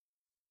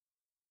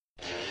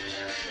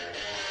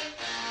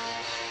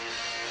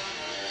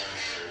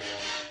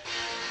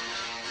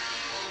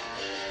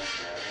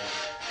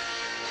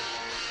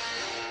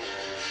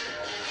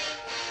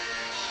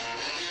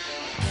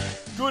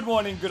Good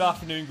morning, good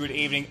afternoon, good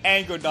evening,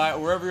 and good night,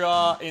 wherever you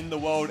are in the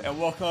world, and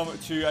welcome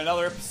to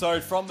another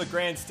episode from the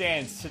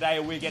Grandstands.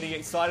 Today we're getting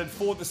excited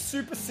for the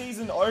Super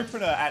Season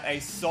opener at a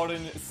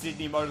sodden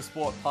Sydney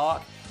Motorsport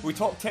Park. We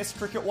talk Test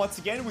cricket once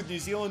again with New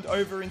Zealand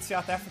over in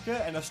South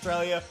Africa and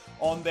Australia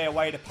on their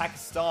way to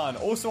Pakistan.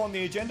 Also on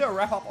the agenda, a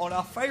wrap up on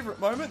our favourite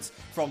moments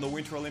from the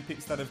Winter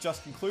Olympics that have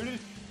just concluded.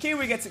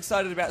 Kiwi gets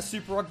excited about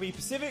Super Rugby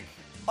Pacific.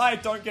 I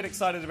don't get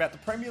excited about the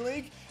Premier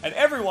League, and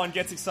everyone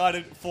gets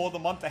excited for the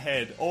month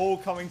ahead. All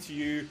coming to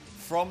you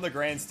from the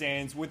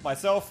Grandstands with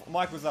myself,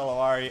 Michael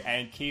Zalawari,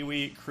 and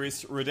Kiwi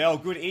Chris Riddell.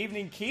 Good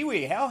evening,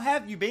 Kiwi. How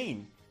have you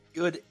been?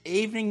 Good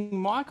evening,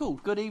 Michael.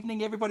 Good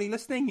evening, everybody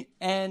listening.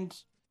 And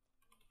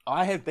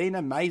I have been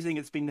amazing.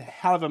 It's been a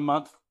hell of a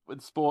month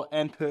with sport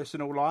and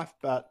personal life,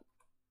 but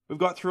we've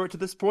got through it to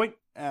this point.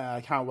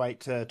 I can't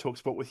wait to talk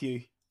sport with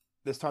you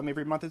this time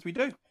every month as we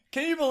do.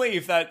 Can you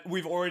believe that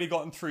we've already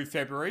gotten through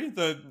February,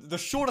 the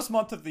shortest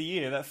month of the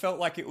year that felt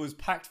like it was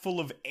packed full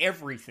of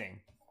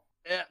everything?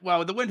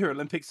 Well, the Winter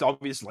Olympics,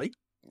 obviously.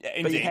 Yeah,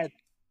 indeed.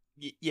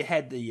 But you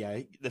had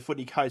the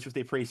footy coach with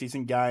their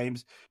preseason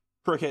games,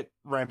 cricket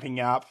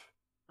ramping up,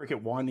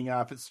 cricket winding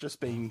up. It's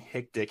just been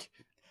hectic.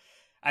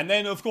 And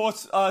then, of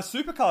course,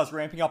 supercars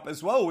ramping up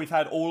as well. We've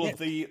had all of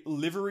the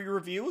livery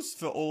reveals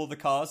for all of the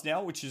cars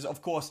now, which is,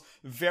 of course,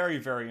 very,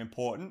 very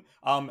important.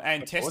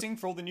 And testing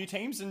for all the new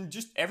teams, and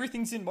just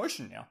everything's in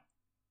motion now.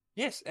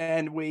 Yes,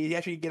 and we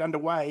actually get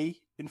underway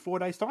in 4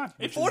 days' time.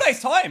 In 4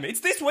 days' time?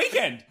 It's this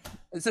weekend!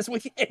 It's this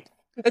weekend.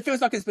 It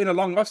feels like it's been a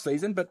long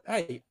off-season, but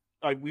hey,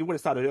 we would have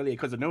started earlier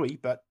because of Nui,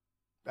 but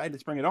hey,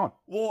 let's bring it on.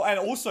 Well, and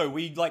also,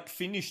 we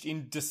finished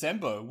in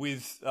December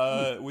with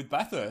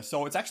Bathurst,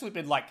 so it's actually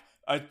been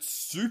a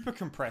super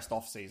compressed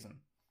off season.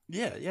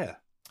 Yeah.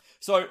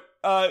 So,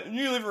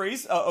 new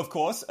liveries, of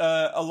course.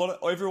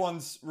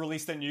 Everyone's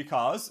released their new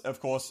cars, of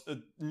course.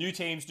 New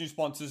teams, new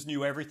sponsors,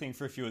 new everything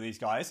for a few of these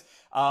guys.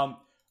 The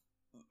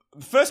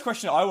first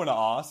question I want to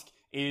ask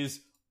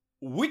is,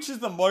 which is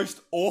the most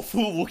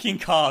awful looking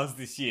cars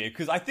this year?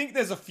 Because I think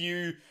there's a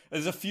few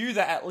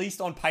that, at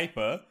least on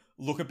paper,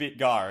 look a bit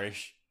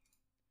garish.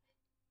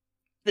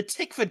 The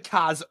Tickford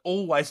cars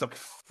always look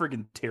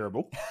friggin'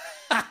 terrible.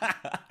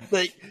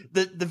 the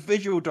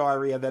visual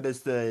diarrhea that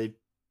is the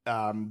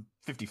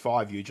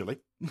 55 usually.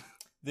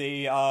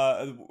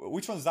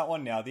 Which one's that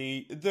one now?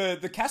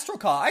 The Castrol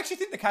car. I actually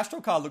think the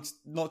Castrol car looks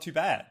not too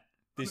bad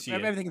this year.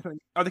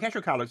 The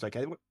Castrol car looks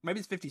okay. Maybe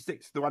it's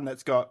 56, the one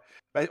that's got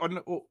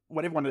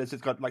whatever one it is.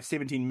 It's got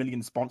 17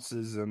 million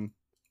sponsors and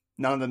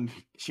none of them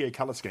share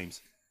color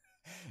schemes.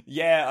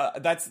 Yeah,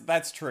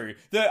 that's true.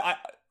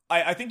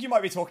 I think you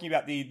might be talking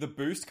about the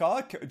Boost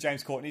car,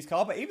 James Courtney's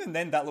car, but even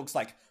then that looks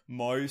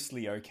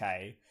mostly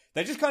okay.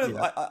 They just kind of,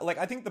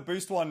 I think the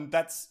Boost one,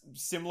 that's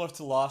similar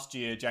to last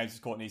year, James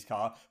Courtney's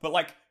car, but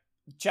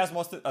Cam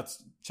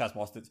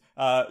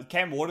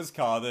Waters'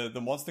 car,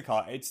 the monster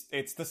car,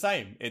 it's the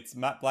same. It's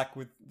matte black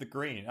with the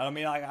green. I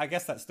mean, I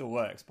guess that still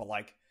works, but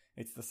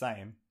it's the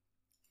same.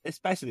 It's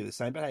basically the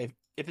same, but hey,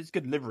 if it's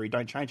good livery,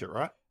 don't change it,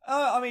 right?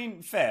 I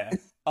mean, fair.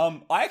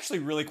 I actually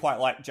really quite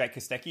like Jake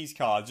Kostecki's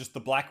car, just the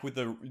black with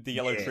the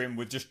yellow trim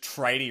with just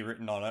tradie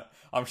written on it.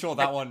 I'm sure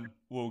that one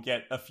will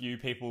get a few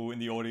people in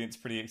the audience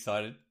pretty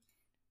excited.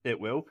 It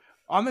will.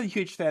 I'm a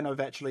huge fan of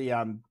actually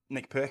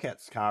Nick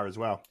Percat's car as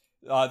well.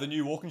 The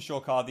new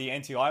Walkinshaw car, the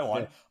NTI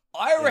one. Yeah.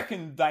 I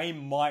reckon they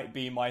might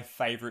be my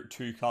favourite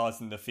two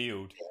cars in the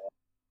field.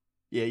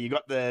 Yeah, you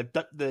got the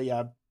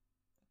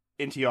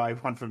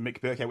NTI one from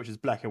Mick Percat, which is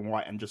black and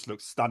white and just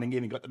looks stunning.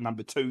 And you got the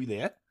number 2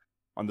 there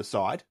on the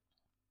side.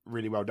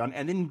 Really well done.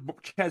 And then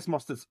Chaz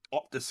Mostert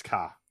Optus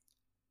car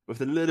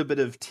with a little bit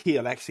of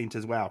teal accent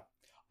as well.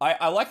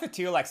 I like the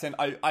teal accent.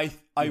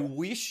 I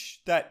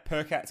wish that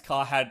Percat's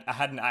car had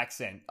an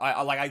accent.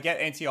 I get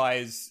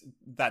NTI's,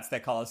 that's their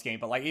colour scheme,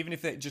 but even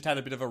if it just had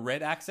a bit of a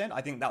red accent, I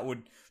think that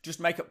would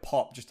just make it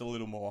pop just a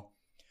little more.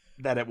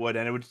 That it would,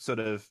 and it would sort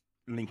of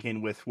link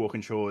in with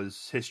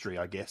Walkinshaw's history,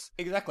 I guess.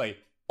 Exactly.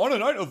 On a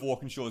note of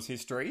Walkinshaw's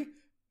history,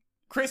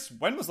 Chris,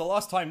 when was the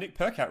last time Nick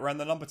Percat ran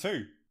the number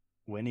 2?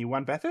 When he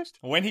won Bathurst?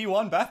 When he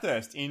won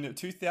Bathurst in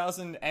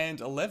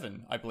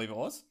 2011, I believe it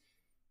was.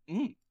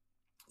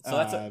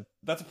 So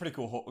that's a pretty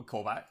cool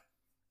callback.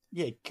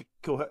 Yeah,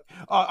 cool.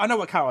 Oh, I know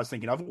what car I was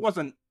thinking of. It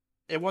wasn't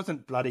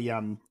bloody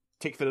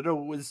Tickford at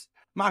all. It was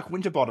Mark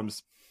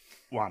Winterbottom's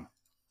one.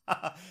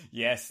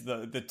 Yes,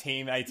 the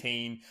Team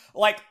 18.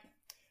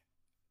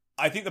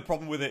 I think the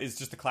problem with it is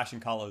just the clash in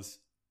colours.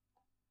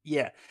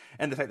 Yeah,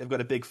 and the fact they've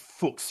got a big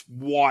Fuchs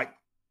white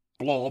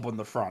blob on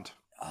the front.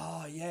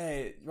 Oh,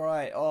 yeah,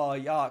 right. Oh,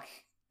 yuck.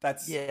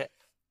 That's... Yeah.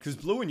 Because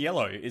blue and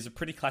yellow is a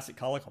pretty classic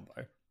colour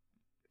combo.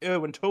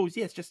 Irwin Tools,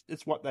 yeah,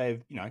 it's what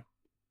they've,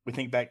 we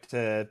think back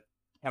to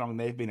how long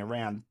they've been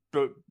around.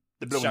 The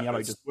blue and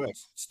yellow just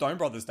works. Stone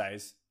Brothers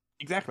days.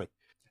 Exactly.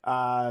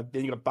 Then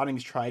you got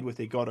Bunnings Trade with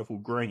their God Awful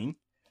Green.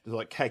 It's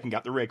caking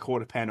up the rear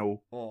quarter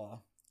panel. Oh.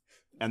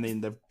 And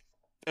then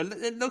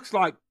it looks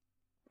like,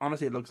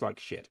 honestly, it looks like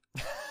shit.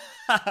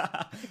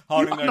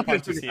 Holding I'm no not gonna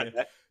punches talk about here.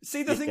 that.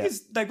 See, the thing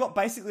is, they've got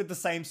basically the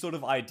same sort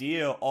of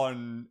idea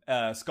on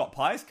Scott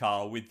Pye's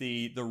car with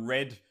the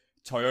red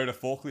Toyota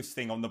forklift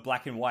thing on the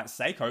black and white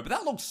Seiko, but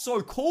that looks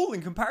so cool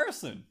in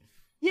comparison.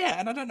 Yeah,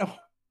 and I don't know.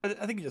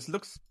 I think it just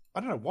looks. I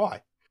don't know why.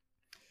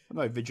 I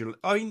don't know visual.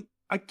 I mean,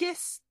 I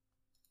guess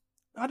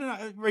I don't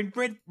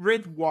know.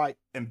 Red, white,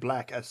 and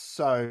black are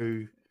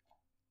so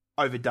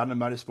overdone in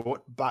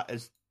motorsport, but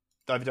it's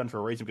overdone for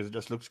a reason because it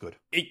just looks good.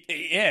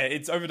 Yeah,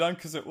 it's overdone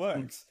because it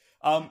works.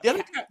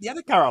 The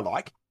other car I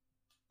like.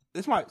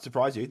 This might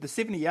surprise you. The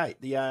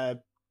 78, the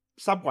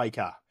subway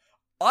car.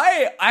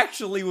 I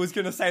actually was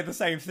going to say the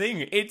same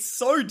thing. It's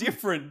so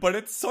different, but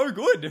it's so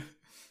good.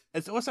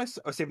 It's also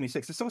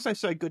 76. It's also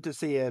so good to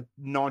see a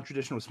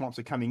non-traditional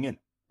sponsor coming in.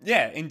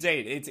 Yeah,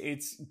 indeed.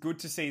 It's good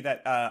to see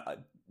that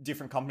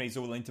different companies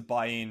are willing to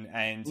buy in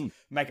and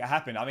make it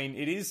happen. I mean,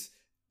 it is,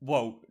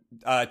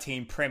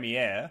 Team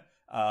Premier.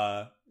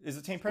 Is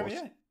it Team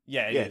Premier?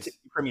 Yeah, it is.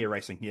 Premier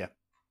Racing, yeah.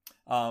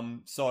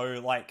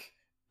 So,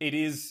 it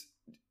is...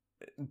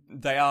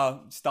 They are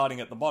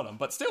starting at the bottom,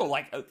 but still,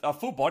 a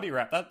full body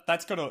wrap.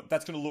 That's gonna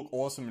look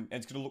awesome, and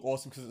it's gonna look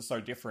awesome because it's so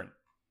different.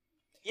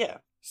 Yeah.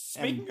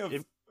 Speaking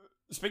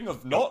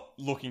of not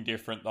looking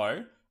different,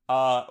 though,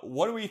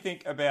 what do we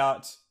think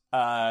about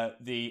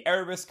the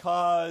Erebus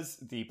cars,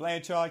 the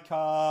Blanchard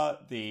car,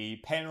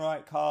 the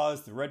Penrite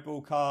cars, the Red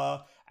Bull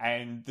car,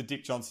 and the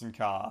Dick Johnson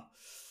car?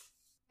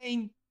 I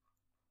mean,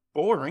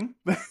 boring,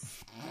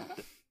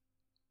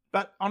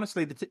 but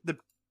honestly, the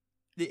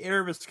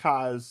Erebus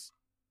cars.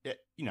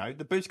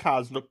 The boost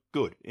cars look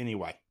good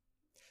anyway.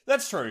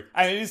 That's true.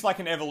 And it is like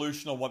an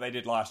evolution of what they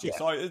did last year.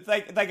 Yeah. So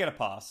they get a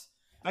pass.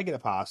 They get a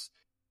pass.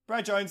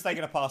 Brad Jones, they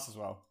get a pass as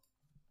well.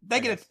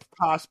 They get a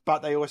pass,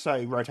 but they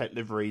also rotate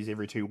liveries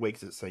every 2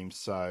 weeks, it seems.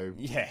 So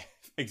yeah,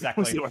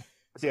 exactly.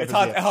 It's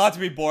hard to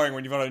be boring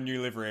when you've got a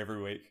new livery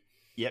every week.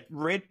 Yep.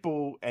 Red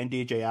Bull and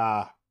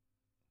DJR.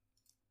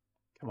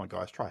 Come on,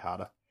 guys, try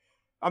harder.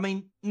 I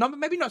mean,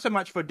 maybe not so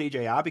much for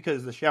DJR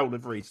because the Shell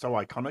livery is so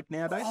iconic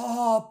nowadays.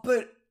 Oh,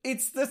 but...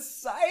 it's the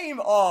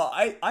same. Oh,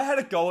 I had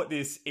a go at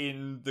this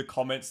in the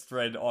comments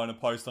thread on a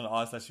post on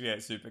r/V8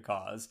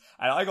 Supercars,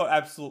 and I got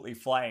absolutely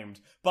flamed.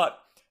 But,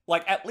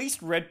 at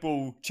least Red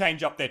Bull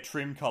change up their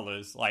trim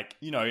colors.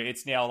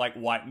 It's now,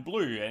 white and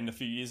blue, and a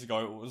few years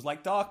ago it was,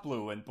 dark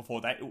blue, and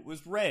before that it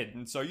was red.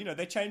 And so,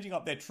 they're changing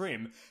up their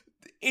trim.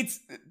 It's...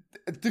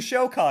 the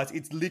Shell cars,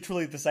 it's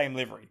literally the same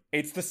livery.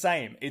 It's the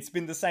same. It's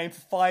been the same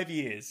for 5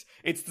 years.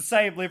 It's the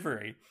same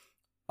livery.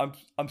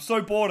 I'm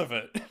so bored of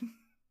it.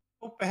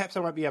 Well, perhaps I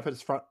won't be up at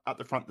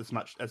the front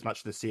as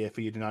much this year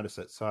for you to notice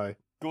it. So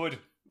good.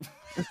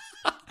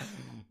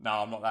 No,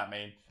 I'm not that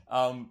mean.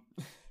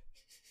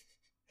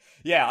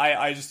 Yeah,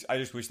 I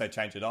just wish they'd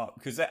change it up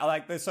because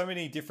there's so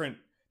many different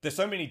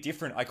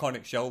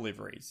iconic Shell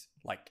liveries.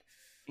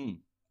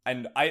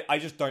 And I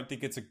just don't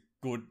think it's a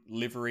good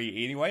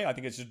livery anyway. I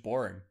think it's just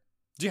boring.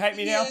 Do you hate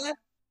me now?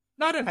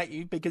 No, I don't hate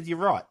you because you're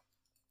right.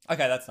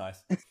 Okay, that's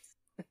nice.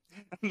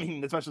 I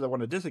mean, as much as I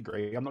want to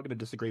disagree, I'm not going to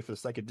disagree for the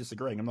sake of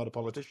disagreeing. I'm not a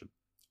politician.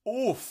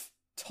 Oof.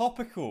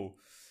 Topical.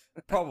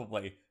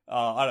 Probably.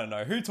 I don't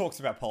know. Who talks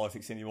about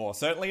politics anymore?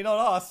 Certainly not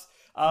us.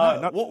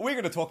 What we're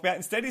going to talk about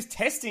instead is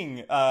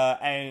testing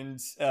and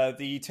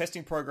the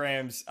testing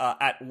programs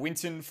at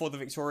Winton for the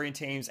Victorian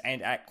teams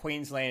and at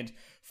Queensland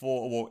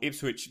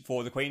Ipswich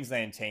for the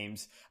Queensland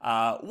teams.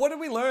 What did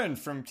we learn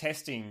from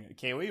testing,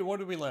 Kiwi? What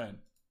did we learn?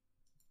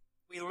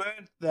 We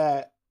learned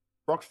that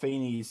Brock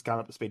Feeney's gone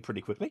up to speed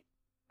pretty quickly.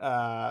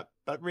 But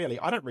really,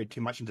 I don't read too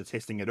much into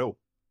testing at all.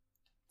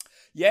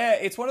 Yeah,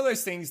 it's one of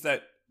those things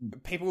that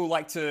people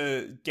like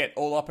to get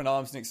all up in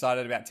arms and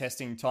excited about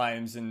testing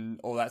times and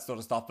all that sort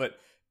of stuff. But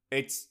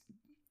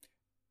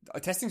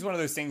testing's one of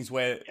those things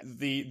where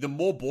the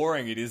more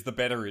boring it is, the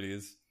better it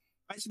is.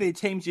 Basically,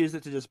 teams use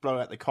it to just blow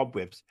out the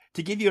cobwebs.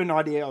 To give you an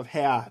idea of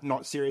how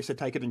not serious they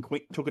took it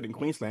in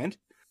Queensland,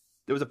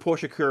 there was a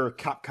Porsche Carrera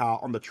Cup car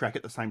on the track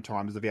at the same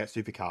time as the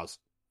V8 Supercars.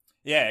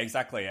 Yeah,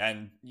 exactly.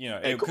 And,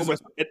 it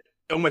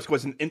almost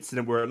was an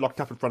incident where it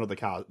locked up in front of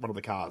one of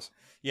the cars.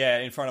 Yeah,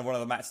 in front of one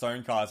of the Matt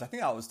Stone cars. I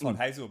think that was Todd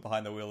Hazelwood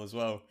behind the wheel as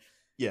well.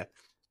 Yeah.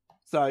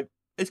 So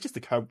it's just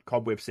a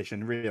cobweb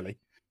session, really.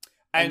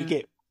 And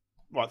you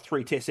get,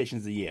 3 test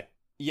sessions a year.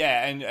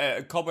 Yeah, and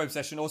a cobweb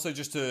session also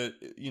just to,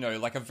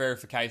 a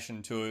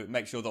verification to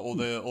make sure that all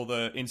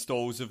the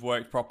installs have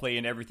worked properly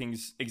and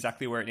everything's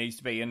exactly where it needs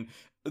to be. And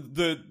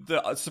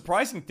the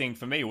surprising thing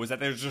for me was that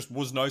there just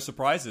was no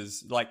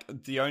surprises.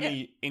 The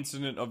only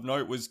incident of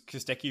note was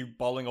Kostecki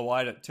bowling a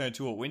wide at turn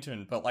 2 at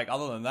Winton. But,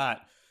 other than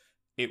that,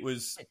 it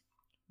was...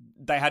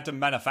 they had to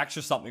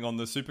manufacture something on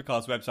the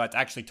Supercars website to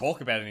actually talk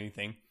about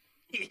anything.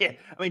 Yeah,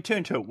 I mean,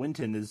 turn 2 at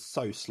Winton is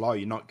so slow,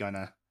 you're not going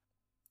to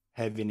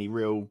have any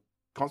real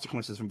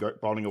consequences from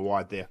bowling a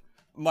wide there.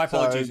 My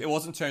apologies, it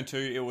wasn't turn 2,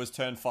 it was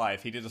turn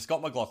 5. He did a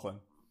Scott McLaughlin.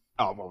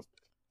 Oh, well...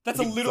 That's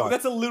a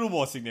little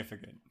more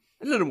significant.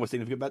 A little more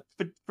significant, but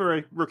for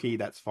a rookie,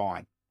 that's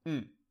fine.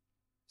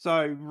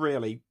 So,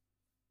 really,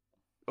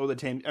 all the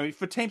teams... I mean,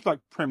 for teams like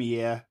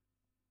Premier,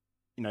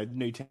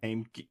 new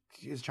team,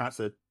 gives a chance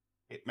to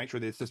make sure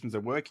their systems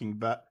are working.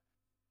 But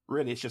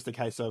really, it's just a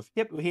case of,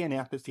 yep, we're here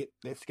now.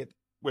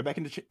 We're back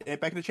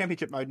into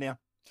championship mode now.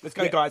 Let's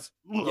go, guys.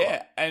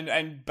 Yeah,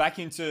 and back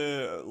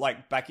into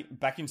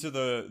back into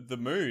the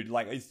mood.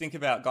 Like, you think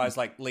about guys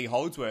like Lee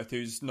Holdsworth,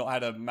 who's not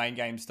had a main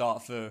game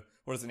start for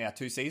what is it now,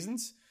 2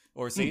 seasons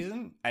or a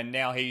season, and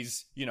now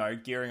he's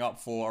gearing up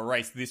for a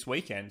race this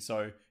weekend.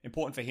 So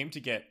important for him to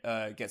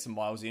get some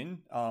miles in.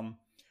 And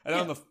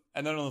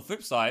then on the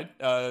flip side,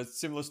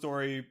 similar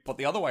story, but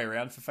the other way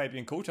around for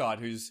Fabian Coulthard,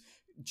 who's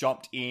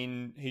jumped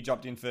in. He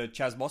jumped in for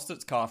Chaz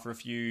Mostert's car for a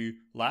few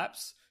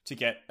laps to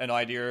get an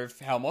idea of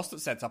how Mostert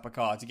sets up a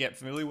car, to get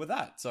familiar with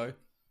that. So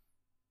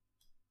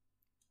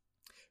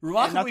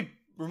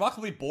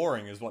remarkably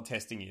boring is what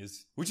testing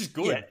is, which is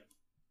good.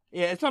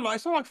 Yeah, it's not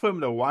like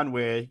Formula One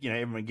where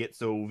everyone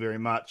gets all very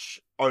much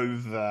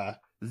over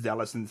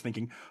zealous and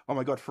thinking, oh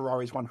my god,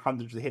 Ferrari's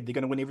 100s ahead, they're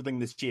going to win everything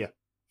this year.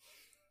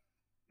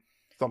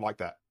 It's not like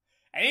that.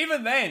 And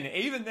even then,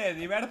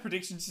 the amount of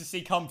predictions you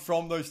see come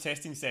from those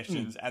testing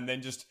sessions and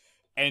then just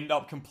end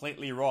up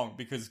completely wrong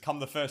because come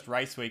the first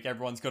race week,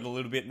 everyone's got a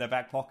little bit in their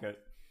back pocket.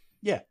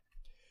 Yeah.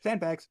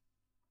 Sandbags.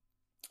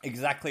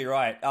 Exactly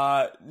right.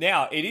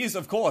 Now, it is,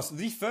 of course,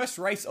 the first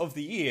race of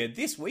the year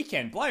this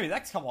weekend. Blimey,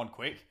 that's come on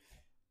quick.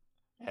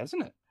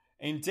 Hasn't it?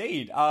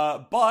 Indeed.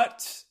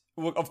 But,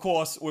 of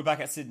course, we're back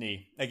at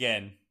Sydney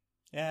again.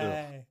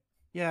 Yay. Ugh.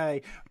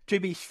 Yay. To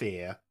be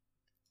fair,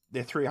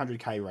 they're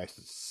 300k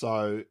races,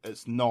 so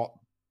it's not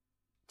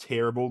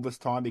terrible this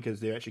time because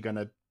they're actually going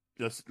to,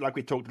 just like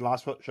we talked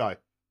last show,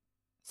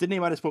 Sydney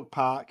Motorsport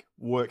Park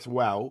works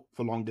well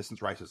for long distance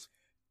races.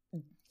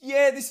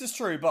 Yeah, this is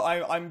true, but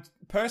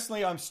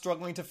I'm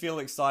struggling to feel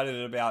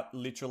excited about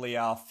literally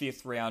our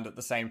 5th round at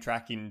the same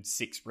track in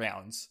 6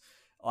 rounds.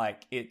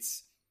 Like,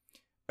 it's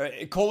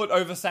call it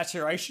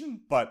oversaturation,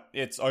 but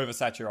it's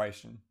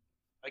oversaturation.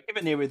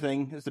 Given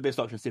everything, it's the best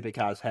option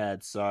Supercars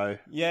had, so...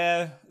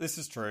 Yeah, this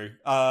is true.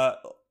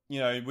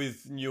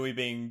 With Newey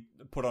being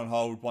put on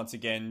hold once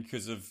again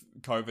because of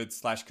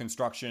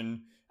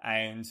COVID/construction,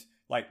 and,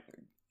 like,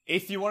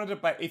 if you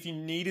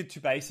needed to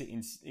base it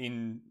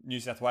in New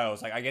South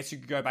Wales, like, I guess you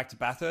could go back to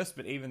Bathurst,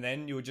 but even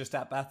then, you were just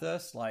at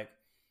Bathurst, like...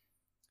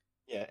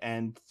 Yeah,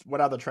 and what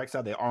other tracks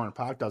are there? Oran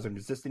Park doesn't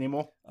exist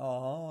anymore.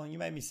 Oh, you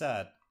made me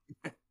sad.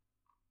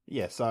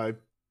 Yeah, so,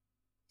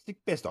 it's the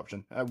best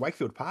option.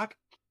 Wakefield Park?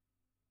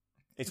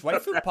 It's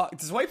Wakefield Park.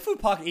 Does Wakefield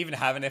Park even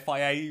have an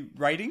FIA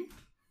rating?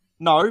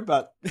 No,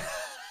 but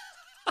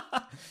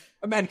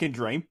a man can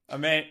dream. A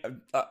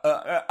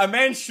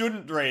man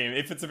shouldn't dream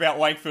if it's about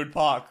Wakefield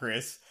Park,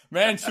 Chris.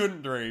 Man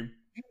shouldn't dream.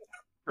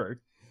 True.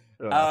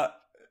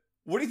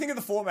 What do you think of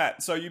the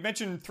format? So you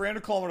mentioned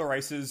 300-kilometer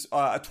races,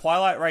 a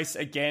twilight race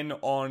again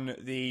on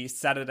the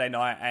Saturday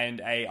night, and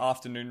a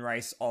afternoon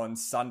race on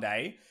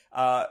Sunday.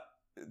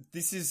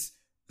 This is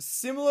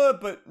similar,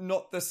 but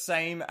not the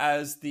same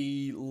as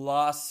the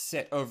last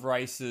set of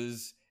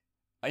races.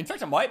 In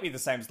fact, it might be the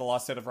same as the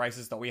last set of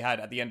races that we had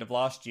at the end of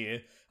last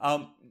year.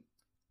 Do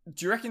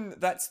you reckon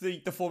that's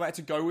the format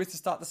to go with to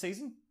start the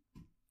season?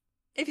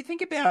 If you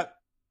think about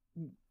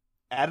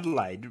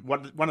Adelaide,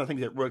 one of the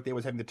things that worked there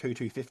was having the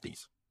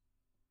 250s.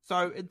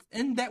 So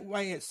in that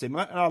way, it's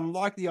similar, and I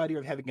like the idea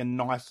of having a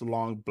nice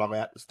long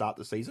blowout to start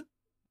the season.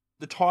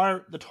 The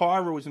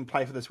tyre rules in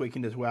play for this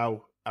weekend as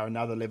well are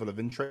another level of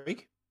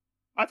intrigue.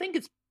 I think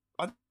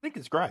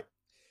it's great.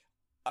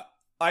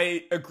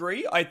 I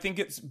agree. I think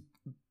it's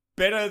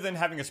better than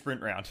having a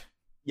sprint round.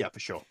 Yeah, for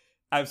sure.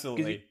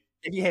 Absolutely.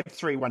 If you have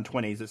 3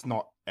 120s, it's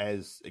not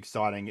as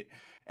exciting.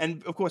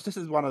 And of course, this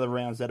is one of the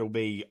rounds that'll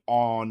be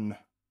on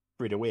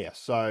free-to-air.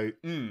 So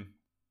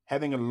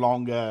having a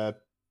longer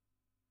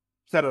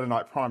Saturday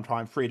night prime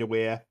time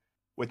free-to-air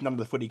with none of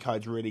the footy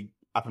codes really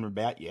up and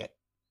about yet,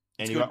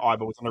 and you've got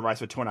eyeballs on the race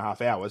for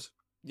 2.5 hours.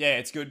 Yeah,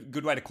 it's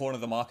good way to corner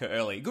the market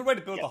early. Good way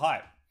to build the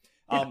hype.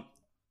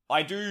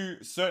 I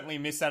do certainly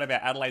miss that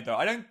about Adelaide, though.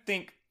 I don't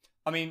think...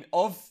 I mean,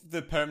 of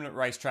the permanent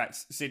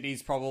racetracks,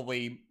 Sydney's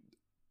probably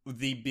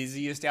the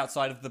busiest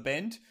outside of the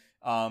Bend,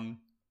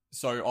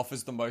 so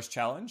offers the most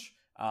challenge.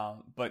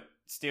 But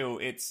still,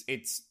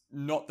 it's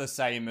not the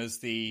same as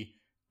the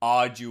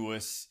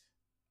arduous,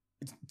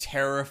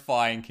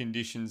 terrifying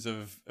conditions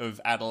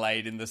of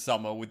Adelaide in the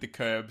summer with the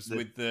curbs,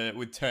 with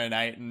turn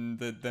 8 and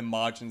the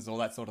margins, all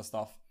that sort of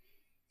stuff.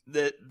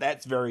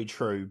 That's very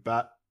true,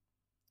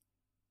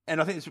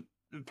 and I think it's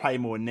play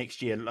more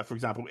next year. Like, for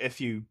example,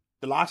 the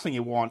last thing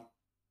you want,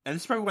 and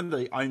this is probably one of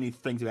the only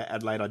things about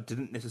Adelaide I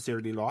didn't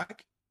necessarily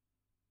like.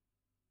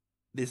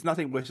 There's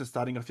nothing worse than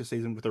starting off your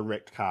season with a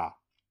wrecked car.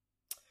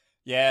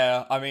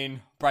 Yeah, I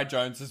mean, Brad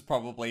Jones is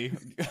probably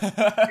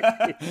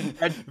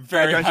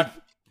very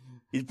happy.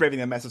 He's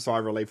breathing a massive sigh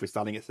of relief with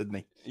starting at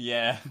Sydney.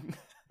 Yeah.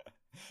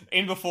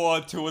 In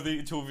before two of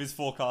his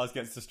 4 cars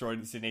gets destroyed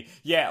in Sydney.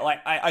 Yeah, like,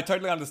 I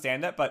totally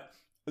understand that, but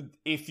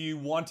if you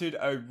wanted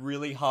a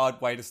really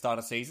hard way to start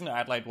a season,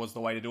 Adelaide was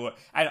the way to do it.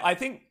 And I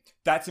think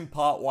that's in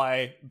part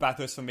why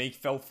Bathurst for me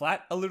fell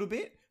flat a little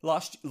bit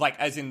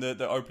as in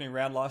the opening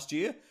round last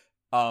year.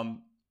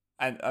 And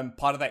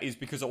part of that is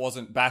because it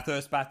wasn't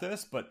Bathurst,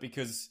 but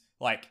because,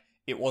 like,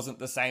 it wasn't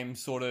the same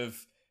sort of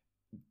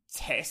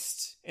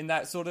test in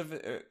that sort of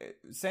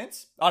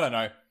sense. I don't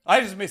know.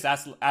 I just miss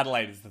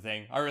Adelaide is the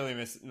thing. I really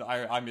miss.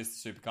 I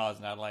miss the supercars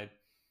in Adelaide.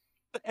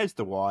 As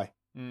do I.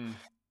 Mm.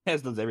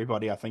 As does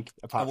everybody, I think.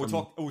 Apart We'll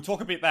from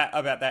talk a bit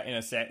about that in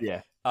a sec.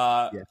 Yeah.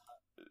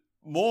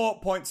 More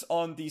points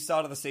on the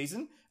start of the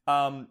season.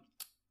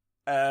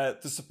 The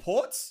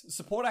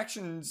support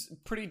action's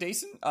pretty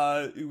decent.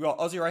 We've got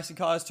Aussie Racing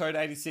Cars, Toyota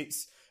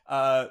 86,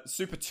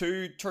 Super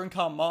 2, Touring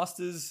Car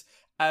Masters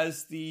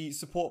as the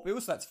support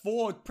bill. So that's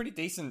 4 pretty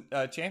decent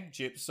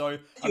championships. So,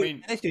 I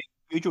mean, that's the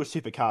usual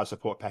supercar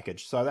support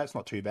package, so that's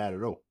not too bad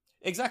at all.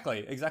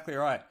 Exactly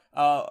right.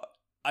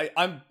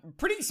 I'm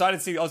pretty excited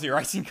to see the Aussie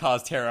Racing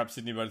Cars tear up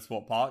Sydney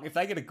Motorsport Park. If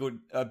they get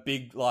a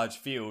big, large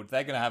field,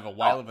 they're going to have a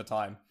whale of a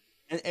time.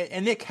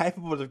 And they're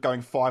capable of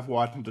going 5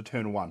 wide into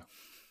turn 1.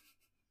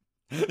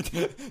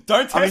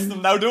 Don't test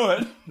them, they'll do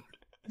it.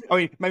 I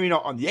mean, maybe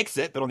not on the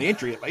exit, but on the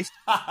entry at least.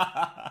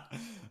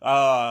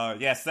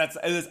 Yes,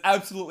 there's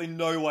absolutely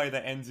no way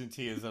that ends in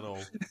tears at all.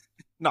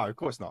 No, of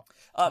course not.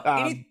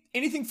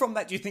 Anything from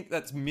that do you think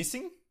that's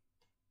missing?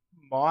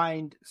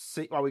 Well,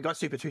 we got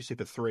Super 2,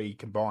 Super 3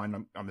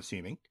 combined, I'm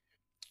assuming.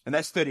 And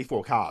that's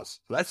 34 cars.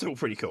 So that's all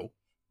pretty cool.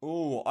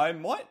 Oh,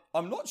 I'm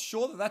not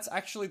sure that that's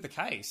actually the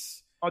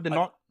case. Oh, they're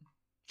not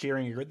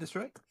sharing a grid this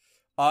week?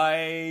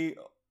 So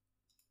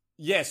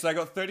they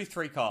got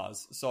 33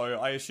 cars. So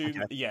I assume,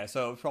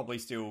 so probably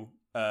still,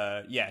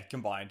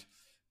 combined.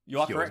 You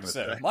are correct,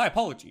 sir. My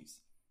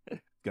apologies.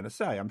 Gonna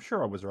say, I'm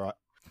sure I was right.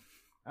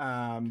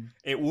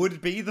 It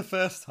would be the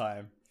first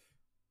time.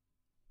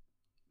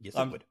 Yes,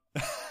 it would.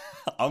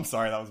 I'm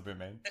sorry, that was a bit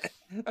mean.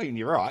 I mean,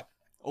 you're right.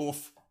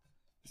 Oof.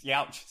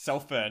 Youch.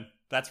 Self-burn.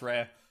 That's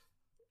rare.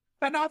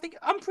 But no, I think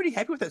I'm pretty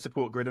happy with that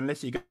support grid,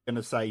 unless you're going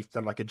to say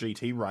something like a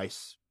GT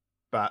race.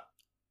 But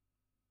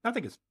I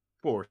think it's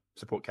 4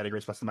 support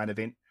categories plus the main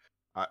event.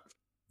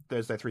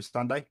 Thursday through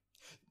Sunday.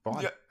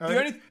 Fine.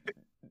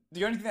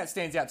 The only thing that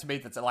stands out to me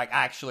that's like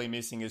actually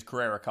missing is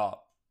Carrera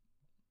Cup.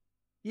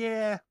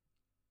 Yeah.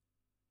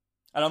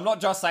 And I'm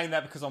not just saying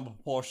that because I'm a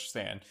Porsche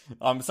stan.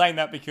 I'm saying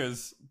that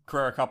because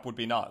Carrera Cup would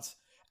be nuts.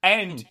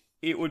 And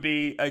it would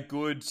be a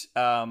good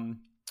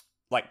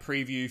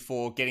preview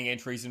for getting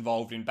entries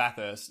involved in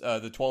Bathurst,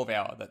 the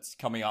 12-hour that's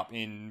coming up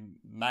in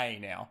May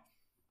now.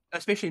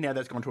 Especially now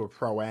that's gone to a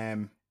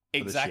Pro-Am.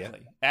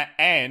 Exactly.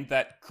 And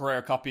that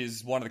Carrera Cup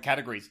is one of the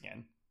categories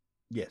again.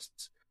 Yes.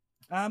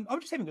 I'm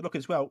just having a look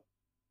as well.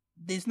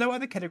 There's no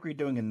other category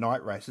doing a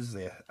night race, is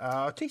there?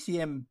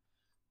 TCM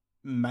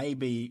may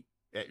be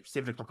at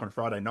 7 o'clock on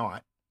Friday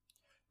night.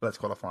 But that's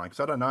qualifying,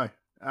 so I don't know.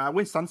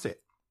 When's Sunset?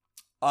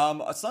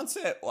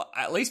 Sunset,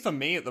 at least for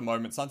me at the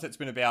moment, Sunset's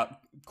been about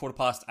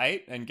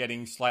 8:15 and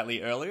getting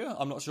slightly earlier.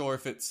 I'm not sure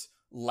if it's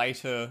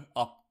later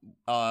up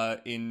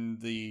in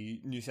the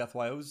New South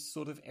Wales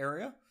sort of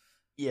area.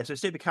 Yeah, so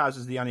Supercars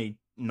is the only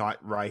night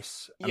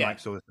race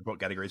amongst all the support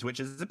categories, which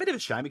is a bit of a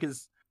shame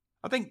because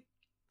I think,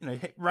 I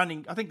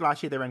think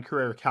last year they ran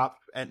Carrera Cup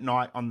at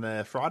night on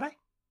the Friday.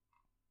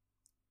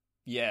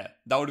 Yeah,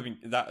 that would have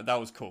been, that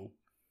was cool.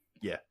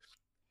 Yeah.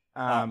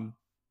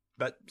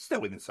 But still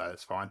within, so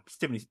that's fine.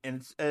 70, and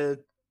it's, so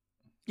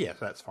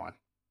that's fine.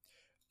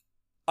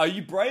 Are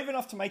you brave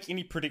enough to make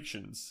any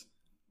predictions?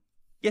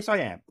 Yes, I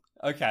am.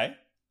 Okay,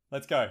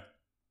 let's go.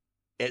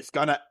 It's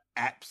gonna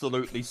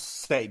absolutely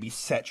be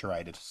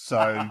saturated.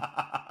 So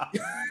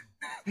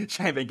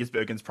Shane Van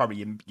Gisbergen's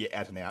probably your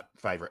out and out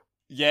favourite.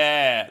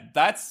 Yeah,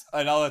 that's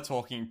another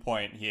talking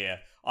point here.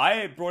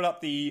 I brought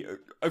up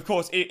of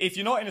course, if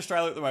you're not in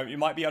Australia at the moment, you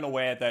might be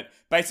unaware that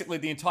basically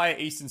the entire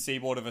eastern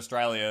seaboard of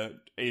Australia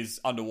is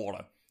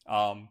underwater.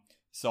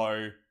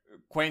 So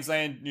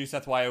Queensland, New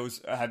South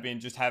Wales have been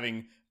just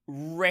having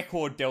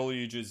record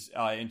deluges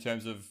in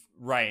terms of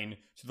rain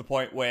to the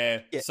point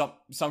where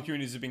some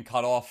communities have been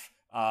cut off.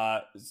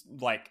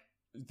 Like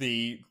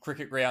the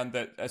cricket ground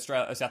that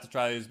South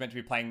Australia is meant to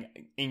be playing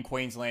in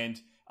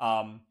Queensland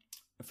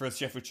for a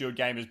Sheffield Shield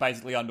game is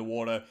basically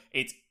underwater.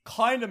 It's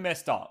kind of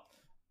messed up.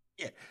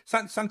 Yeah,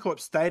 Suncorp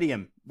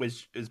Stadium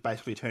is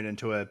basically turned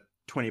into a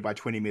 20 by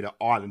 20 meter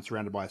island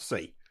surrounded by a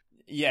sea.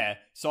 Yeah,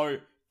 so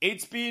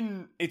it's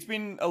been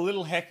a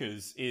little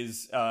heckers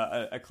is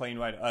a clean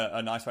way,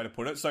 a nice way to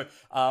put it. So,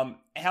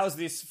 how's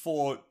this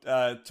for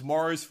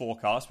tomorrow's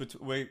forecast?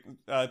 We're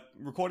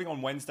recording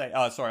on Wednesday.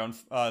 On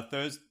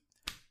Thursday.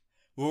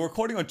 We're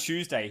recording on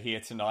Tuesday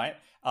here tonight.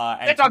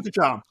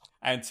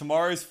 And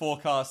tomorrow's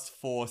forecast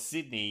for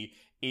Sydney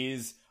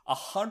is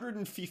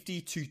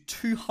 150 to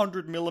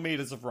 200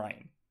 millimeters of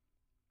rain.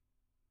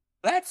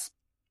 That's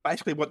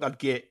basically what they'd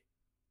get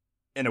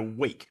in a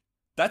week.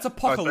 That's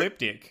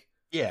apocalyptic.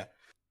 Yeah.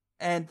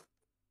 And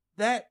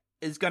that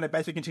is going to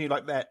basically continue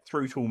like that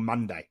through till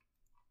Monday.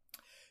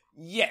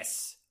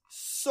 Yes.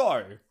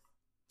 So,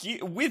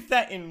 with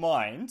that in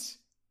mind,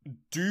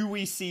 do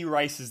we see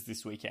races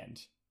this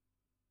weekend?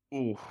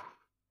 Ooh.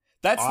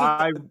 That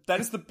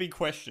is the big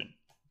question.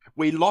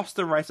 We lost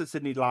the race at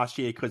Sydney last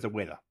year because of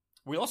weather.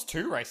 We lost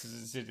 2 races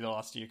in Sydney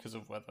last year because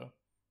of weather.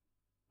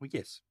 Well,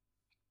 yes.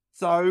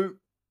 So,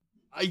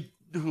 I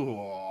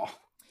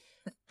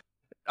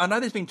I know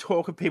there's been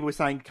talk of people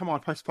saying, come on,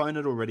 postpone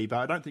it already, but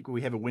I don't think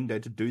we have a window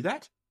to do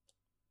that.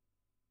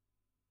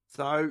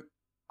 So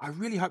I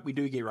really hope we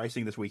do get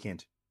racing this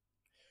weekend.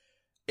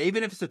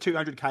 Even if it's a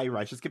 200k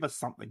race, just give us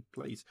something,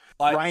 please.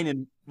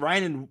 Rain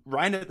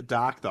at the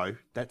dark, though.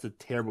 That's a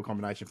terrible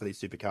combination for these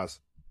supercars.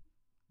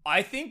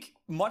 I think,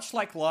 much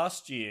like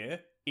last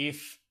year,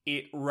 if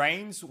it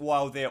rains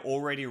while they're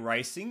already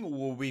racing,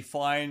 we'll be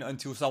fine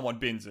until someone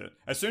bins it.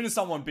 As soon as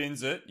someone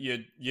bins it,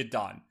 you're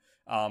done.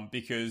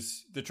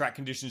 Because the track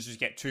conditions just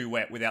get too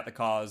wet without the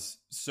cars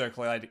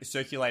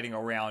circulating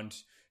around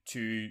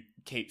to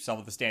keep some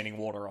of the standing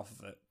water off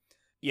of it.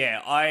 Yeah,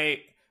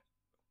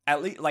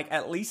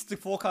 at least the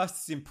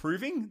forecast is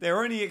improving.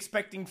 They're only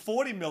expecting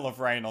 40 mil of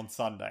rain on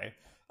Sunday,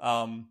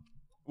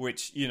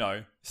 which,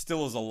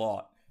 still is a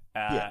lot.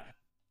 Yeah.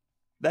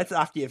 That's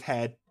after you've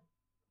had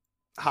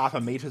half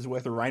a meter's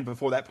worth of rain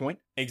before that point.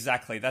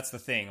 Exactly, that's the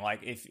thing.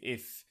 Like,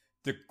 if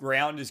the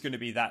ground is going to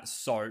be that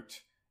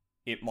soaked,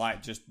 it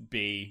might just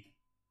be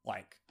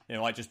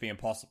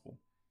impossible.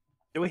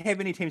 Do we have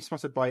any teams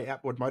sponsored by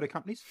Outboard Motor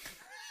Companies?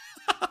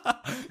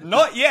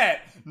 Not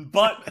yet,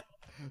 but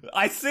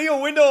I see a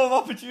window of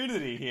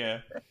opportunity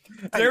here.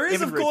 There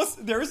is, of course,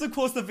 the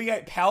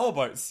V8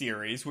 Powerboat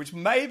series, which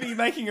may be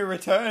making a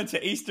return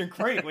to Eastern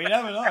Creek. We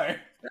never know.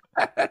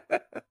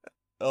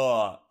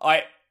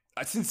 I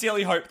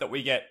sincerely hope that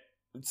we get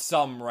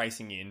some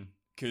racing in,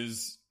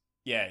 because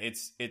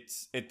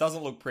it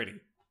doesn't look pretty.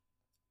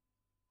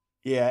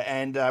 Yeah,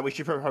 and we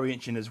should probably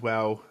mention as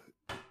well,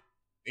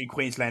 in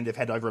Queensland they've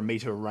had over a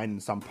metre of rain in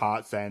some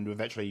parts, and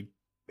we've actually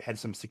had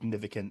some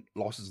significant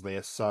losses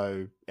there.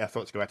 So our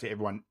thoughts go out to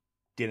everyone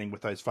dealing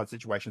with those flood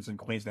situations in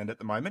Queensland at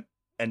the moment,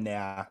 and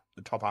now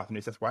the top half of New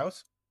South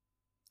Wales.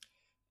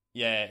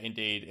 Yeah,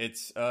 indeed.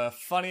 It's a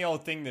funny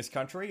old thing, this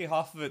country.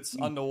 Half of it's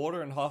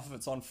underwater and half of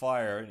it's on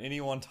fire at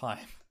any one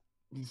time.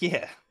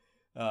 Yeah.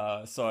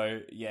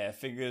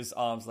 Fingers,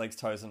 arms, legs,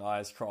 toes, and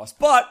eyes crossed.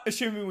 But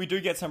assuming we do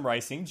get some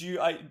racing,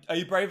 are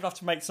you brave enough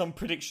to make some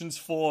predictions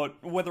for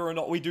whether or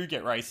not we do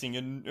get racing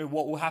and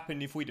what will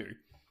happen if we do?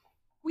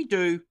 We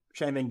do.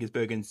 Shane Van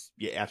Gisbergen's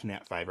out and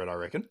out favourite, I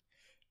reckon.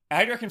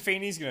 How do you reckon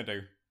Feeney's going to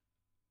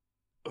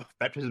do?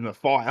 Baptism of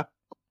fire.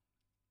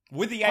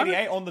 With the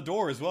 88 on the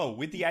door as well.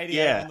 With the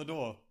 88 on the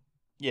door.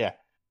 Yeah.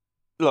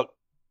 Look,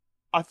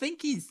 I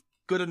think he's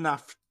good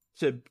enough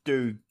to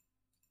do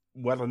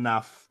well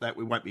enough that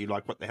we won't be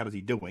like, what the hell is he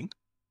doing?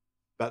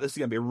 But this is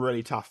going to be a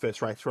really tough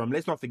first race for him.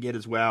 Let's not forget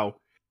as well,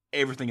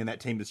 everything in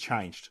that team has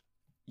changed.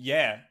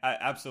 Yeah,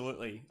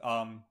 absolutely.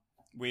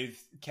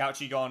 With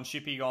Couchy gone,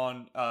 Shippy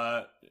gone,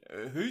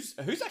 who's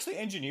actually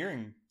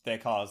engineering their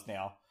cars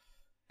now?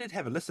 I did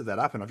have a list of that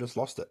up and I've just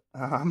lost it.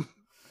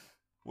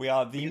 We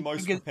are the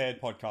most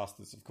prepared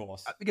podcasters, of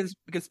course. Because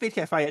Speed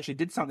Cafe actually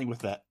did something with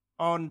that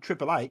on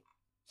Triple Eight.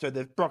 So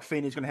the Brock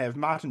Feeney's going to have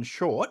Martin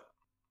Short,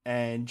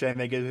 and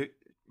J.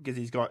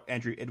 Gizzy's got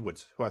Andrew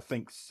Edwards, who I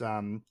think's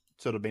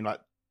sort of been like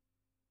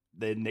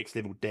the next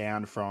level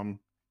down from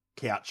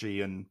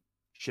Couchy and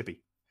Shippy.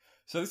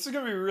 So this is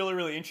going to be really,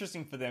 really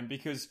interesting for them,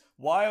 because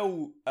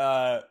while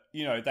they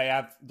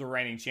have the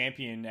reigning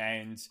champion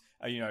and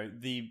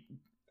the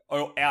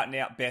out and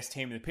out best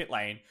team in the pit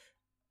lane,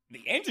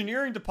 the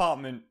engineering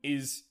department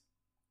is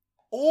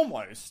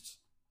almost,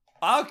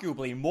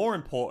 arguably, more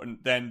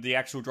important than the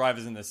actual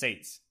drivers in the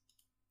seats.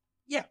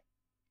 Yeah.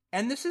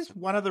 And this is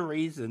one of the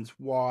reasons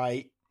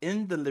why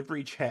in the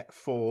livery chat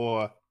in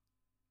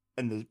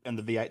the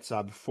V8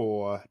 sub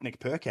for Nick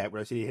Percat,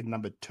 where I said he had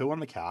number 2 on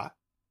the car,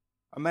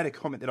 I made a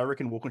comment that I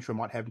reckon Walkinshaw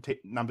might have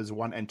numbers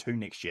 1 and 2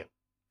 next year.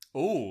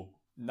 Ooh,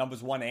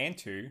 numbers 1 and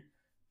 2?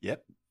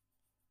 Yep.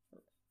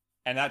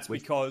 And that's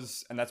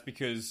because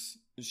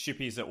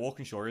Shippy's at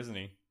Walkinshaw, isn't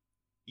he?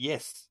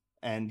 Yes,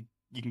 and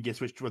you can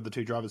guess which of the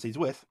 2 drivers he's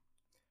with.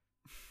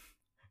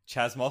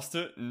 Chaz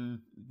Mostert and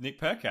Nick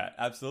Percat,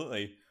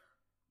 absolutely.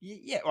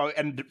 Yeah,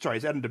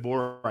 he's Adam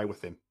DeBoer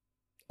with them.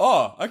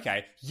 Oh,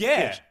 okay,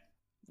 yeah.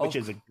 Which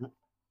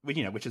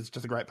is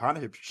just a great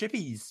partnership.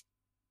 Shippy's,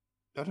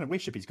 I don't know where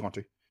Shippy's gone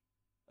to.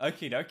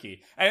 Okie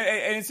dokie.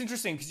 And it's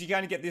interesting because you're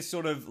going to get this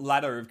sort of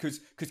ladder, because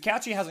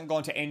Couchy hasn't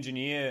gone to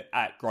engineer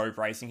at Grove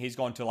Racing. He's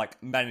gone to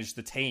manage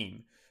the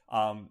team.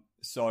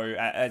 So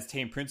as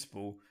team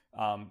principal,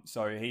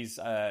 so he's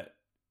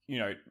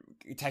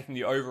taking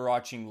the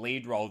overarching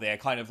lead role there,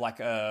 kind of like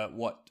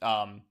what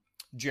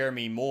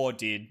Jeremy Moore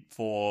did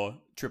for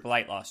Triple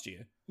Eight last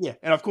year. Yeah,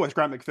 and of course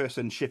Grant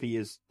McPherson, Shippy,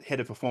 is head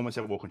of performance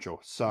at Walkinshaw,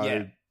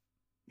 so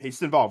he's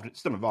still involved,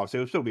 so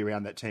he'll still be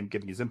around that team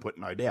giving his input,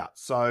 no doubt.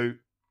 So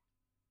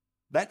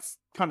that's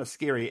kind of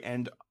scary,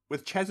 and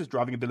with Chaz's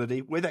driving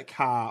ability, where that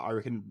car, I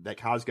reckon that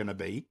car's going to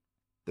be,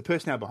 the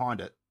personnel behind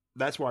it,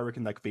 that's why I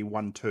reckon they could be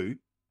 1, 2,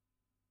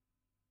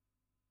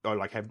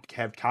 or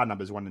have car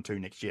numbers 1 and 2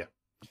 next year.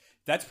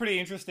 That's pretty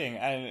interesting,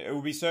 and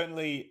it'll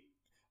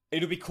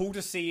be cool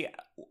to see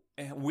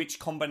which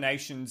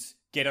combinations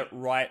get it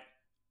right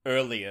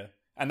earlier.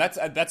 And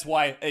that's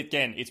why,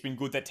 again, it's been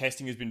good that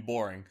testing has been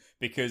boring,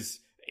 because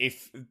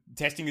if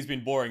testing has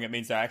been boring, it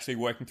means they're actually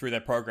working through their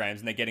programs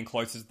and they're getting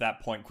closer to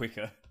that point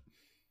quicker.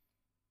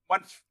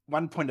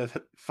 one point of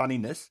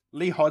funniness: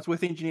 Lee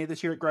Hosworth, engineer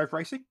this year at Grove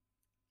Racing,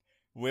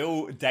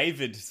 Will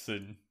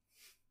Davidson.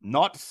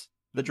 not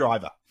the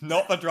driver.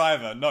 Not the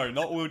driver. No,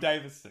 not Will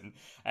Davidson.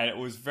 And it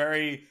was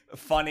very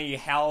funny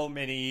how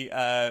many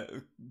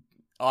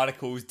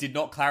articles did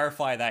not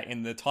clarify that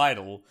in the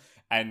title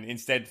and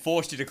instead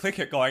forced you to click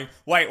it going,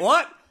 wait,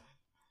 what?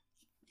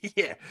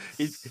 Yeah,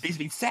 he's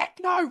been sacked.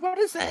 No, what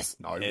is this?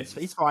 No,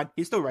 he's fine.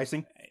 He's still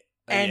racing,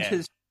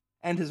 and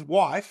his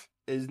wife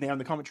is now in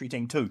the commentary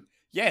team too.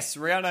 Yes,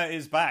 Rihanna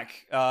is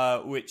back,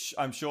 which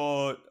I'm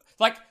sure,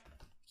 like,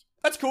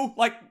 that's cool.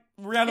 Like,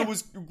 Rihanna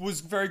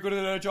was very good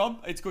at her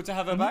job. It's good to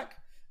have her back.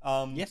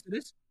 Yes, it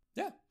is.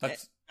 Yeah,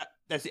 that's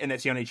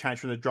the only change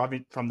from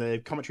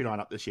the commentary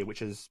lineup this year,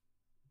 which is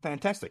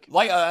fantastic.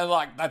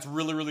 Like that's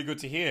really, really good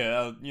to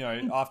hear.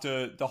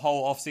 After the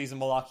whole off-season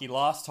malarkey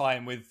last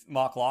time with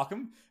Mark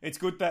Larkham, it's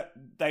good that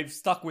they've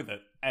stuck with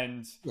it.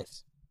 And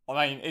yes,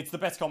 I mean, it's the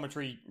best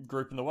commentary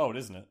group in the world,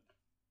 isn't it?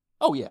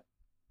 Oh yeah,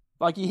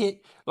 I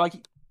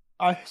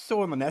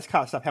saw on the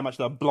NASCAR stuff how much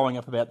they're blowing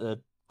up about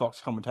the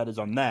Fox commentators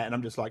on that, and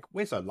I'm just like,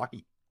 we're so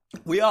lucky.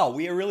 We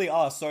really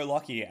are so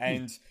lucky,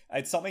 and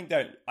it's something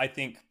that I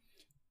think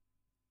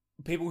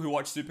people who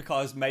watch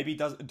supercars maybe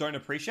don't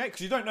appreciate,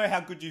 because you don't know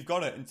how good you've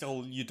got it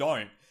until you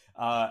don't.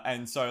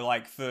 And so,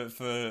 like,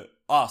 for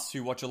us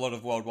who watch a lot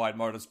of worldwide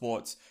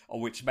motorsports,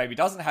 which maybe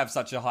doesn't have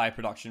such a high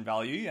production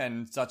value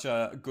and such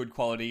a good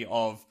quality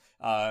of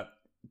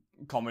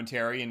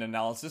commentary and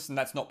analysis, and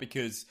that's not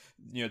because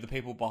the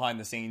people behind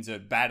the scenes are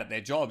bad at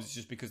their jobs. It's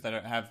just because they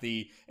don't have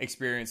the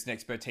experience and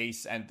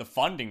expertise and the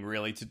funding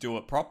really to do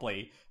it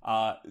properly.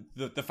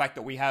 The fact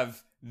that we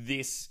have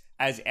this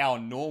as our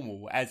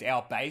normal, as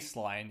our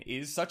baseline,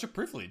 is such a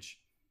privilege.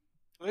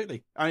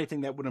 Absolutely. Only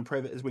thing that would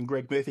improve it is when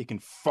Greg Murphy can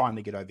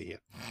finally get over here.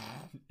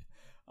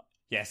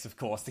 Yes, of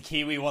course. The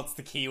Kiwi wants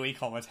the Kiwi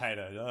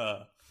commentator.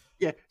 Ugh.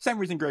 Yeah, same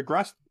reason Greg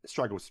Rust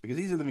struggles, because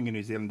he's living in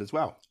New Zealand as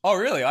well. Oh,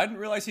 really? I didn't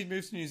realize he'd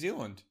moved to New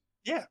Zealand.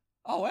 Yeah.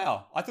 Oh,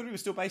 wow. I thought he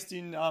was still based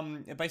in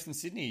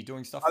Sydney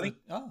doing stuff. I think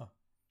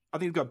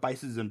he's got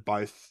bases in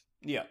both.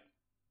 Yeah.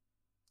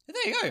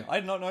 There you go. I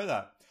did not know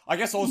that. I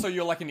guess also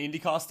you're like an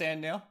IndyCar stand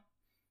now.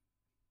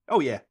 Oh,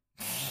 yeah.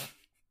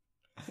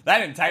 That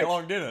didn't take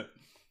long, did it?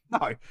 No.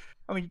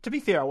 I mean, to be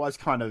fair, I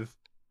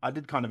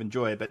did kind of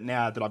enjoy it, but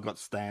now that I've got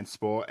Stan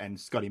Sport and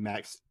Scotty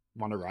Max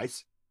won a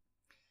race.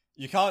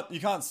 You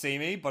can't see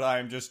me, but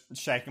I'm just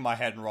shaking my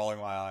head and rolling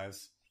my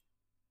eyes.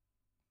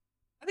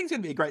 I think it's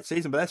going to be a great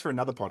season, but that's for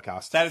another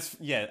podcast. That is,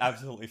 yeah,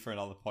 absolutely for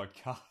another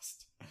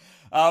podcast.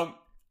 We're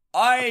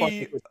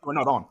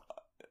not on.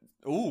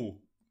 Ooh.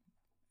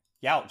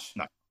 Youch.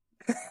 No.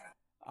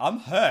 I'm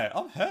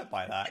hurt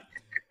by that.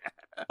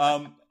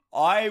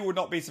 I would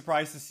not be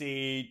surprised to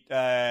see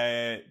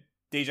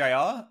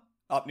DJR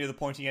up near the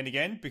pointy end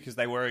again, because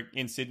they were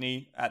in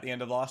Sydney at the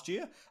end of last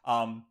year.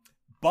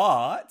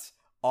 But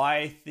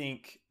I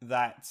think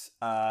that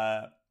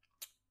the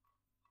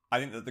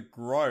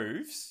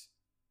Groves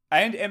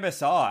and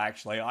MSR,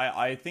 actually,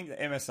 I think that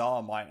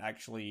MSR might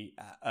actually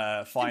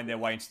find their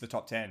way into the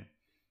top 10.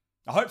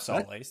 I hope so,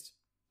 at least.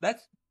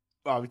 That's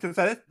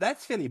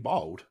fairly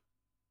bold.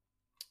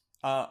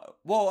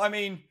 Well, I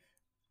mean,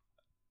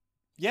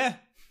 yeah.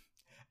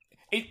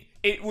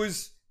 It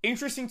was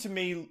interesting to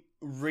me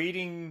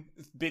reading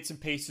bits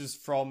and pieces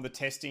from the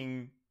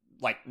testing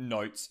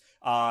notes,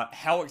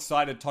 how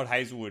excited Todd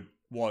Hazelwood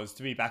was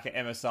to be back at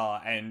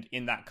MSR and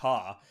in that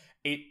car.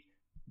 It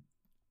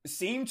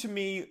seemed to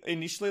me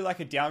initially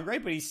like a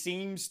downgrade, but he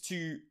seems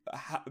to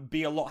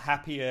be a lot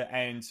happier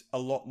and a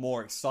lot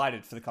more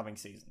excited for the coming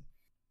season.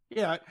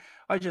 Yeah,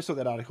 I just saw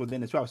that article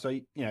then as well. So,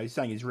 he's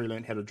saying he's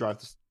relearned how to drive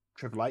this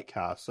Triple 8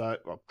 car,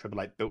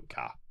 Triple 8 built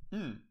car.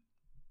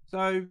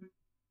 So,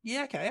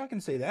 yeah, okay, I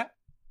can see that.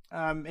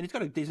 And he's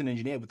got a decent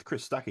engineer with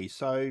Chris Stuckey,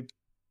 so...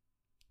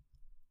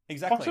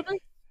 Exactly.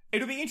 Possibly?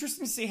 It'll be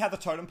interesting to see how the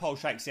totem pole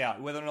shakes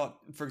out, whether or not,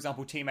 for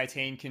example, Team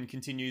 18 can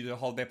continue to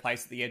hold their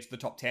place at the edge of the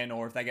top 10,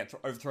 or if they get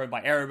overthrown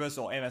by Erebus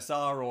or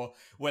MSR, or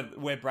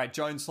where Brad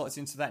Jones slots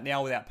into that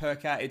now without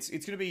Percat. It's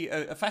going to be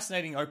a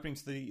fascinating opening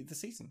to the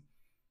season.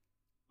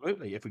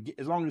 Absolutely.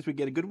 As long as we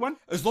get a good one.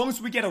 As long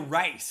as we get a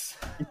race.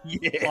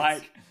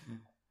 Yes.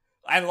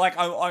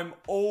 I'm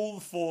all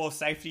for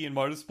safety in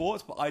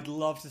motorsports, but I'd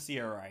love to see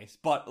a race.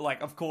 But,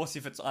 of course,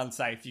 if it's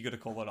unsafe, you got to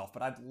call it off.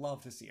 But I'd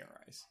love to see a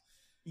race.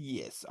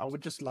 Yes, I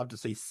would just love to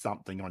see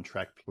something on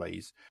track,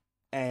 please.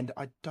 And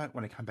I don't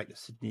want to come back to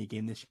Sydney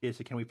again this year,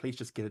 so can we please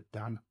just get it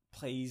done?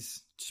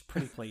 Please. Just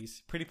pretty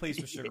please. Pretty please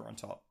with sugar on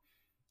top.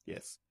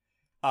 Yes.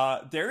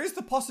 There is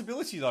the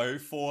possibility, though,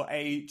 for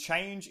a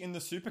change in the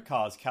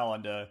Supercars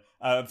calendar.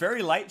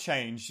 Very late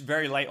change,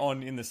 very late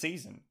on in the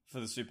season for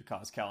the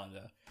Supercars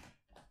calendar.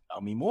 Tell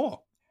me more.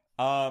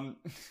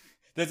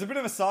 There's a bit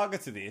of a saga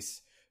to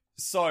this.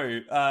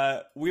 So,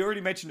 we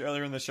already mentioned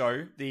earlier in the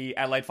show the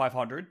Adelaide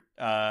 500,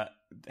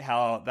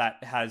 how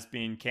that has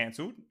been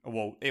cancelled.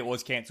 Well, it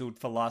was cancelled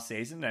for last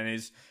season and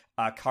is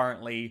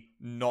currently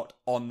not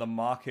on the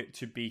market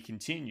to be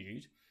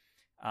continued.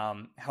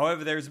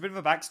 However, there is a bit of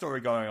a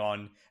backstory going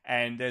on,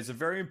 and there's a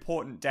very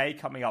important day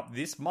coming up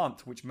this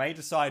month, which may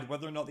decide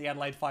whether or not the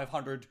Adelaide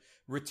 500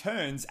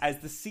 returns as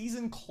the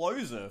season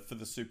closer for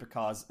the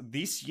Supercars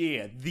this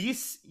year.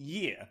 This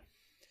year.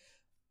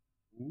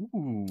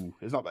 Ooh,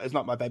 it's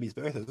not my baby's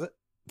birth, is it?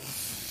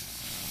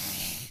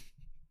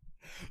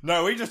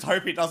 No, we just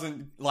hope it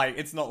doesn't,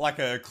 it's not like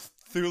a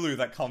Cthulhu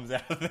that comes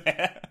out of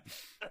there.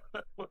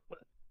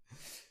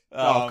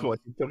 Of course,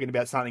 you're talking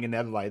about something in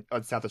Adelaide,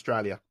 South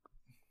Australia.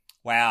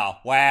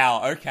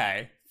 Wow,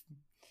 okay.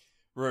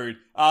 Rude.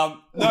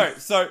 No,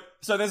 so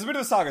there's a bit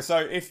of a saga.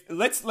 So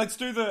let's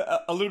do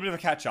a little bit of a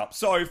catch up.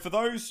 So for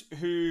those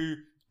who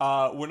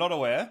were not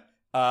aware,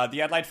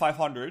 the Adelaide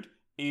 500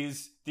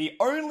 is the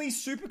only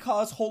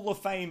Supercars Hall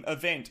of Fame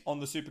event on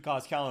the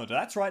Supercars calendar.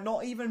 That's right,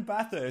 not even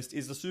Bathurst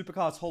is the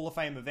Supercars Hall of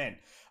Fame event.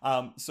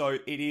 So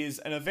it is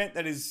an event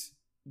that is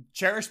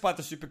cherished by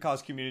the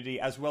Supercars community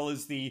as well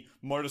as the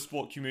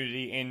motorsport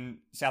community in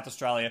South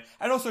Australia,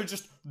 and also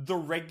just the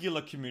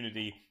regular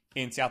community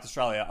in South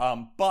Australia.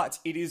 But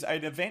it is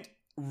an event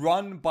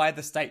run by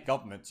the state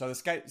government. So the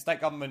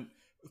state government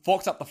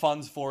forks up the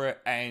funds for it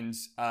and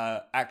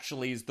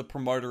actually is the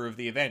promoter of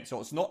the event. So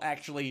it's not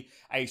actually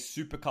a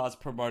Supercars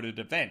promoted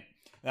event.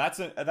 Now,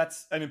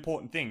 that's an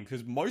important thing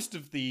because most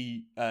of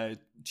the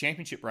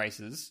championship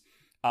races,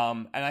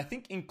 and I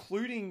think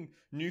including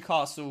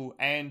Newcastle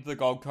and the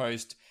Gold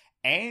Coast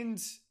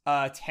and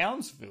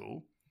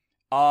Townsville,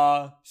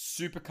 are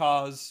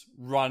Supercars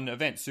run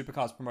events,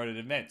 Supercars promoted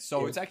events.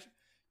 So it's actually...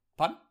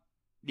 Pardon?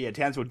 Yeah,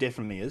 Townsville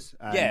definitely is.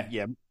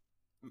 Yeah.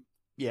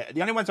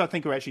 The only ones I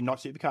think are actually not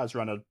Supercars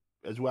run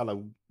as well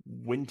are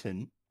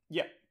Winton.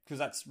 Yeah, because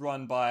that's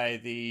run by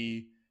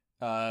the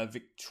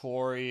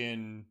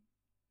Victorian...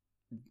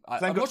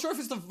 I'm not sure if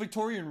it's the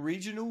Victorian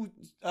Regional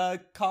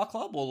Car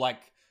Club or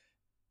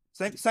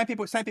Same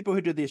people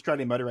who did the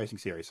Australian Motor Racing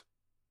Series.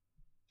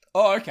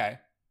 Oh, okay.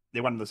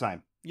 They're one and the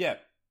same. Yeah,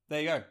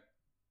 there you go.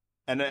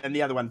 And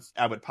the other one's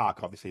Albert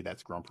Park, obviously,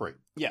 that's Grand Prix.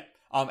 Yeah.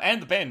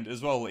 And the Bend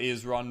as well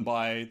is run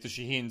by the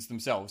Shahins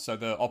themselves, so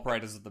the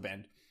operators of the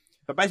Bend.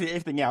 But basically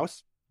everything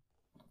else...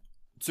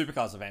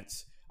 Supercars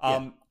events.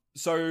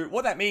 So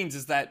what that means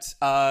is that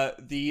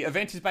the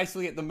event is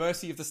basically at the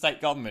mercy of the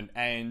state government,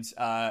 and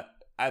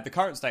the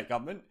current state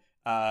government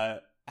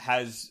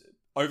has,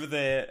 over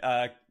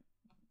their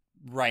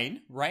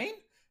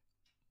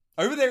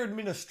over their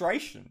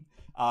administration,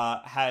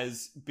 had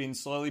been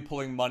slowly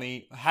pulling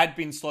money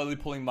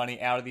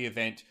out of the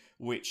event,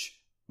 which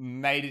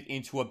made it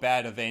into a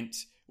bad event,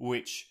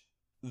 which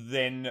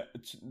then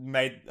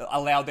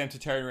allowed them to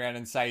turn around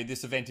and say,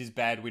 this event is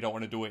bad, we don't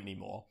want to do it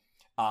anymore.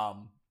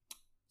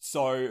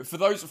 So for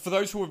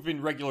those who have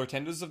been regular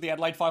attenders of the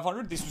Adelaide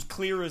 500, this was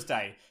clear as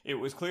day. It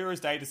was clear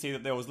as day to see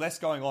that there was less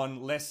going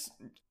on,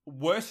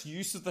 worse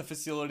use of the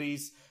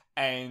facilities,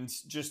 and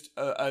just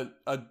a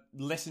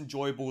less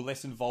enjoyable,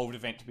 less involved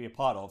event to be a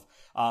part of.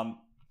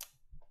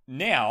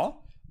 Now,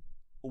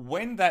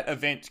 when that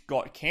event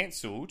got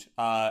cancelled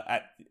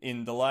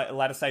in the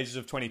latter stages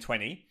of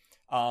 2020,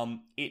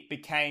 it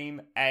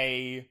became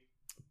a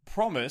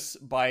promise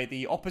by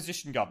the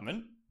opposition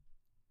government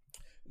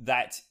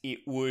that it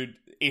would,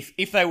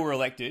 if they were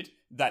elected,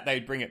 that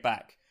they'd bring it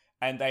back.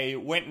 And they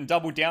went and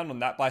doubled down on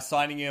that by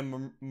signing a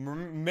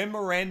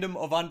memorandum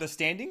of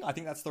understanding, I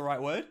think that's the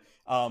right word,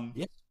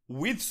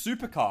 with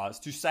Supercars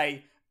to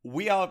say,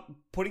 we are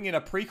putting in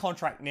a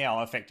pre-contract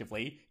now,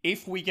 effectively.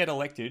 If we get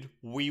elected,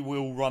 we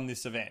will run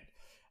this event.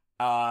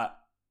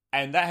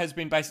 And that has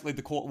been basically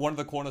one of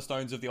the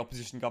cornerstones of the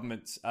opposition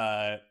government's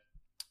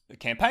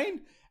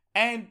campaign.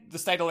 And the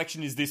state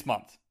election is this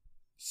month.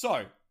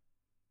 So,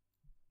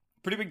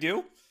 pretty big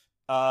deal.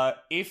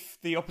 If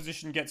the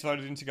opposition gets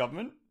voted into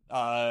government,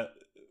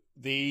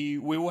 we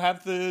will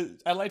have the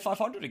Adelaide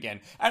 500 again.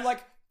 And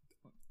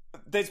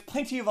there's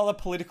plenty of other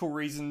political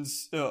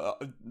reasons, to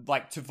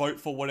vote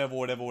for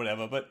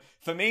whatever. But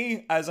for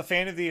me, as a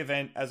fan of the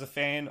event, as a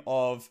fan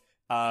of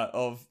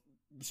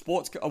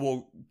sports,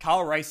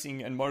 car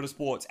racing and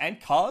motorsports and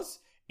cars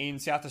in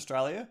South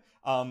Australia,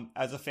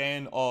 as a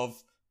fan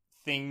of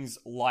things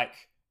like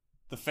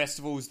the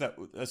festivals that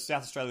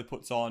South Australia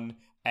puts on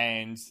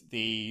and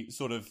the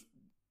sort of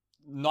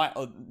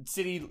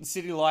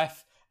city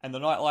life and the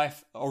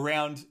nightlife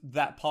around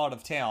that part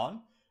of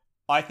town,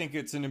 I think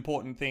it's an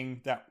important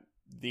thing that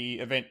the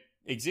event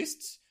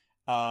exists,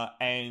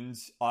 and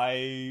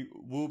I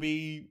will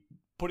be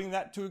putting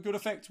that to a good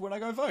effect when I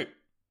go vote.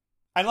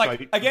 And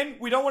again,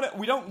 we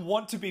don't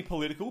want to be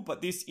political,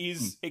 but this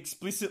is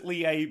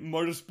explicitly a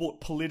motorsport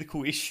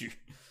political issue.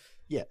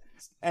 Yeah,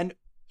 and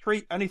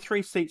only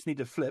 3 seats need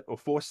to flip, or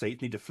 4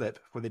 seats need to flip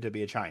for there to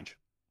be a change.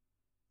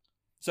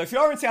 So if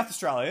you're in South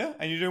Australia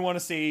and you do want to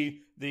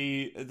see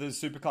the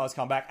Supercars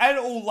come back, and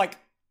all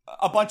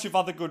a bunch of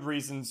other good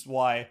reasons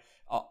why,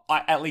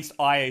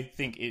 I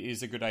think it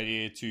is a good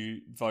idea to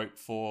vote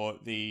for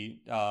the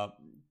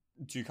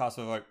to cast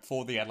a vote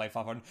for the Adelaide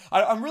 500.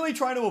 I'm really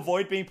trying to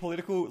avoid being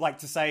political,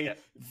 to say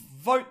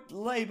vote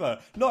Labor.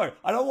 No,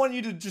 I don't want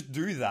you to just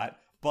do that.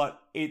 But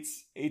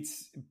it's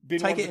been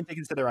take it into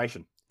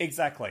consideration.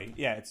 Exactly.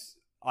 Yeah,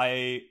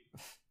 I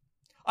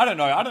don't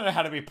know. I don't know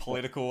how to be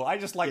political. I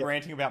just like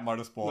ranting about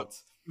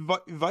motorsports.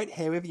 Look, vote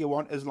however you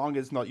want, as long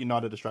as it's not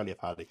United Australia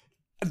Party.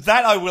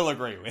 That I will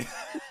agree with.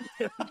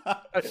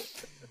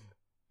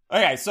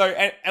 Okay, so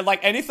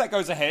and if that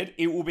goes ahead,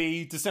 it will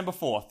be December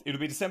 4th. It'll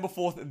be December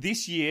 4th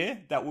this year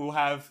that we'll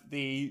have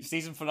the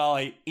season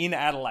finale in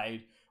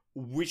Adelaide,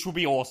 which will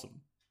be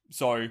awesome.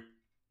 So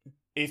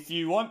if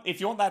you want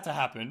that to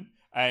happen,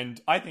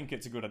 and I think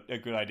it's a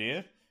good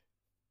idea,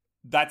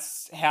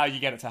 that's how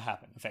you get it to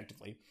happen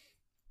effectively.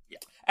 Yeah.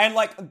 And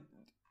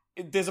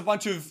there's a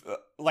bunch of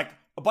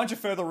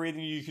further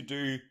reading you could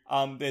do.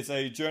 There's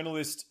a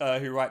journalist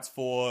who writes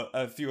for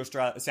a few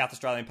South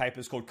Australian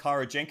papers called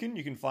Cara Jenkin.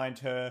 You can find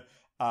her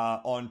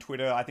on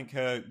Twitter. I think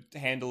her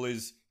handle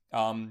is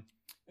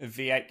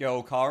V8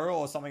 Girl Cara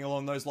or something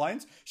along those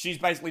lines. She's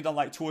basically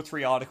done 2 or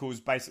 3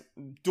 articles,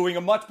 doing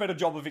a much better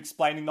job of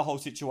explaining the whole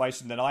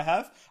situation than I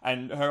have.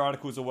 And her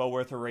articles are well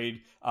worth a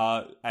read.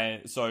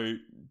 And so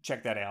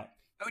check that out.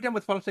 Are we done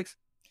with politics?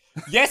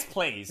 Yes,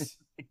 please.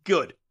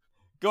 Good.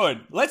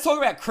 Let's talk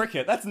about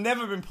cricket. That's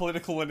never been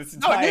political in its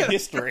entire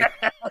history.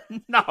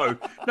 No,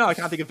 I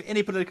can't think of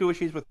any political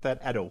issues with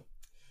that at all.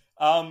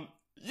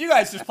 You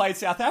guys just played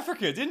South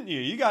Africa, didn't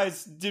you? You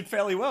guys did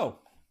fairly well.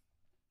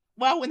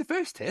 Well, in the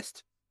first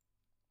test.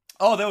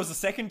 Oh, there was a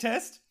second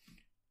test?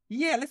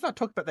 Yeah, let's not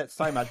talk about that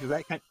so much,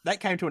 because that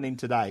came to an end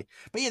today.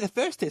 But yeah, the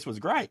first test was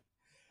great.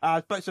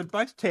 So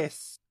both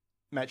test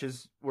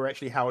matches were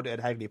actually held at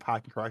Hagley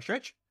Park in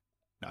Christchurch.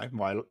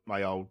 No,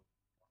 my old,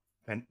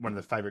 and one of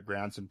the favourite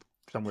grounds and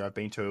somewhere I've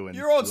been to. And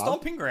your old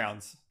stomping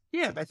grounds.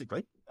 Yeah,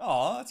 basically.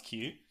 Oh, that's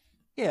cute.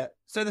 Yeah.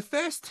 So the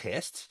first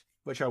test,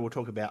 which I will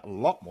talk about a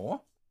lot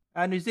more,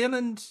 New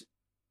Zealand.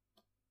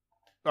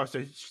 Oh,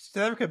 so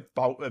South Africa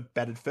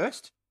batted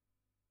first.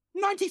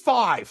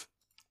 95.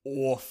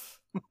 Oof.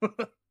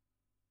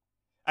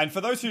 And for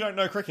those who don't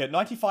know cricket,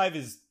 95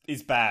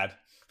 is bad.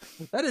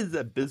 That is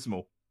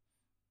abysmal.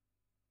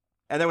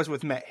 And that was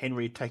with Matt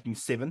Henry taking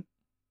 7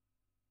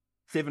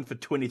 for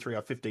 23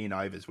 or 15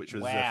 overs, which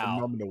was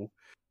a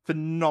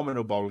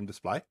phenomenal bowling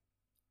display.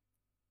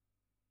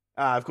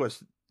 Of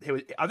course,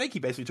 I think he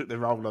basically took the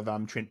role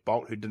of Trent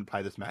Bolt, who didn't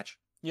play this match.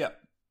 Yep.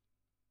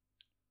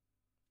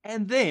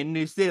 And then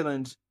New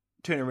Zealand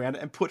turned around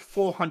and put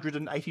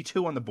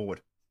 482 on the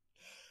board.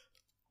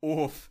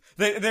 Oof.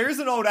 There is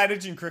an old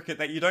adage in cricket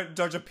that you don't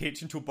judge a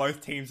pitch until both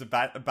teams are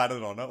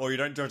batted on it, or you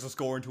don't judge a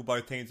score until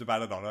both teams are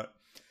batted on it.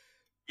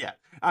 Yeah.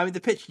 I mean,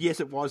 the pitch, yes,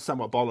 it was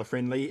somewhat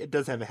bowler-friendly. It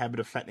does have a habit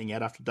of flattening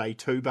out after day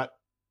 2, but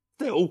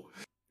still.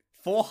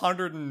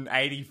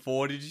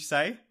 484, did you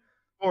say?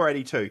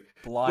 482.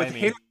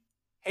 Blimey. With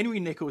Henry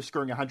Nicholls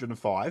scoring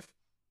 105,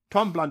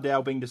 Tom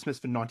Blundell being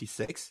dismissed for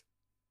 96,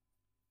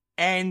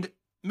 and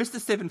Mr.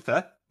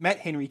 7th, Matt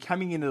Henry,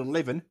 coming in at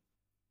 11,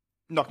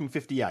 knocking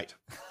 58.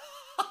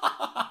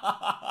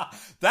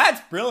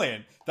 That's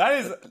brilliant.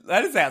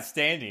 That is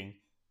outstanding.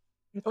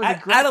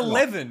 At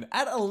 11,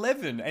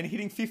 and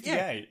hitting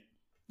 58.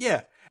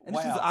 Yeah. And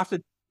this is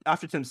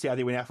after Tim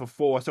Southey went out for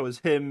 4, so it was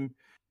him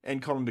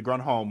and Colin de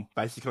Grunholm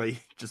basically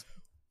just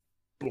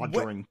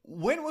bludgeoning.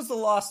 When was the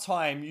last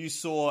time you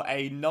saw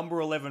a number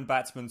 11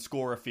 batsman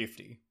score a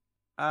 50?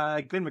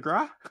 Glenn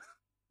McGrath.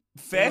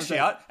 Fair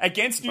shout.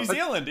 Against New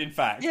Zealand, in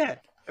fact. Yeah.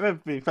 It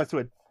would be close to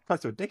a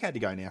decade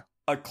ago now.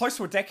 Close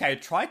to a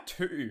decade. Try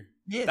 2.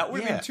 Yeah, that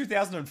would have been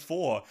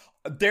 2004.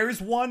 There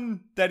is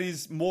one that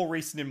is more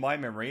recent in my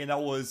memory, and that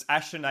was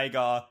Ashton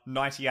Agar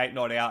 98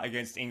 not out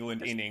against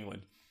England in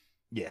England.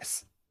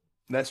 Yes,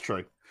 that's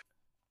true.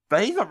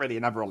 But he's not really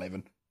a number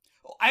 11.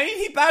 I mean,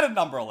 he batted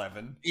number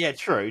 11. Yeah,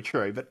 true,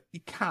 but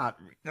you can't.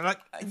 But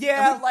he's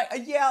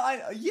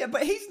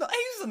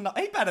not.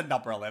 He batted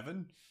number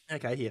 11.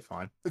 Okay, yeah,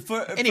 fine.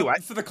 Anyway,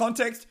 for the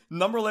context,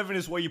 number 11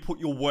 is where you put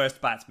your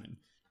worst batsman.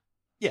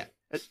 Yeah,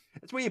 it's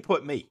where you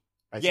put me.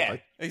 Basically. Yeah,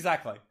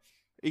 exactly.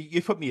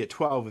 You put me at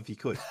 12 if you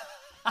could.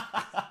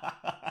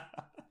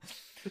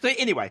 So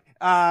anyway,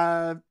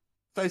 so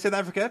South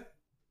Africa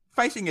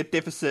facing a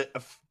deficit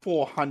of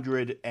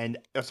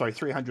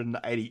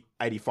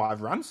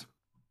 385 runs.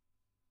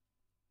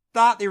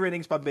 Start their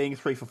innings by being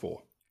 3 for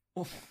 4.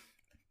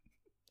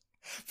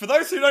 For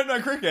those who don't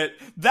know cricket,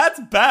 that's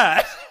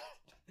bad.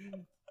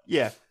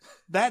 Yeah,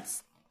 that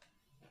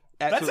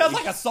sounds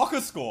like a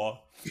soccer score.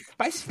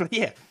 Basically,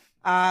 yeah.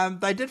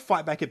 They did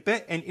fight back a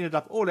bit and ended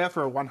up all out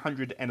for a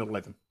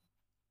 111.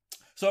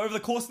 So over the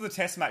course of the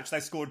test match, they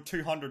scored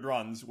 200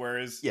 runs,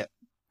 whereas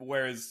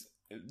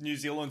New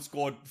Zealand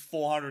scored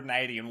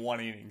 480 in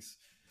one innings.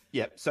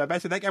 Yeah, so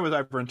basically that game was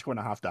over in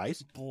 2.5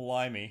 days.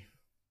 Blimey.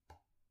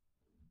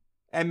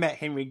 And Matt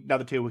Henry,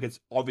 another 2 wickets,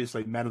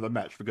 obviously man of the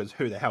match, because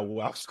who the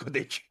hell else could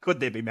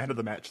there be man of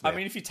the match there? I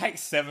mean, if you take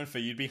 7 for,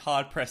 you'd be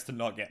hard-pressed to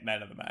not get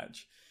man of the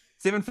match.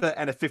 7 for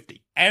and a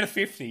 50. And a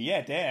 50,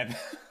 yeah, damn.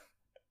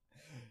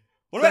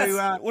 What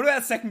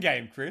about second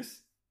game,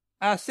 Chris?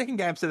 Second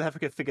game, South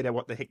Africa figured out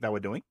what the heck they were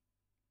doing.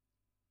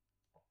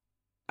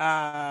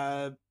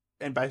 And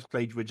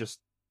basically were just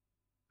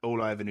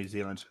all over New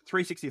Zealand.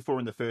 364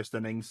 in the first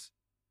innings.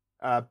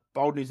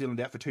 Bowled New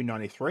Zealand out for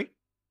 293.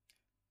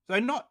 So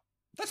not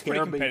That's pretty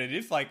terribly.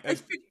 competitive. Like,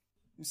 It's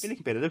been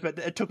competitive, but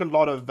it took a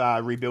lot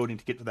of rebuilding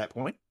to get to that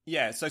point.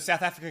 yeah. So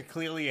South Africa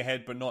clearly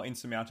ahead, but not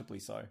insurmountably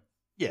so.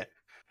 Yeah,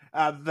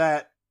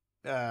 that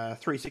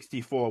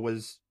 364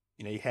 was,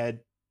 you had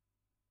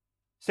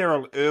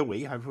Cyril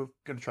Irwi. I'm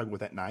going to struggle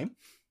with that name.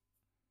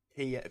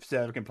 He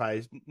South African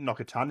plays knock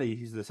a ton.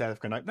 He's the South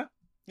African opener.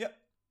 Yep.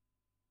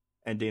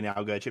 And Dean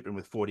Algo chipped in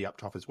with 40 up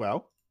top as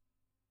well.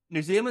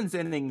 New Zealand's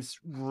innings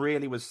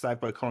really was saved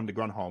by Colin de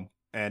Grunholm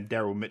and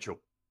Daryl Mitchell.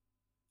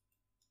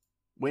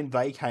 When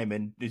they came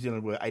in, New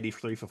Zealand were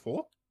 83 for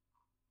 4.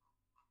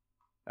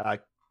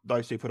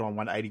 Those two put on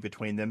 180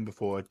 between them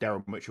before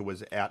Daryl Mitchell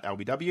was out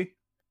LBW.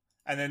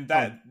 And then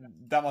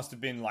that must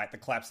have been like the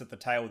collapse at the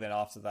tail then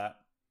after that.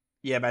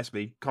 Yeah,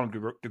 basically, Colin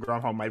de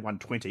Grunholm made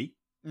 120,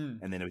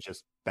 and then it was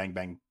just bang,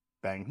 bang,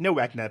 bang. Neil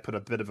Wagner put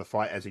a bit of a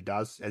fight, as he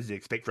does, as you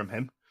expect from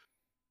him.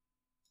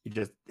 He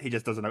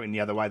just doesn't know any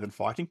other way than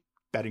fighting,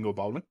 batting or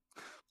bowling.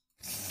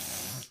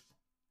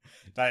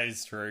 That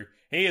is true.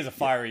 He is a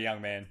fiery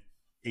young man.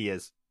 He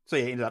is. So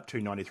he ended up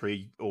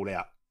 293 all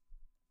out.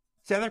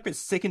 South Africa's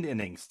second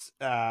innings,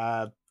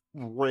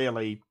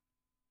 really,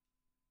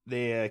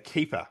 their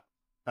keeper,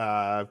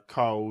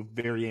 Kyle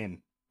Verreynne,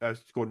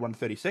 scored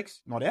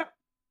 136, not out.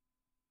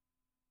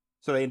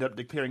 So they ended up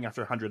declaring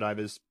after 100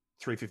 overs,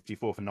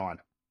 354 for 9.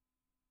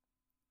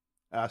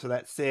 So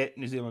that set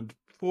New Zealand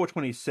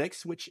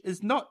 426, which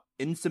is not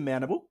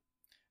insurmountable.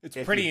 It's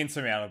pretty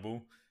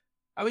insurmountable.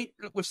 I mean,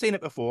 look, we've seen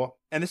it before,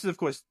 and this is, of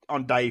course,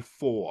 on day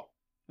 4.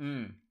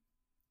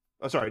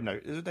 Oh, sorry, no,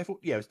 is it day 4?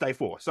 Yeah, it's day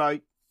 4. So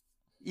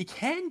you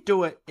can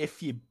do it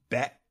if you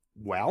bat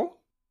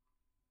well,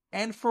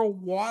 and for a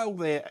while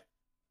there,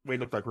 we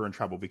looked like we were in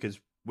trouble because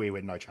we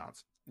had no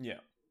chance.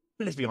 Yeah.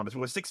 Let's be honest,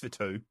 we were 6 for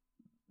 2.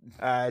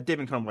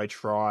 Devon Conway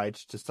tried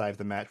to save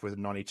the match with a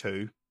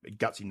 92, a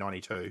gutsy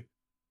 92.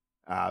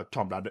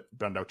 Tom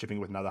Blundell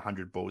chipping with another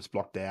 100 balls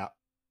blocked out.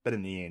 But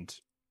in the end,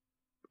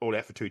 all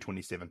out for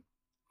 227.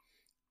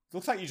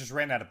 Looks like you just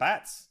ran out of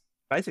bats.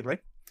 Basically.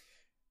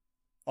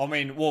 I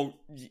mean, well,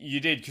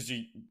 you did because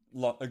you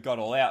got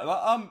all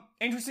out.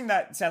 Interesting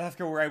that South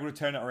Africa were able to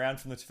turn it around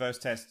from the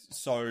first test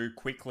so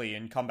quickly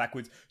and come back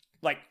with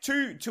like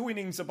two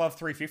innings above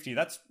 350.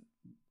 That's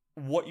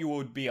what you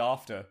would be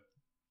after.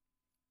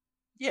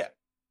 Yeah,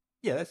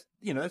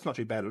 that's not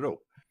too bad at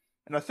all.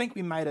 And I think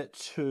we made it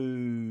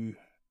to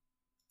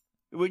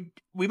we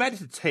made it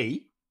to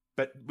T,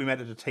 but we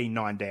made it to T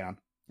 9 down.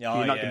 Yeah,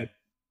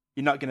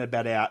 You're not going to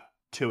bat out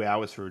 2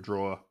 hours for a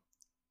draw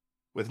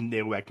with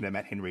Neil Wagner and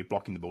Matt Henry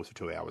blocking the balls for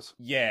 2 hours.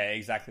 Yeah,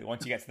 exactly.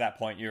 Once you get to that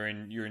point, you're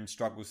in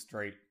struggle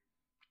street.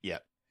 Yeah.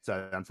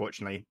 So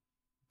unfortunately,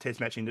 Test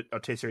series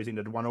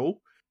ended 1-1,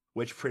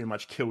 which pretty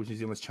much kills New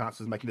Zealand's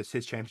chances of making the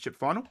Test Championship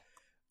final.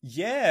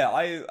 Yeah,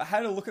 I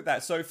had a look at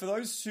that. So for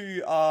those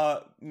who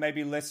are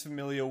maybe less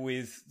familiar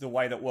with the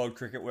way that world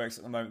cricket works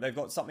at the moment, they've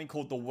got something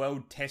called the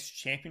World Test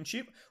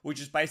Championship,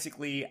 which is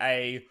basically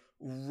a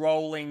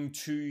rolling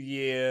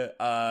 2-year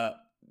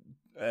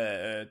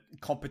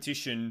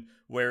competition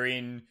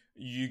wherein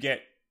you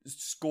get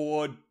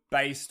scored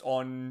based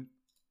on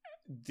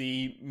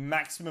the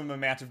maximum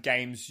amount of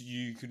games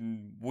you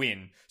can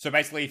win. So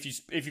basically,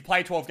 if you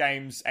play 12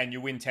 games and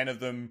you win 10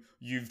 of them,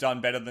 you've done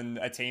better than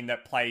a team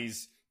that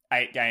plays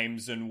 8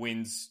 games and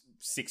wins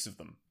 6 of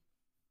them.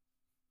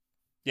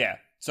 Yeah.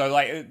 So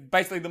like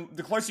basically,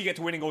 the closer you get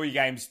to winning all your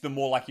games, the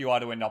more likely you are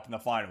to end up in the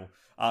final.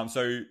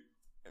 So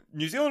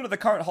New Zealand are the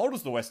current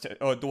holders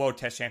of the World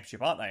Test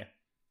Championship, aren't they?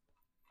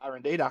 Are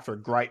indeed, after a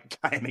great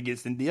game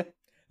against India.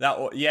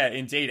 Yeah,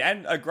 indeed,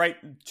 and a great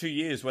 2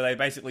 years where they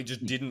basically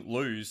just didn't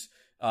lose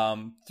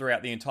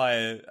throughout the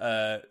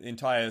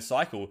entire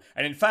cycle.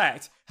 And in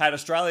fact, had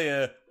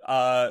Australia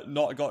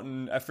not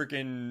gotten a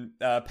freaking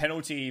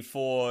penalty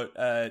for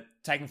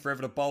taking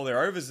forever to bowl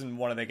their overs in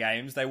one of their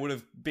games, they would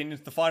have been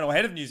into the final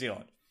ahead of New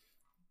Zealand.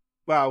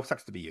 Well,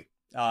 sucks to be you.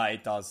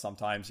 It does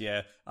sometimes,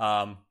 yeah.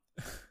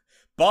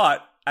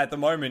 But at the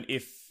moment,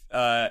 if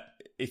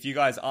you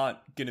guys aren't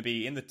going to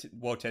be in the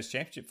World Test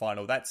Championship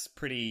final, that's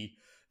going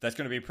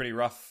to be a pretty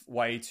rough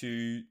way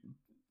for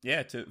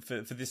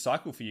this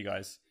cycle for you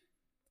guys.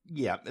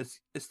 Yeah,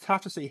 it's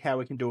tough to see how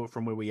we can do it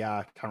from where we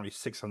are currently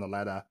 6th on the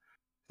ladder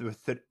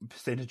with a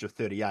percentage of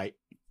 38.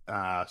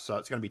 So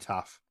it's going to be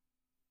tough.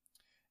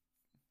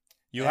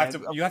 You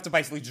have to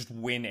basically just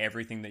win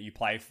everything that you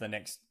play for the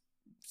next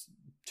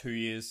 2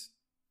 years.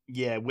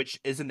 Yeah, which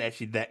isn't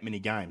actually that many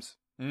games.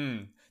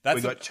 We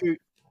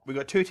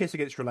got two tests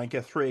against Sri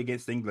Lanka, 3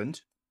 against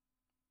England,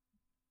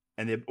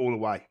 and they're all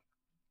away.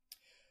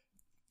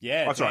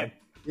 Yeah. Oh, sorry.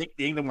 The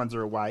England ones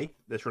are away.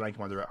 The Sri Lanka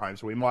ones are at home,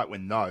 so we might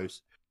win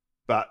those.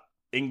 But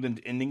England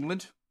in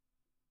England,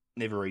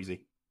 never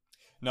easy.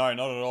 No,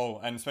 not at all,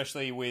 and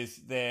especially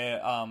with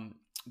their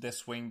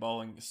swing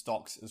bowling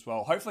stocks as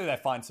well. Hopefully, they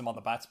find some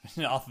other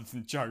batsmen other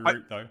than Joe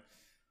Root, though.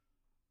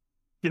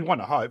 You want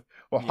to hope.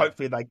 Well, yeah.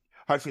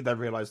 hopefully they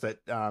realise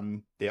that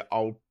their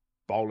old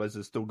bowlers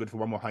are still good for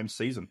one more home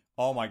season.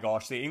 Oh my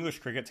gosh, the English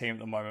cricket team at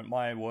the moment,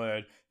 my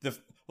word.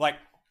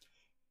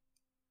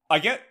 I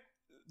get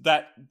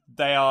that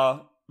they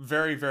are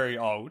very, very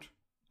old,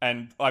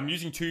 and I'm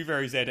using two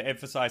varies there to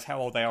emphasize how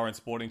old they are in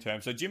sporting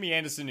terms. So Jimmy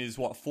Anderson is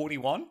what,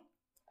 41?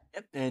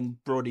 Yep.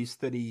 And Brody's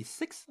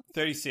 36.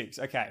 36.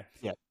 Okay.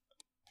 Yeah.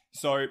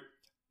 So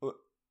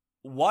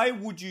why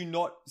would you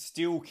not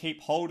still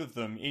keep hold of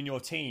them in your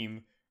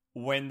team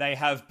when they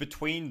have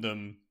between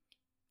them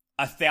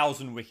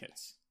 1,000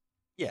 wickets?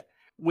 Yeah.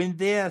 When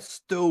they're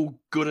still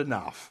good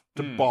enough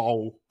to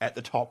bowl at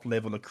the top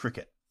level of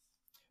cricket.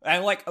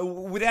 And like,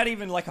 without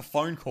even like a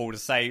phone call to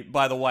say,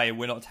 by the way,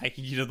 we're not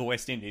taking you to the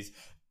West Indies.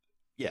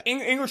 Yeah.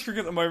 English cricket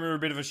at the moment are a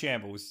bit of a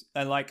shambles.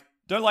 And like,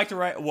 don't like to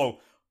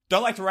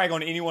rag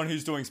on anyone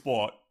who's doing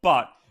sport.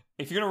 But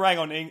if you're going to rag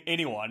on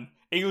anyone,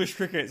 English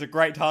cricket is a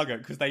great target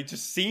because they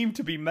just seem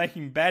to be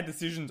making bad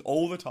decisions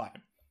all the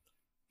time.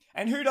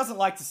 And who doesn't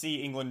like to see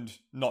England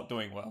not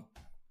doing well?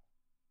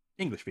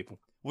 English people.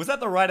 Was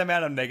that the right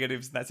amount of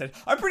negatives in that sense?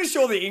 I'm pretty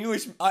sure the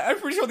English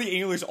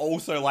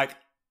also like,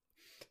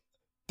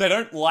 they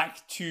don't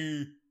like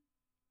to,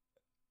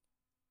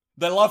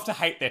 they love to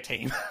hate their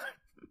team.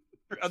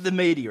 The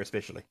media,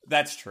 especially.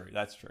 That's true.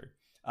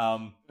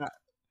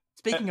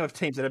 Speaking of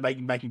teams that are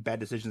making bad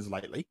decisions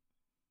lately.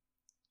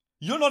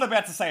 You're not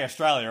about to say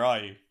Australia,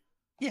 are you?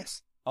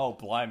 Yes. Oh,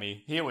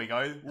 blimey. Here we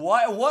go.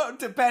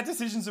 What bad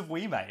decisions have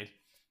we made?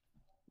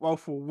 Well,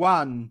 for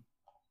one,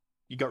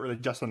 you got rid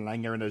of Justin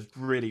Langer, and it was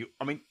really,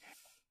 I mean,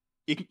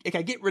 you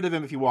can get rid of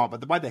him if you want,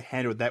 but the way they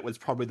handled that was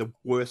probably the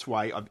worst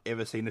way I've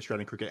ever seen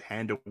Australian cricket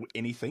handle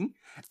anything.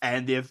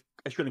 And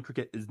Australian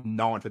cricket is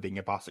known for being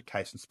a basket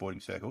case in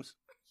sporting circles,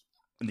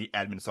 in the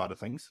admin side of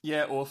things.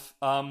 Yeah, oof.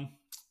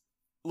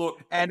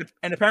 Look, and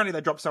apparently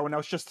they dropped someone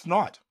else just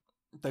tonight.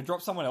 They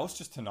dropped someone else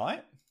just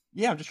tonight?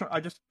 Yeah, I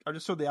just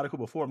saw the article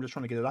before. I'm just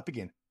trying to get it up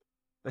again.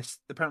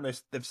 Apparently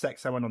they've sacked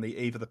someone on the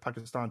eve of the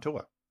Pakistan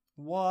tour.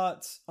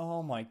 What?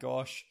 Oh my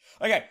gosh.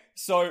 Okay,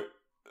 so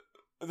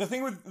the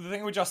thing with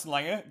Justin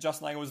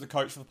Langer was the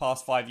coach for the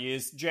past 5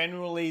 years.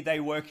 Generally, they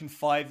work in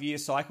 5-year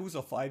cycles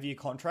or 5-year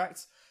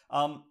contracts.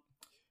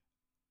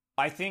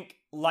 I think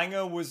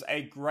Langer was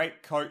a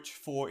great coach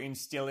for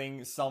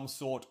instilling some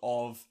sort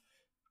of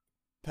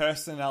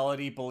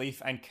personality,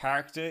 belief, and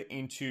character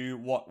into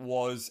what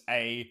was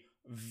a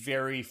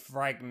very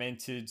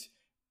fragmented,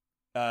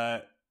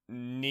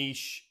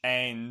 niche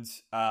and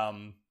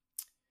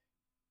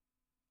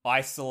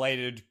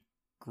isolated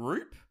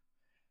group.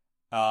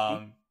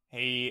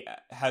 He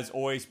has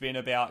always been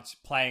about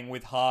playing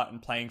with heart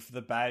and playing for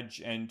the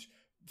badge and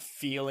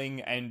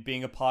feeling and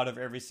being a part of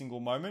every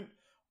single moment.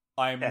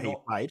 That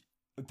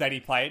he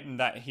played and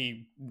that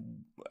he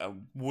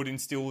would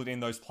instill it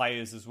in those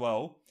players as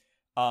well.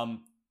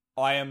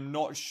 I am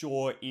not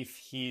sure if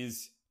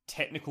his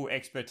technical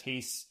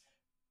expertise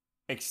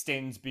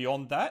extends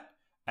beyond that,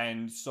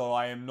 and so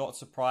I am not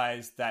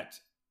surprised that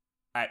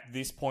at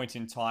this point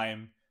in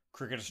time,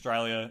 Cricket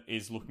Australia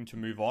is looking to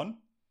move on.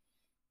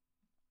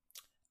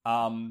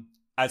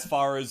 As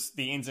far as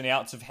the ins and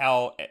outs of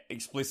how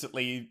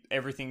explicitly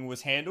everything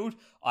was handled,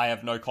 I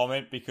have no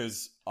comment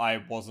because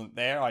I wasn't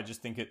there. I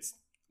just think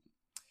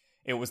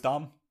it was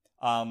dumb.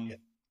 But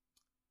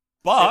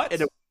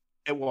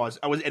it was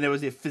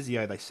their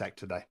physio they sacked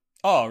today.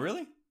 Oh,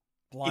 really?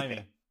 Blimey.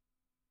 Yeah.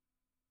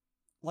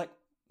 Like,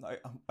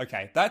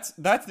 okay, that's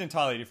an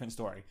entirely different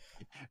story.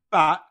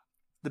 But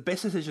the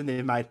best decision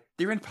they've made,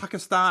 they're in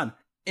Pakistan.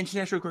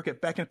 International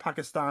cricket back in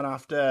Pakistan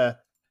after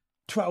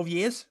 12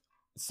 years.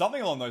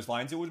 Something along those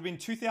lines. It would have been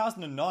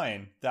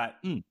 2009 that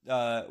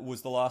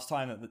was the last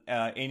time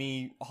that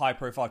any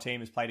high-profile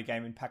team has played a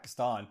game in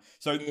Pakistan.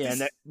 So yeah,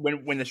 and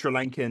when the Sri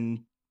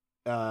Lankan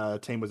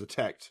team was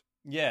attacked.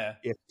 Yeah,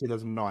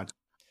 2009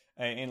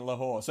 in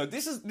Lahore. So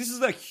this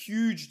is a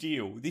huge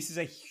deal. This is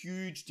a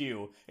huge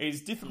deal. It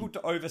is difficult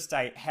to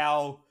overstate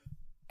how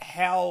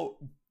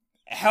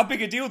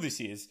big a deal this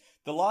is.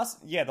 The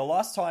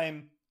last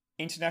time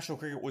international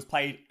cricket was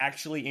played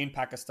actually in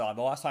Pakistan.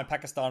 The last time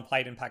Pakistan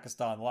played in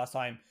Pakistan. The last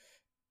time,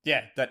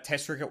 that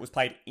Test cricket was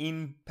played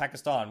in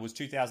Pakistan was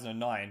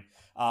 2009.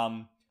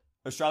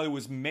 Australia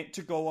was meant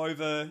to go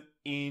over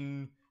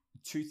in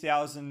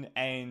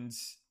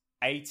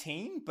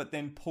 2018, but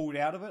then pulled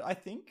out of it, I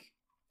think.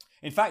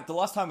 In fact, the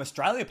last time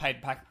Australia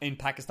played in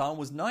Pakistan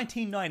was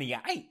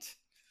 1998.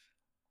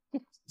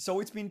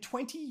 So it's been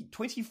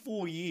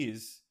 24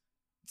 years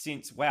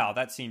since, wow,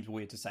 that seems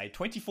weird to say,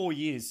 24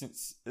 years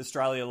since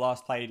Australia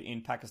last played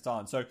in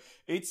Pakistan. So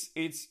it's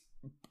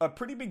a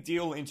pretty big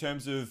deal in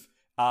terms of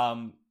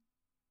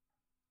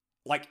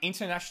like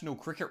international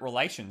cricket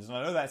relations. And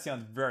I know that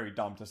sounds very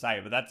dumb to say,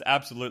 but that's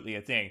absolutely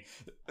a thing.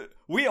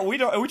 We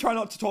try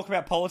not to talk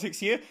about politics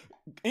here.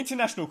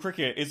 International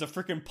cricket is a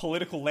freaking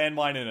political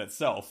landmine in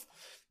itself.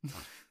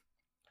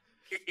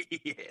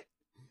 Yeah.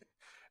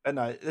 And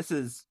no,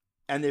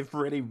 and they've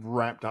really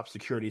ramped up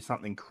security,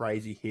 something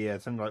crazy here.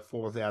 Something like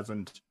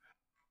 4,000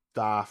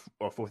 staff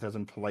or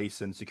 4,000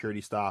 police and security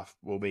staff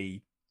will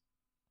be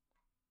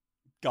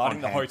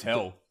guarding the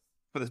hotel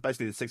for this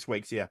basically the 6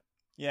 weeks. Yeah.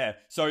 Yeah.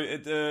 So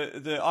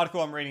the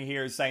article I'm reading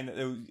here is saying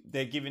that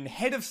they're given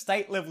head of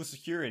state level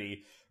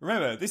security.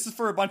 Remember, this is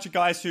for a bunch of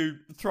guys who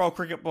throw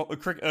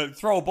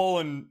throw a ball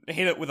and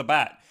hit it with a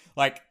bat.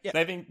 Like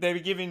they've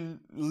been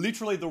given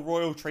literally the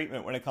royal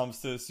treatment when it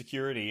comes to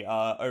security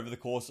over the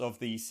course of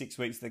the 6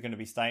 weeks they're going to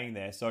be staying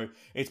there. So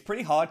it's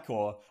pretty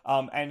hardcore.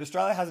 And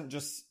Australia hasn't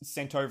just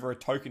sent over a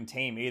token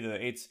team either.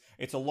 It's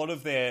a lot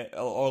of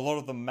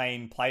the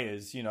main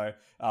players. You know,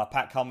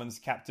 Pat Cummins,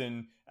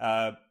 captain.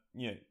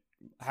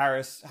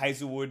 Harris,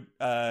 Hazelwood,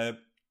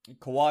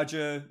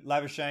 Kawaja,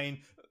 Labuschagne,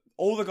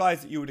 all the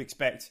guys that you would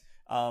expect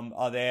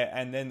are there.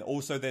 And then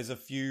also there's a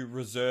few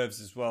reserves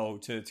as well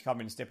to come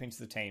in and step into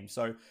the team.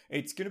 So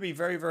it's going to be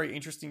very, very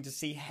interesting to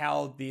see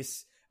how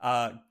this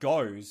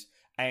goes.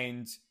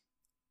 And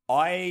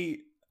I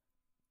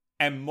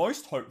am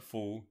most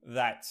hopeful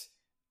that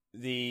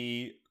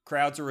the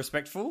crowds are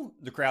respectful,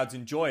 the crowds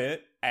enjoy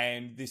it,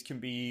 and this can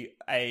be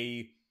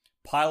a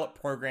pilot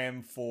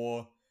program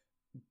for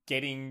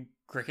getting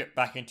cricket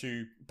back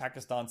into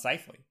Pakistan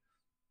safely.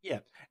 Yeah,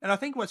 and I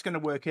think what's going to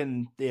work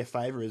in their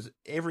favour is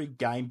every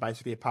game,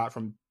 basically, apart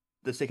from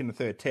the second and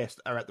third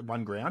test, are at the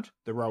one ground,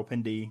 the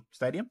Rawalpindi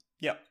Stadium.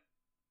 Yep.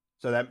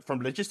 So that, from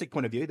a logistic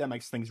point of view, that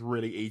makes things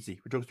really easy.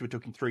 We're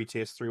talking 3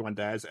 tests, 3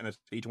 one-days, and a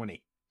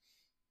T20.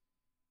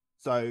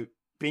 So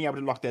being able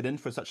to lock that in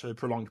for such a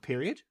prolonged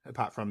period,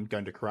 apart from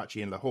going to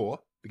Karachi and Lahore,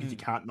 because you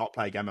can't not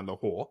play a game in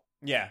Lahore.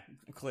 Yeah,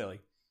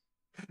 clearly.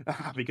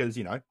 Because,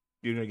 you know,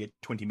 you're going to get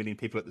 20 million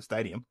people at the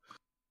stadium.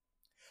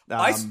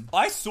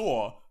 I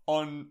saw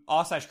on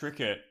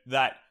r/cricket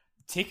that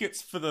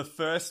tickets for the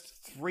first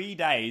 3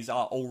 days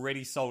are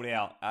already sold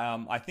out.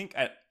 I think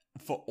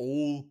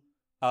for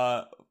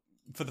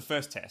the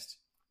first test,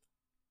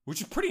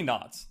 which is pretty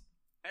nuts.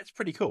 That's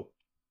pretty cool.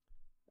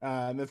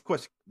 Of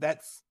course,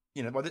 that's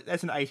an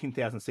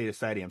 18,000-seater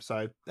stadium,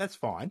 so that's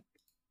fine.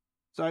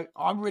 So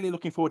I'm really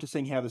looking forward to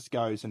seeing how this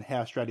goes and how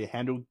Australia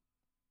handled,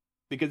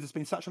 because it's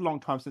been such a long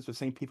time since we've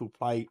seen people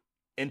play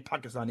in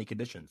Pakistani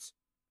conditions.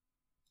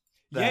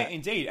 Yeah,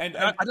 indeed. And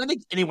I don't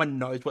think anyone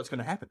knows what's going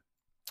to happen.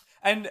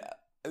 And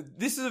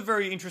this is a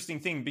very interesting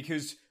thing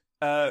because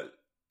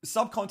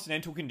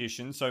subcontinental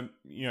conditions, so,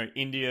 you know,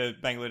 India,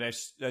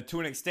 Bangladesh, to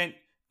an extent,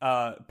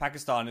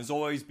 Pakistan has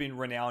always been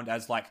renowned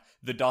as like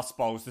the dust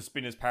bowls, the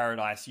spinner's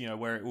paradise, you know,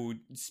 where it will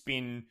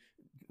spin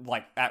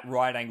like at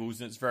right angles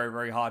and it's very,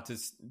 very hard to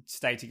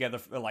stay together,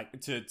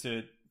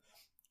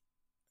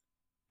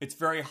 it's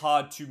very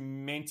hard to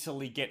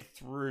mentally get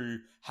through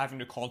having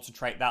to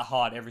concentrate that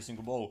hard every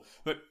single ball.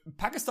 But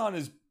Pakistan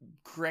has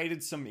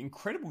created some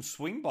incredible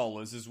swing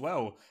bowlers as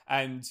well.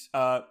 And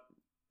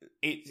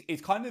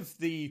it's kind of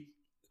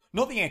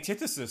not the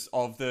antithesis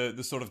of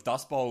the sort of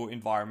dust bowl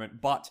environment,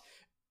 but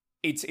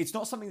it's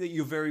not something that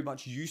you're very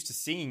much used to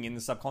seeing in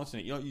the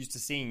subcontinent. You're not used to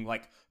seeing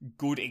like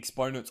good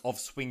exponents of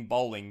swing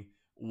bowling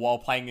while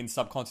playing in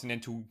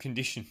subcontinental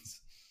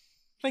conditions.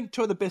 I think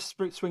 2 of the best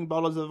swing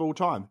bowlers of all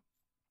time.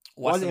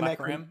 Wasim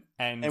Akram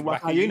and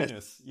Waqar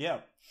Younis.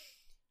 Yeah.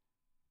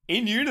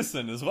 In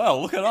unison as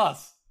well. Look at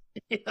us.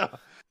 Yeah.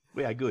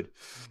 We are good.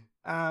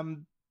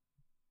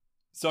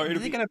 So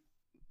it's going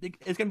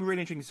to be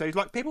really interesting. So he's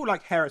like people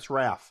like Harris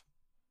Rauf.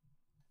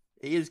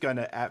 He is going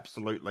to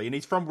absolutely, and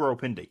he's from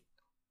Rawalpindi.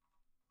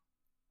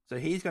 So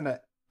he's going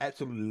to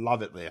absolutely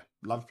love it there.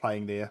 Love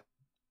playing there.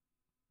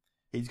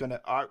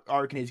 I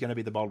reckon he's going to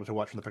be the bowler to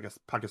watch from the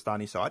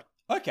Pakistani side.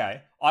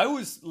 Okay. I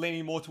was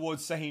leaning more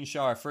towards Shaheen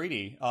Shah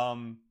Afridi,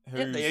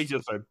 he's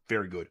also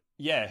very good.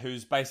 Yeah,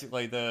 who's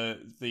basically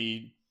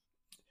the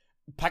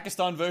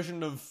Pakistan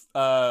version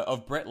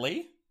of Brett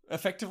Lee,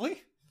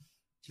 effectively.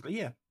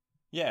 Yeah.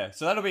 Yeah,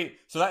 so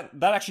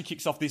that actually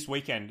kicks off this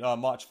weekend,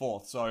 March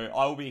 4th. So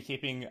I will be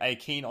keeping a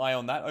keen eye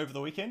on that over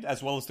the weekend,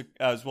 as well as the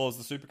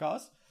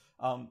supercars.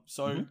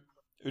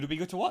 It'll be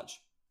good to watch.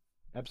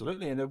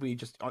 Absolutely, and it'll be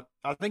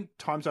I think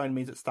time zone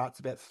means it starts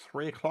about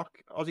 3 o'clock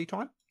Aussie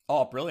time.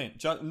 Oh,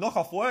 brilliant. Knock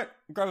off work,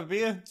 grab a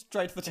beer,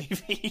 straight to the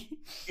TV.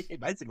 Yeah,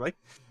 basically.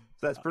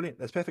 So that's brilliant.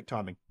 That's perfect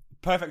timing.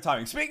 Perfect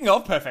timing. Speaking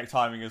of perfect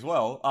timing as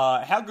well,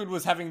 how good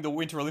was having the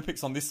Winter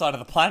Olympics on this side of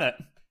the planet?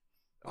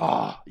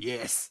 Oh,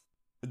 yes.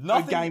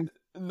 Nothing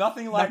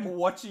like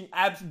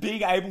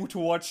being able to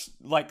watch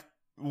like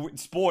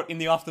sport in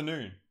the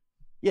afternoon.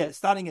 Yeah,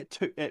 starting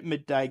at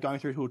midday, going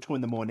through till 2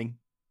 a.m.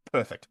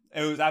 Perfect.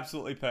 It was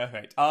absolutely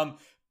perfect.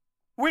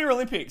 Winter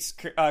Olympics,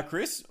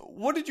 Chris,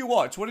 what did you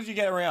watch? What did you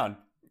get around?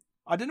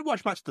 I didn't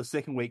watch much the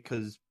second week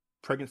because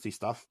pregnancy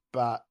stuff,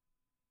 but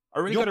I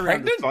really You're got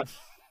around pregnant?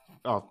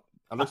 Oh,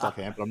 it looks like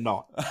I am, but I'm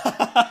not.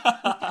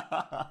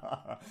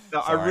 No,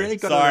 I really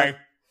got around...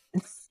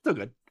 Still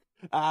good.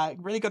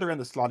 Really got around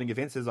the sliding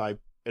events, as I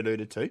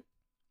alluded to.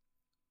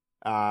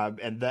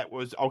 And that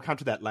was... I'll come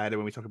to that later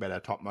when we talk about our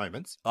top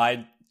moments. How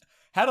did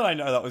I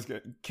know that was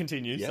good?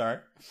 Continue, sorry.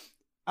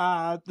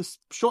 The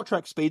short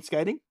track speed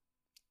skating.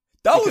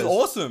 That was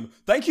awesome.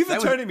 Thank you for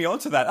turning me on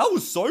to that. That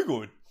was so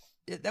good.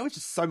 Yeah, that was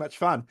just so much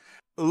fun.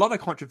 A lot of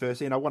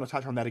controversy, and I want to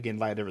touch on that again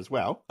later as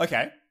well.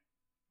 Okay.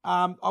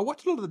 I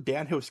watched a lot of the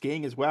downhill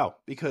skiing as well,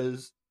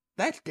 because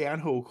that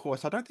downhill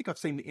course, I don't think I've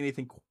seen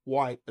anything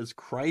quite as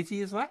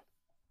crazy as that.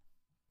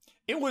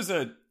 It was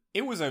a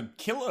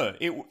killer.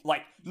 It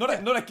like not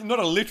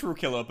a literal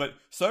killer, but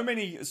so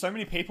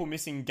many people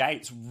missing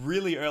gates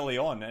really early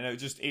on,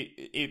 and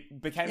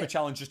it became a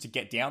challenge just to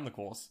get down the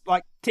course.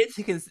 Like 10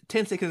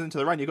 seconds into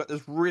the run, you've got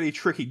this really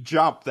tricky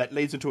jump that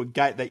leads into a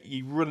gate that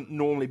you wouldn't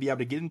normally be able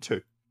to get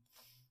into.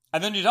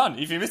 And then you're done.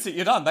 If you miss it,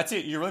 you're done. That's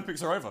it. Your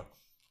Olympics are over.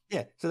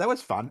 Yeah, so that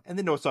was fun. And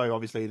then also,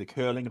 obviously, the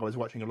curling I was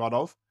watching a lot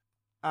of.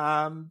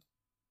 That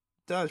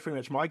was pretty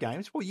much my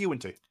games. What were you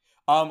into?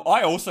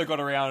 I also got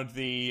around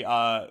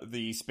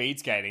the speed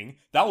skating.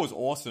 That was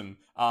awesome.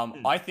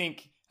 I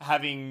think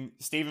having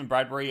Stephen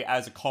Bradbury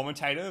as a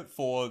commentator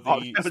for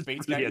the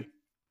speed skating,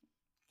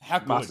 how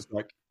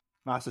good.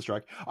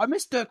 Masterstroke. I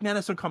miss Dirk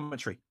Nannes on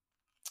commentary.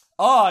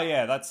 Oh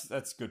yeah, that's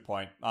a good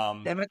point.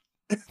 Damn it.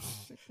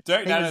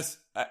 Dirk Nannes,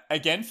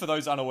 again, for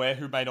those unaware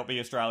who may not be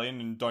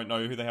Australian and don't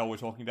know who the hell we're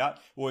talking about,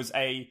 was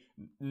a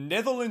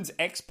Netherlands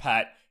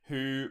expat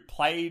who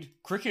played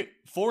cricket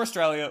for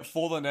Australia,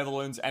 for the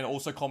Netherlands, and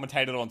also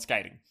commentated on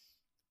skating.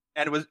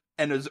 And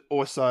it was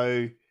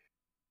also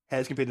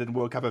has competed in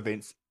World Cup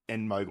events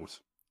and moguls.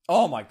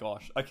 Oh my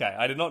gosh. Okay,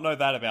 I did not know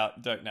that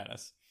about Dirk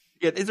Nannes.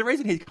 Yeah, there's a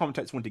reason he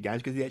commentates winter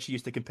games, because he actually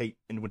used to compete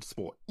in winter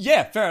sport.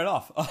 Yeah, fair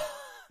enough.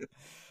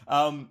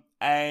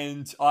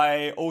 And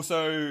I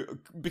also,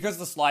 because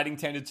the sliding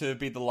tended to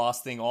be the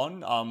last thing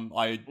on,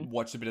 I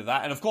watched a bit of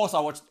that. And of course, I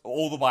watched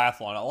all the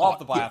biathlon. I love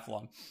the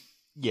biathlon.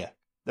 Yeah,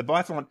 the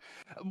biathlon.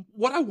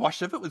 What I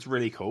watched of it was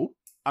really cool.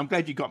 I'm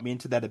glad you got me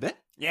into that a bit.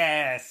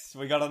 Yes,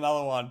 we got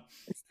another one.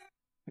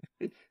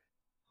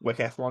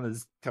 Wecathlon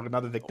has got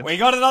another victim. We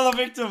got another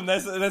victim.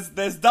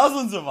 There's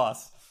dozens of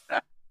us.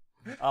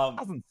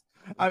 Dozens.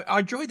 I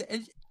enjoyed it.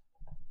 I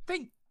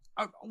think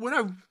what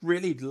I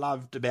really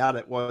loved about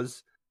it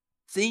was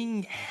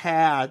seeing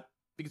how,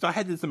 because I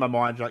had this in my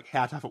mind, like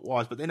how tough it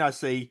was, but then I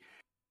see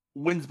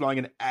winds blowing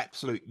an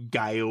absolute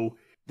gale.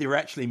 They're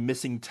actually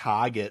missing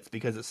targets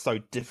because it's so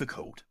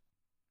difficult.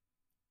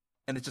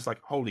 And it's just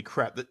like, holy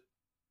crap, that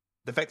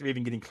the fact that they're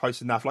even getting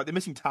close enough, like they're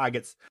missing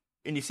targets,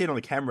 and you see it on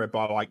the camera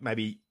by like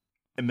maybe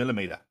a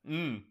millimeter.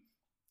 Mm.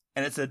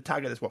 And it's a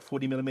target that's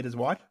 40 millimeters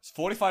wide? It's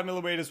 45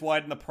 millimeters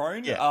wide in the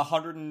prone,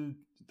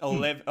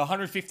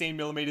 115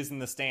 millimeters in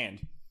the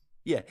stand.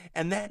 Yeah,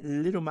 and that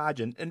little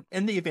margin, and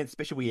in the event,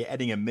 especially where you're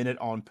adding a minute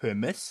on per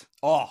miss.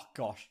 Oh,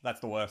 gosh,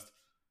 that's the worst.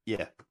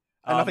 Yeah.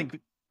 And I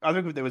think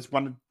there was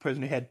one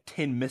person who had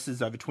 10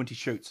 misses over 20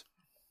 shoots.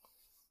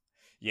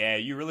 Yeah,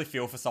 you really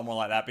feel for someone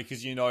like that,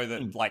 because you know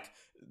that, like,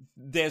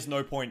 there's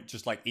no point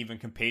just, like, even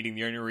competing.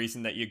 The only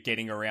reason that you're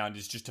getting around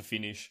is just to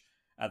finish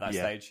at that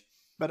stage.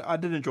 But I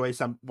did enjoy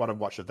what I've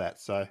watched of that,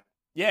 so...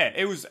 Yeah,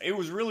 it was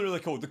really, really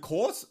cool. The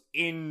course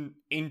in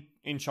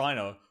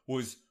China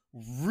was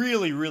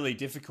really, really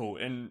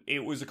difficult, and it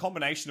was a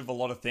combination of a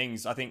lot of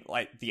things. I think,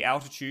 like, the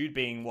altitude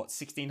being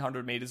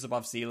 1,600 meters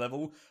above sea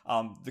level,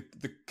 the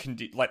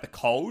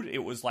cold, it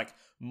was like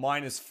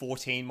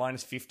 -14,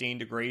 -15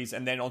 degrees,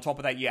 and then on top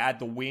of that you add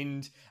the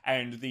wind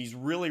and these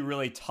really,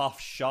 really tough,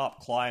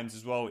 sharp climbs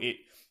as well. It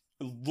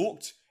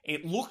looked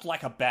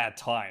like a bad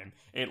time.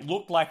 It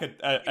looked like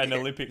an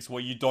Olympics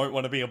where you don't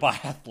want to be a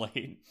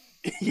biathlete.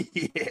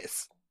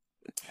 Yes.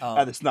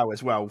 The snow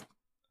as well.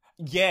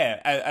 Yeah,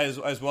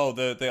 as well.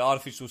 The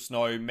artificial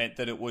snow meant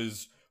that it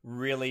was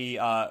really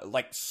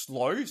like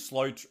slow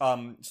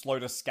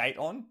to skate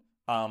on.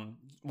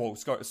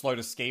 Slow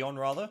to ski on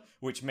rather,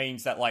 which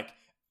means that, like,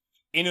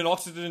 in an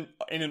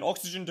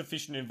oxygen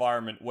deficient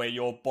environment where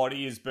your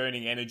body is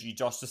burning energy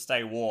just to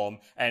stay warm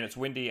and it's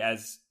windy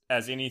as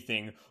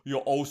anything,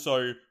 you're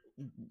also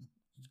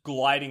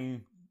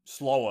gliding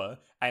slower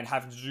and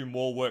having to do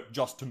more work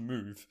just to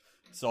move.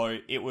 So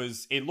it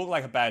looked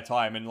like a bad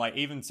time, and like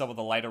even some of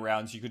the later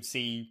rounds, you could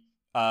see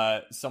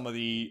some of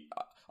the.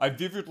 I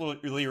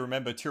vividly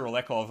remember Tyrrell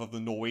Ekov of the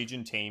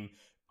Norwegian team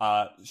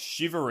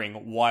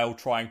shivering while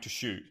trying to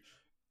shoot.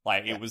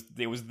 Like it was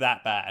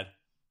that bad.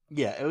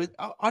 Yeah, it was.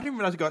 I didn't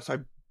realize it got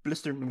so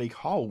blisteringly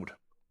cold.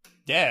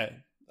 Yeah,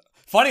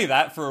 funny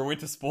that for a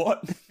winter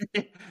sport.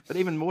 But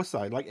even more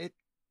so, like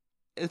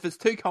if it's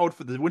too cold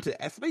for the winter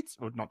athletes,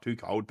 or not too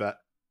cold, but.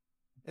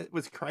 It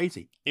was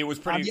crazy. It was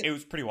pretty. It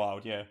was pretty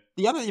wild. Yeah.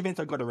 The other events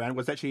I got around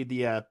was actually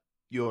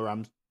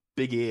your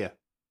big air.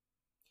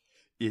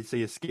 You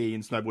see a ski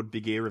and snowboard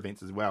big air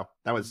events as well.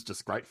 That was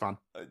just great fun.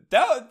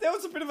 There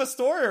was a bit of a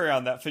story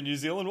around that for New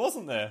Zealand,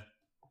 wasn't there?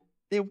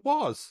 There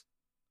was.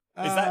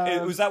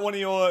 Was that one of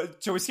your?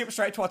 Shall we skip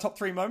straight to our top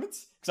 3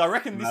 moments? Because I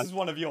reckon this is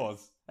one of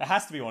yours. It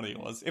has to be one of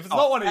yours. If it's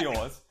not one of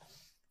yours,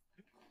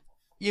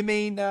 you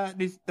mean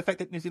the fact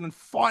that New Zealand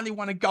finally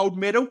won a gold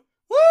medal?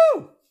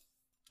 Woo!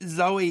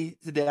 Zoe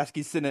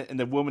Sadowski-Synnott in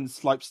the women's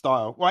slope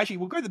style. Well, actually,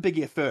 we'll go to the big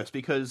air first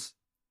because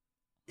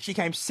she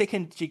came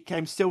second. She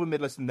came silver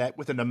medalist in that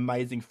with an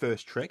amazing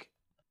first trick.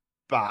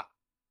 But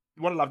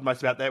what I loved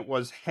most about that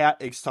was how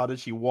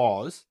excited she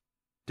was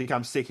to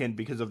come second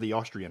because of the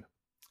Austrian,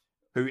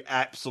 who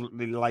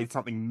absolutely laid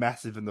something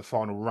massive in the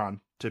final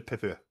run to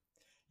pip her.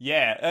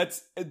 Yeah,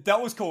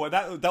 that was cool.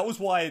 That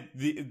was why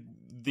the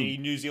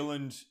New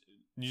Zealand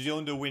New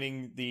Zealander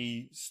winning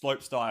the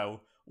slope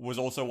style was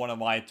also one of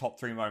my top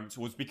 3 moments,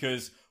 was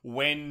because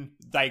when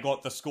they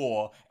got the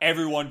score,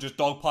 everyone just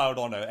dogpiled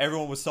on it.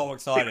 Everyone was so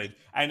excited.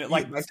 And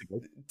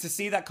basically, to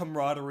see that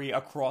camaraderie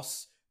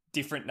across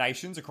different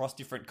nations, across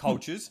different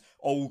cultures,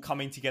 all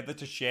coming together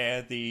to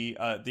share the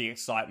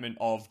excitement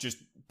of just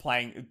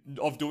playing,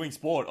 of doing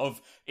sport,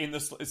 of in the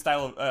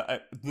style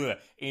of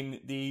in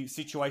the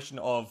situation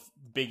of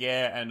big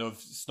air and of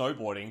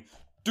snowboarding,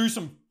 do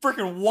some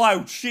freaking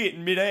wild shit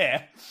in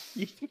midair.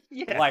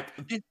 Yeah, Like,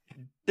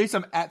 do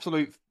some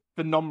absolute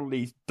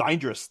phenomenally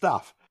dangerous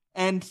stuff.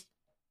 And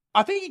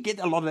I think you get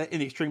a lot of that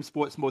in extreme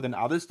sports more than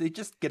others. They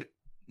just get,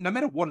 no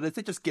matter what it is,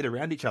 they just get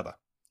around each other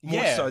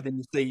more Yeah. so than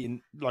you see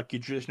in like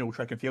your traditional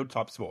track and field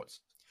type sports.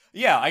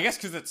 yeah, I guess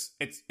because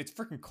it's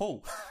freaking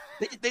cool.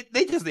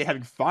 They're just there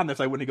having fun. If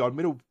they win a gold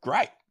medal,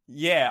 great.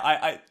 Yeah,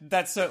 I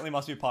that certainly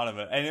must be part of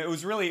it, and it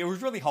was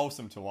really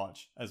wholesome to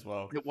watch as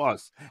well. It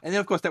was. And then,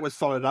 of course, that was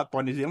followed up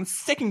by New Zealand's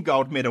second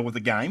gold medal of the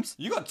Games.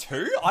 You got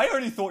 2? I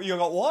only thought you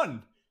got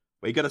 1.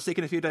 We got a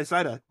second a few days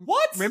later.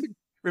 What?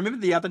 Remember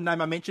the other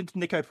name I mentioned,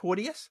 Nico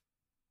Porteous?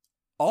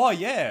 Oh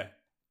yeah,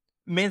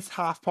 Men's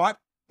half pipe.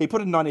 He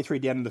put a 93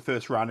 down in the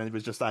first run and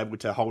was just able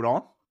to hold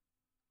on.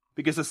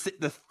 Because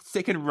the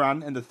second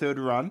run and the third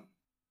run,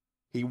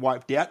 he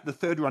wiped out. The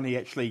third run, he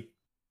actually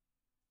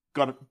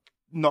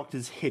knocked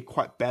his head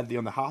quite badly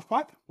on the half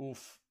pipe.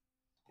 oof.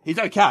 He's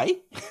okay.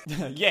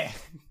 Yeah,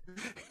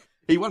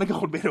 He won a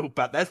gold medal,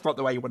 but that's not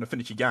the way you want to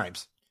finish your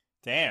games.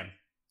 damn.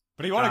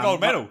 But he won a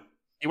gold medal,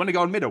 He won a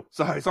gold medal.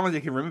 So as long as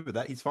you can remember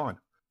that, he's fine.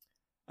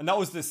 and that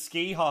was the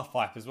ski half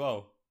pipe as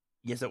well.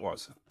 Yes, it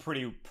was.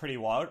 Pretty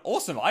wild.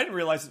 Awesome. I didn't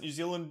realize that New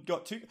Zealand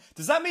got 2.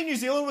 Does that mean New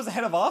Zealand was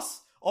ahead of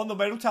us on the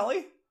medal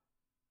tally?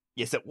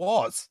 Yes, it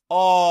was.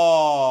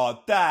 Oh,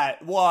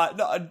 that what?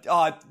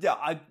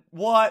 No,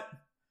 what?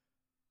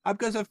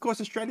 Because, of course,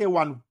 Australia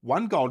won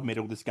 1 gold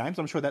medal this game,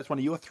 so I'm sure that's one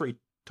of your 3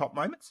 top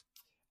moments.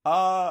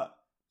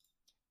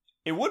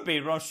 It would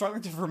be, but I'm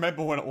struggling to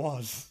remember when it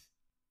was.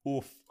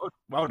 Oof.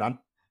 Well done.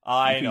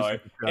 I know.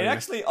 Australia. It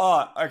actually,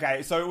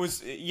 okay, so it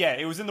was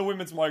in the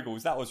women's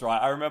moguls. That was right.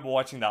 I remember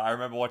watching that. I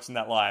remember watching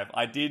that live.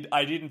 I did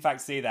in fact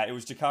see that. It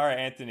was Jakara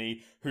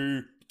Anthony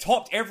who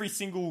topped every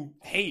single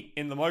heat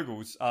in the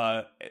moguls,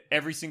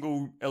 every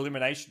single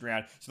elimination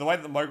round. So the way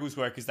that the moguls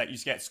work is that you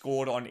just get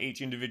scored on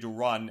each individual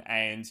run,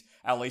 and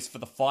at least for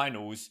the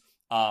finals,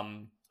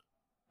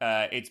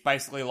 it's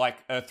basically like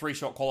a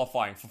 3-shot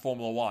qualifying for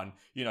Formula One.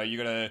 You know, you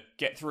got to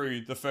get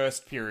through the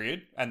first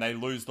period and they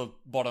lose the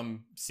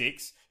bottom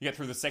 6. You get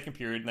through the second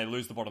period and they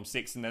lose the bottom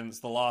 6, and then it's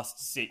the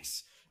last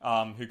 6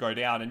 who go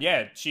down. And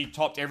yeah, she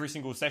topped every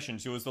single session.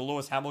 She was the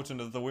Lewis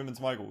Hamilton of the women's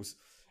moguls.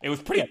 It was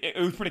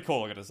pretty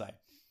cool, I got to say.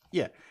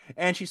 Yeah,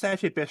 and she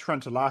saved her best run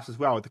to last as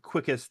well, with the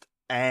quickest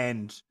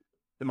and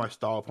the most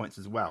style points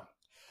as well.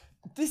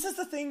 This is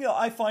the thing that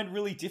I find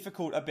really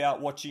difficult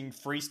about watching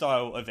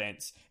freestyle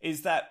events,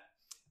 is that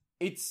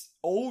it's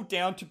all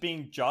down to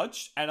being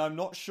judged, and I'm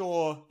not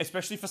sure,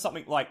 especially for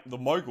something like the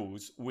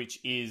moguls, which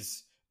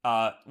is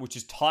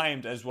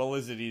timed as well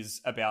as it is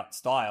about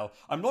style.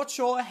 I'm not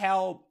sure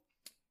how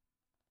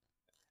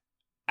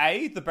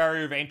the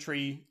barrier of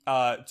entry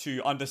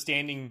to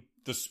understanding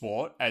the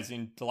sport, as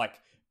in like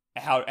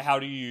how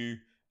do you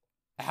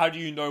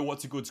know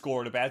what's a good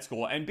score and a bad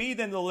score, and B,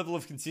 then the level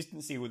of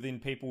consistency within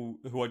people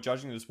who are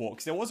judging the sport,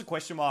 because there was a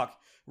question mark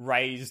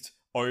raised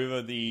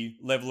over the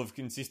level of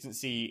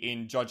consistency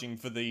in judging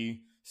for the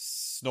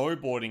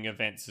snowboarding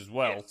events as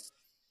well. Yes.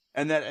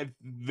 And that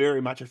very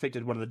much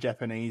affected one of the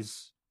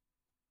Japanese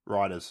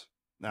riders,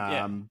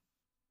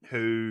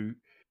 who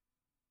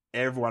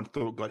everyone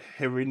thought got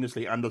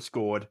horrendously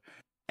underscored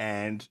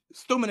and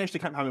still managed to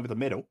come home with a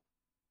medal,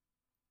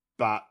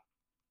 but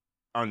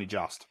only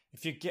just.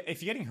 If you're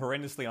getting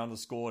horrendously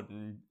underscored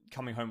and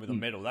coming home with a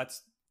medal,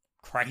 that's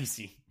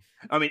crazy.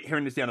 I mean,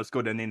 horrendously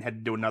underscored and then had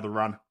to do another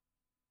run.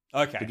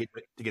 Okay. To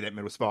get that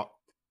middle spot.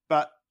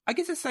 But I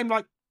guess it's the same,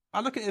 like,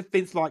 I look at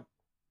events like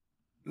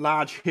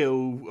large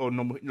hill or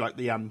normal, like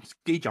the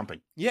ski jumping.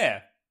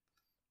 Yeah.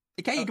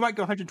 Okay, you might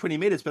go 120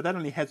 meters, but that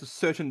only has a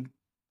certain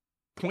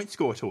point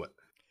score to it.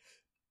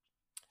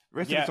 The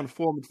rest of it's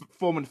on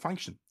form and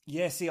function.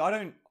 Yeah, see, I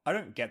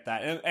don't get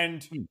that.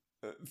 And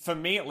for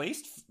me at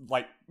least,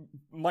 like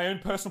my own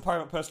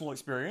personal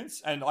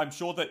experience, and I'm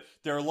sure that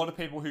there are a lot of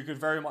people who could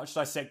very much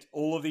dissect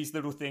all of these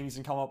little things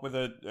and come up with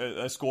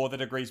a score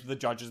that agrees with the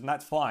judges, and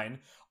that's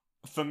fine.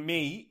 For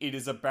me, it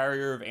is a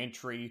barrier of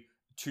entry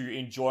to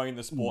enjoying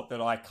the sport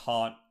that I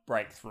can't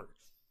break through.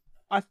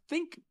 I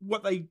think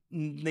what they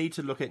need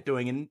to look at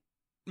doing, and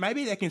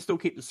maybe they can still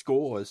keep the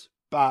scores,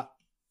 but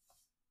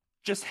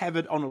just have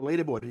it on a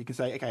leaderboard. You can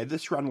say, okay,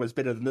 this run was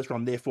better than this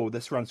run, therefore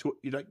this run.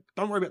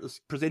 Don't worry about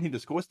presenting the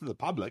scores to the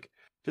public.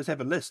 Just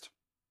have a list.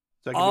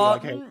 So it can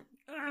be like,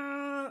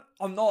 hey,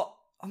 I'm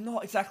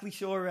not exactly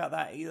sure about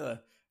that either.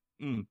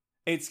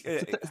 It's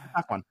a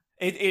tough one.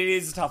 It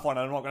is a tough one.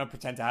 I'm not going to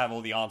pretend to have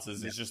all the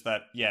answers. Yeah. It's just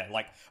that,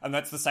 and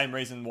that's the same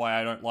reason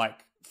why I don't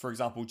like, for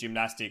example,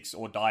 gymnastics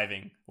or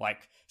diving.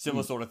 Like,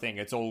 similar sort of thing.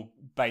 It's all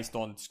based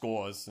on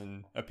scores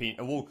and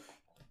opinion. Well,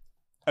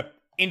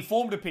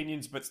 informed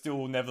opinions, but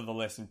still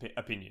nevertheless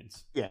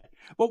opinions. Yeah.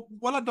 Well,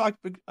 what I'd like,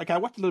 okay, I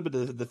watched a little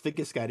bit of the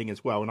figure skating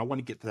as well, and I want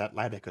to get to that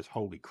later because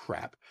holy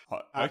crap. Oh,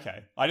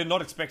 okay. I did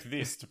not expect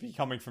this to be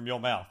coming from your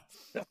mouth.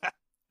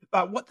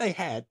 But what they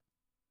had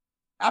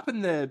up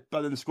in the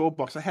score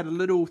box, they had a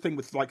little thing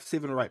with like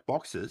 7 or 8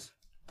 boxes.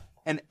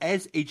 And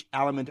as each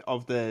element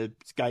of the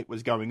skate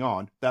was going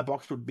on, that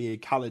box would be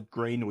coloured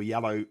green or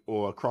yellow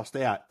or crossed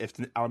out if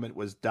the element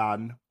was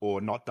done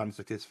or not done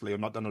successfully or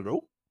not done at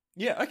all.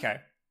 Yeah, okay.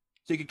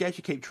 So you could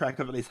actually keep track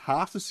of at least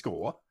half the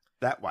score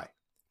that way.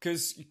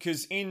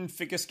 Because in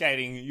figure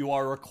skating, you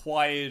are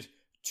required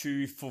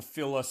to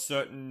fulfill a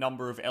certain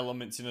number of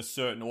elements in a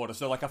certain order.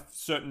 So like a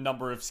certain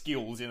number of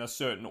skills in a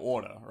certain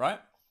order, right?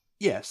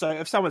 Yeah, so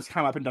if someone's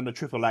come up and done a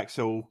triple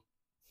axel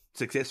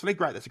successfully,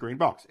 great, that's a green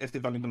box. If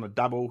they've only done a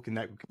double, then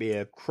that could be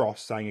a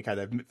cross saying, okay,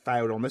 they've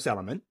failed on this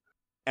element,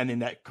 and then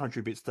that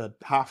contributes to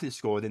half the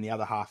score, then the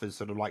other half is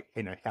sort of like,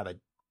 how they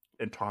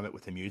time it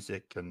with the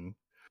music. And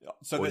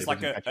so there's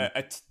like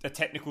a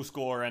technical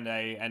score and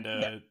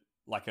a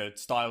like a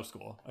style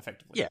score,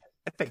 effectively. Yeah,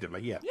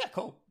 effectively, yeah. Yeah,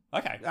 cool.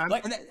 Okay.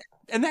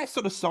 And that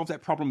sort of solves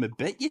that problem a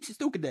bit. Yes, you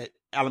still get that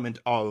element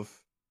of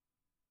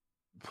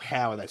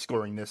how are they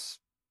scoring this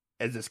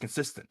as it's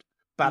consistent,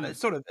 but it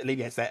sort of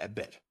alleviates that a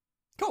bit.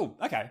 Cool.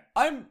 Okay.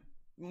 I'm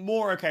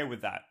more okay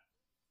with that.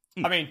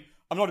 I mean,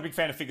 I'm not a big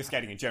fan of figure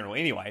skating in general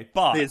anyway,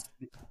 but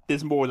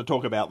there's more to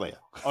talk about there.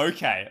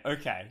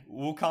 Okay.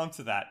 We'll come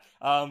to that.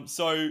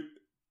 So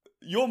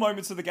your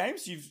moments of the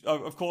games, you've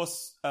of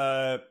course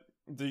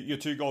your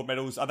 2 gold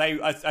medals, are they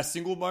a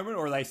single moment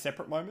or are they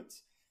separate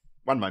moments?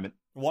 One moment.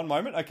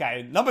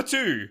 Okay. Number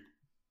 2.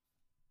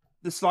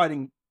 The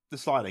sliding.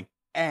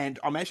 And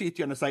I'm actually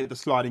going to say the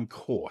sliding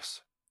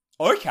course.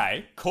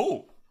 Okay,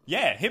 cool.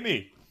 Yeah, hit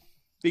me.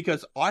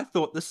 Because I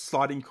thought this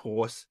sliding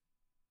course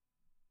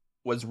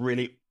was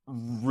really,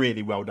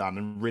 really well done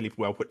and really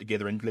well put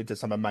together and led to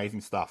some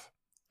amazing stuff.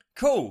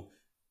 Cool.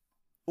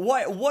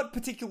 What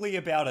particularly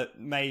about it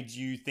made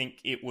you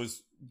think it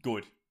was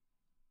good?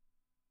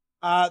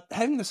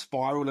 Having the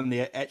spiral in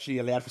there actually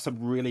allowed for some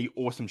really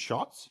awesome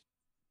shots.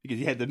 Because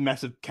you had the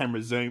massive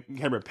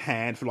camera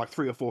pan for like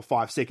 3 or 4 or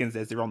 5 seconds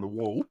as they're on the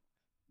wall.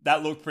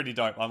 That looked pretty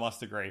dope, I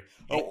must agree.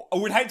 I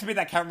would hate to be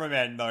that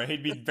cameraman, though.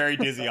 He'd be very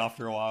dizzy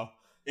after a while.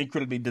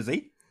 Incredibly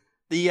dizzy.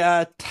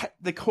 The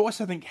course,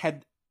 I think,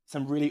 had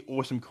some really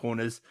awesome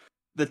corners.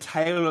 The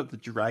tail of the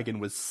dragon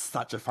was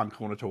such a fun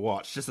corner to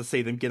watch, just to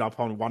see them get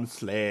up on one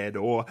sled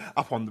or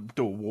up on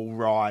the wall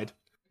ride.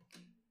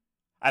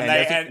 And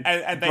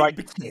they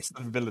great test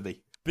of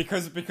ability.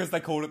 Because they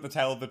called it the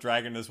tail of the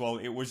dragon as well.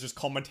 It was just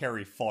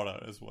commentary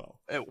fodder as well.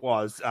 It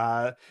was.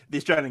 The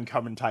Australian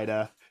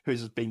commentator,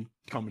 who's been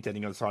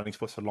commentating on Sliding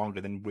Sports for longer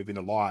than we've been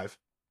alive,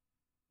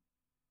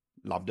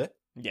 loved it.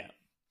 Yeah.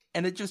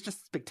 And it's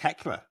just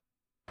spectacular.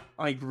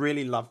 I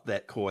really loved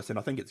that course, and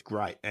I think it's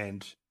great.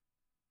 And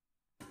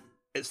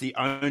it's the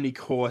only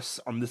course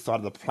on this side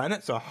of the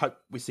planet, so I hope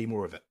we see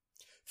more of it.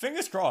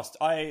 Fingers crossed.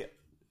 I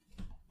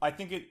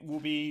think it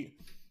will be...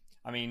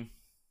 I mean,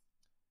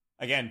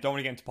 again, don't want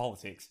to get into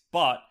politics,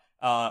 but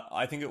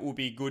I think it will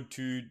be good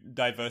to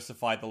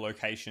diversify the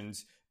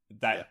locations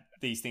that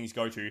these things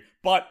go to.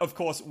 But, of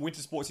course,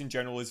 winter sports in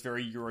general is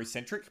very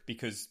Eurocentric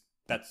because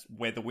that's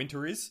where the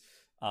winter is.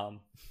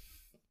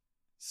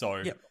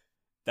 So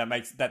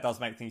that does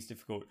make things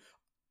difficult.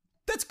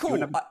 That's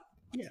cool.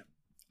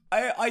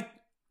 I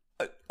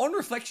on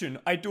reflection,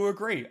 I do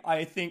agree.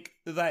 I think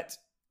that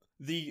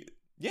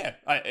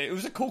it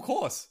was a cool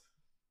course.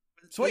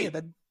 Sweet.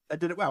 Yeah, they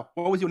did it well.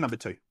 What was your number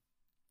 2?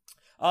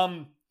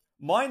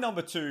 My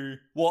number 2.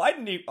 Well, I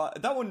didn't even,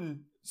 that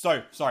one.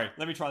 So sorry.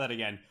 Let me try that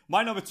again.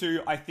 My number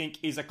 2, I think,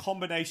 is a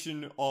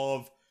combination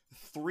of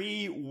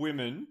 3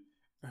 women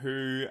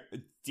who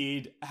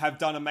have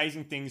done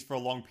amazing things for a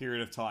long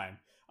period of time.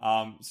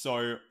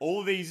 So all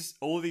of these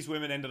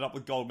women ended up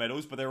with gold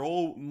medals, but they're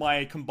all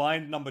my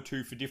combined number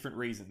 2 for different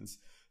reasons.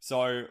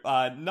 So,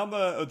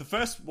 the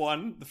first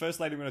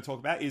lady I'm going to talk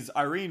about is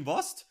Irene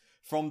Vost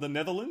from the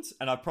Netherlands,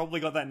 and I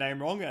probably got that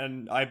name wrong,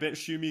 and I bet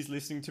Shumi's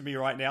listening to me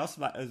right now,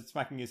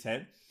 smacking his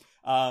head.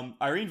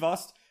 Irene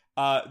Vost,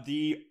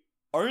 the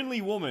only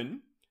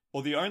woman,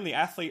 or the only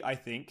athlete, I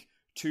think,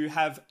 to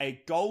have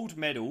a gold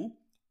medal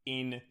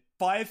in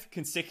 5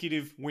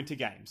 consecutive Winter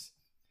Games.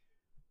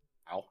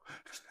 Wow.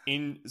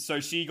 So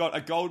she got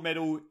a gold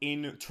medal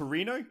in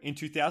Torino in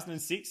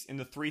 2006 in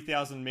the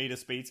 3,000 meter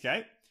speed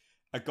skate,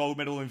 a gold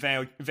medal in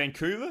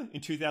Vancouver in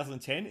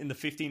 2010 in the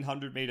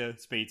 1,500 meter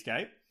speed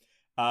skate,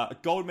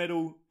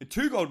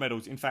 two gold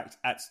medals, in fact,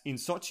 in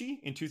Sochi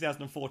in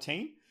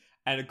 2014,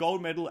 and a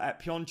gold medal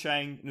at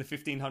Pyeongchang in the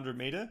 1,500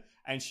 meter,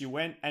 and she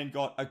went and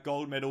got a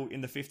gold medal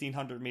in the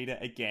 1,500 meter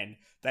again.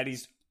 That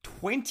is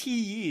 20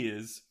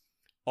 years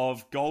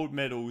of gold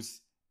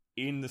medals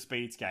in the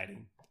speed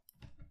skating.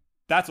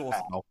 That's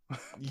awesome. Wow.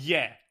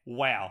 Yeah,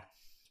 wow.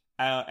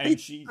 And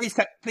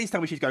please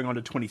tell me she's going on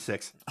to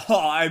 26.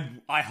 Oh,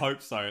 I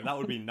hope so. That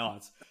would be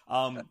nuts.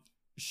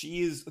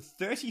 She is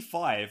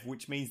 35,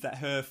 which means that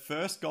her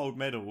first gold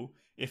medal,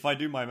 if I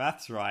do my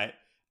maths right,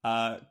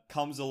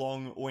 comes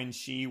along when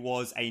she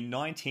was a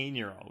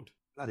 19-year-old.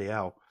 Bloody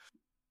hell.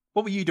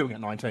 What were you doing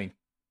at 19?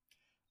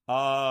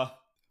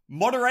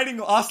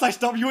 Moderating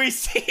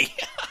r/WEC.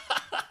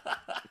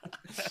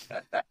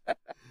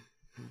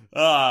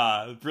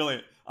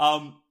 Brilliant.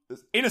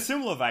 In a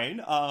similar vein,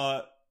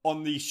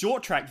 on the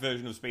short track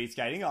version of speed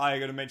skating, I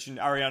got to mention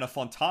Ariana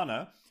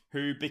Fontana,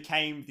 who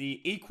became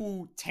the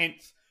equal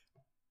 10th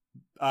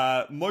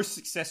most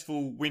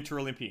successful Winter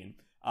Olympian,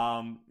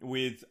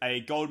 with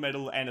a gold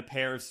medal and a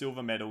pair of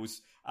silver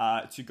medals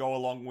to go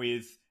along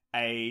with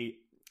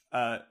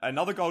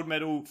another gold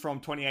medal from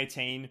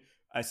 2018,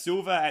 a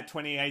silver at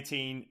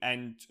 2018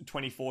 and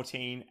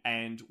 2014,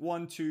 and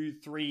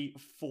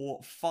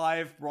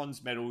 5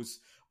 bronze medals,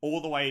 all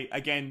the way,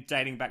 again,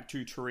 dating back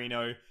to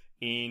Torino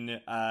in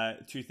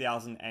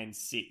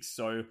 2006.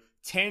 So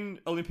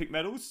 10 Olympic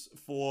medals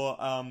for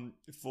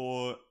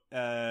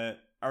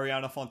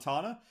Ariana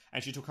Fontana,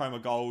 and she took home a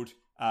gold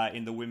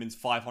in the women's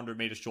 500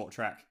 meter short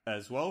track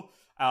as well.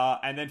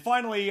 And then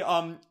finally,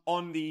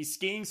 on the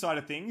skiing side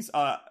of things,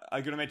 I'm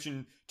going to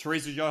mention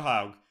Teresa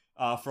Johaug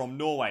from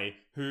Norway,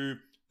 who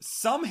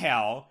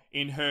somehow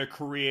in her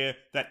career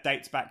that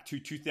dates back to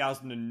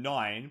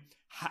 2009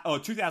 or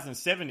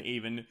 2007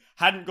 even,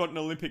 hadn't got an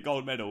Olympic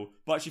gold medal,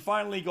 but she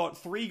finally got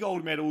 3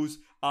 gold medals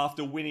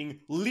after winning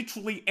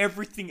literally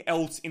everything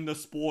else in the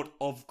sport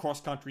of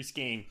cross-country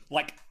skiing,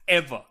 like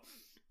ever.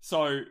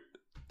 So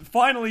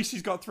finally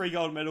she's got 3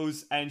 gold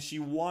medals, and she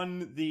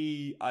won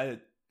I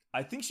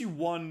think she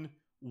won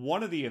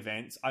one of the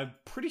events. I'm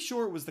pretty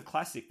sure it was the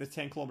classic, the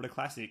 10-kilometer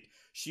classic.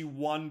 She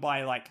won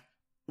by like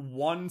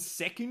 1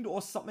 second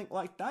or something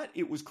like that.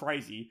 It was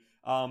crazy.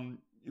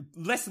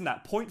 Less than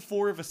that,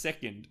 0.4 of a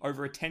second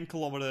over a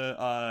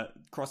 10-kilometer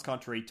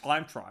cross-country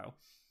time trial.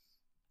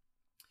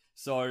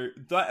 So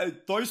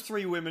those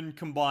 3 women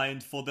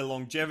combined for their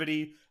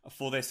longevity,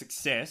 for their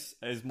success,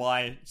 is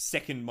my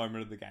second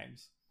moment of the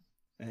games.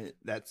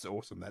 That's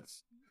awesome. That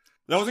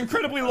was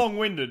incredibly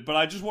long-winded, but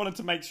I just wanted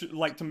to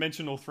to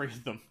mention all 3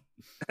 of them.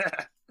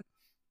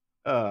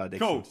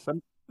 Cool.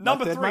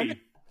 Number 3.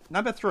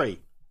 Number 3.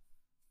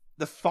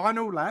 The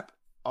final lap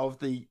of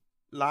the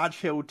Large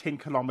Hill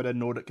 10-kilometer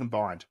Nordic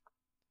combined.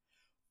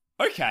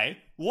 Okay,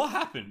 what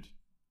happened?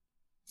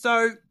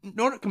 So,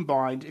 Nordic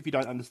combined, if you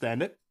don't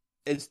understand it,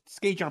 is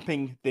ski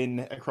jumping,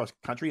 then across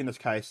country. In this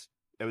case,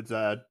 it was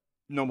a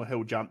normal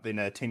hill jump, then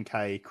a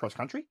 10k cross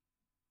country.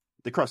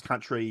 The cross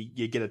country,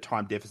 you get a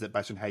time deficit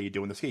based on how you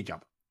do in the ski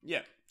jump.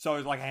 Yeah, so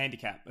it's like a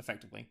handicap,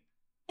 effectively.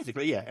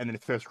 Basically, yeah, and then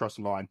the first cross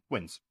the line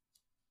wins.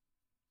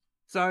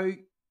 So,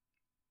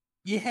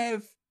 you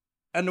have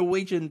a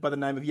Norwegian by the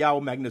name of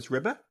Jarl Magnus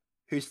Ribbe,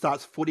 who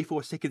starts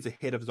 44 seconds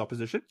ahead of his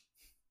opposition.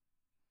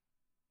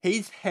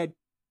 He's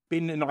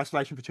been in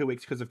isolation for 2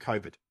 weeks because of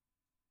COVID.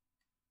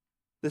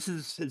 This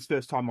is his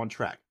first time on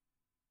track.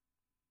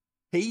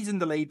 He's in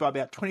the lead by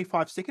about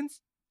 25 seconds.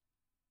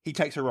 He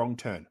takes a wrong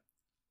turn.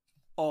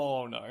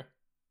 Oh, no.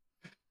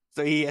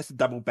 So he has to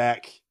double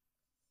back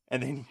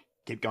and then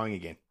keep going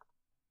again.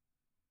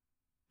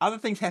 Other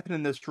things happen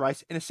in this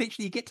race, and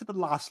essentially you get to the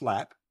last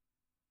lap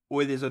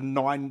where there's a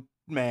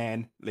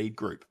 9-man lead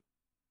group.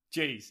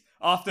 Jeez.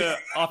 After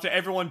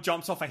everyone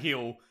jumps off a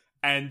hill,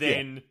 and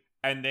then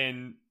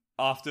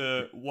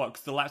after what,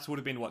 'cause the laps would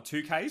have been what,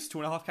 2Ks,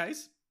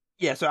 2.5Ks?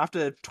 Yeah, so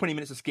after 20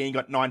 minutes of skiing,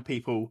 got 9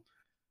 people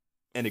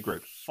in a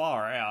group.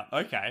 Far out.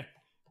 Okay.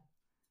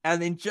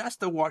 And then just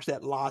to watch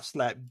that last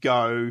lap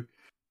go,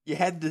 you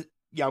had the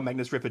Jarl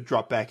Magnus Ribbe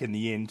drop back in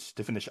the end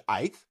to finish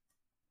 8th.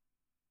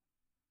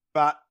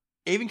 But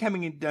even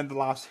coming in down the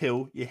last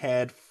hill, you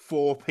had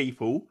 4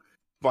 people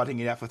fighting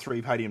it out for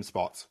 3 podium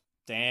spots.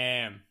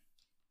 Damn.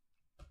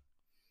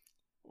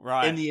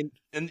 Right. In the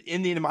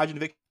end, margin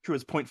of victory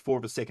was 0.4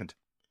 of a second.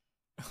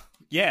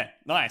 Yeah,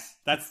 nice.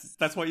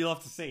 That's what you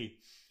love to see.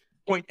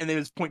 And then it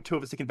was 0.2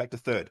 of a second back to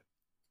 3rd.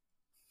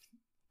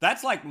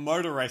 That's like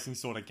motor racing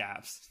sort of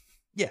gaps.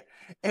 Yeah,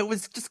 it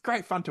was just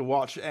great fun to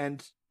watch.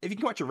 And if you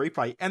can watch a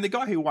replay, and the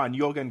guy who won,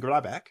 Jorgen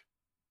Grabak,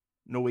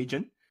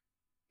 Norwegian,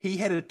 he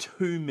had a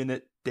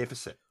 2-minute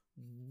deficit.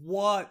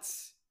 What?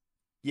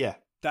 Yeah.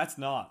 That's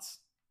nuts.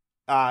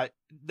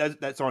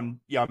 That's on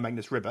Jarl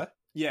Magnus Ribbe.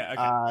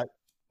 Yeah,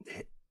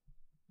 okay.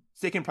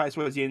 Second place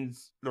was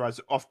Jens Lars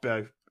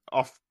Oftebro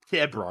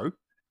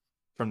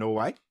from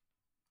Norway.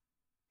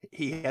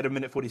 He had a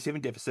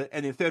 1:47 deficit.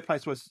 And then third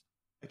place was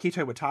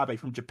Akito Watabe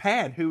from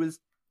Japan, who is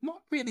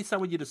not really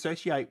someone you'd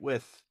associate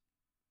with,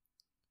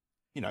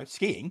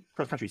 skiing,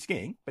 cross-country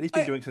skiing, but he's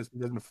been doing it since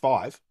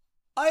 2005.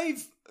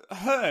 I've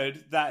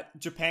heard that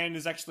Japan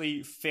is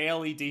actually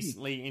fairly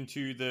decently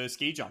into the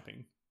ski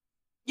jumping.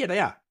 Yeah, they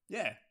are.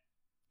 Yeah.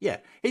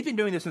 Yeah, he's been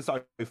doing this since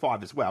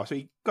 2005 as well, so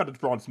he got a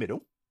bronze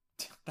medal.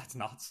 That's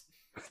nuts.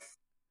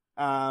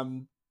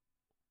 And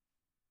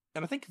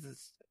I think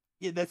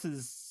that's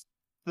his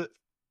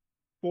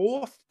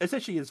fourth. It's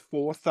actually his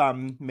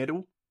 4th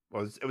medal.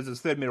 It was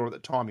his 3rd medal at the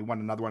time. He won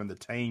another one in the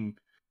team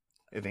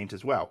event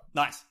as well.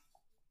 Nice.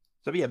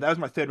 So yeah, that was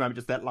my 3rd moment.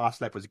 Just that last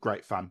lap was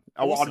great fun.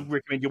 Awesome. I'd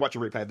recommend you watch a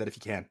replay of that if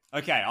you can.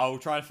 Okay, I will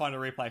try to find a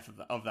replay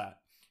of that.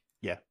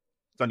 Yeah,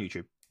 it's on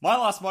YouTube. My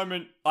last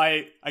moment,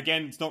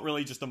 again, it's not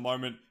really just a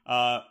moment.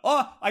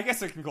 I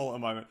guess I can call it a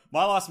moment.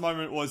 My last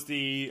moment was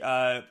the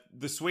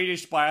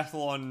Swedish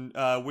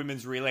biathlon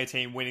women's relay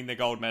team winning the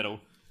gold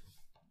medal.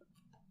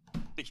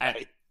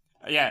 Okay.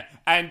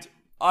 And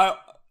I'll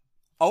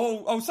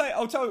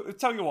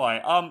tell you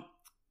why.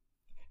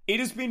 It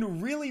has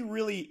been really,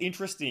 really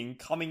interesting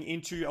coming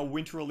into a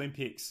Winter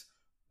Olympics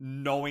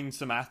knowing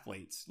some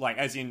athletes, like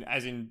as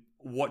in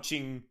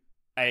watching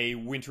a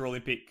Winter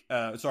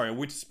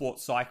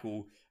sports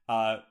cycle,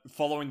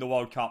 following the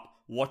World Cup,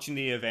 watching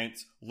the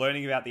events,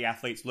 learning about the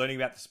athletes, learning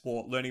about the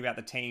sport, learning about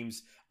the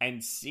teams,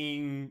 and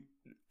seeing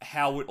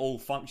how it all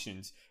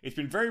functions. It's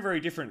been very, very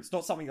different. It's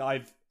not something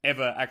I've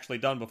ever actually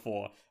done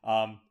before,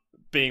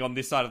 being on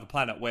this side of the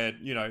planet where,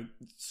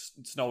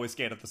 snow is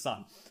scared of the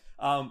sun.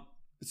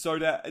 So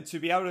to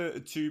be able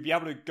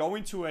to go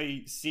into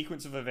a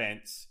sequence of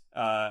events,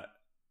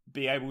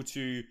 be able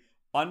to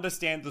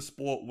understand the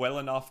sport well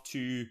enough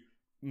to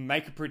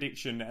make a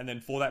prediction, and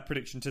then for that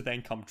prediction to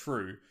then come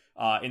true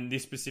in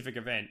this specific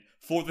event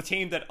for the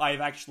team that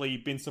I've actually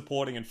been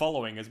supporting and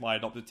following as my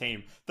adopted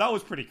team, that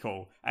was pretty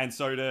cool. And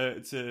so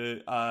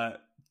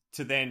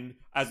to then,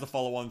 as the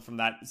follow-on from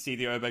that, see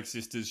the Oberg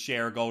sisters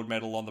share a gold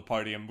medal on the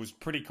podium was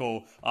pretty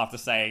cool after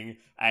saying,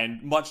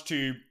 and much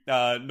to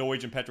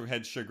Norwegian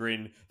petrolhead's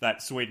chagrin,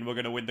 that Sweden were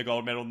going to win the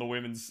gold medal in the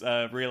women's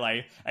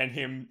relay, and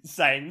him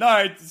saying, no,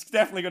 it's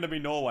definitely going to be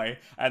Norway,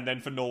 and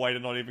then for Norway to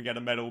not even get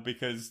a medal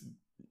because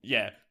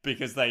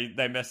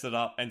they messed it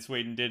up and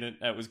Sweden didn't.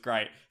 It was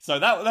great. So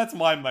that's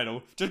my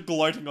medal, just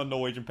gloating on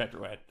Norwegian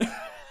petrolhead.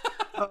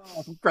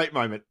 Great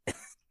moment.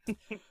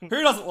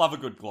 Who doesn't love a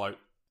good gloat?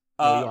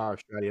 We are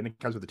Australian. It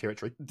comes with the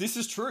territory. This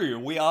is true.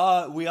 We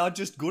are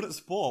just good at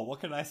sport. What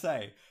can I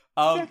say?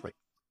 Exactly.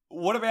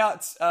 What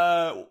about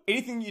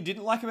anything you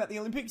didn't like about the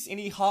Olympics?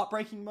 Any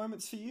heartbreaking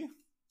moments for you?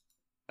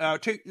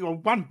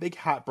 One big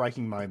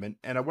heartbreaking moment,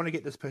 and I want to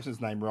get this person's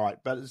name right,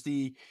 but it's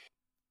the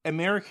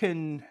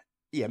American,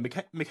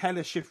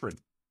 Michaela Schifrin.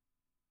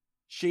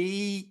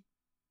 She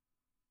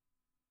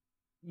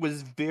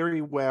was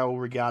very well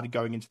regarded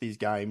going into these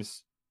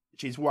games.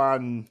 She's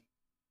won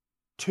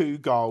 2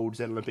 golds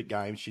at Olympic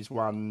Games. She's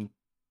won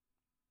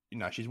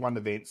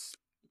events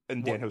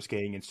in downhill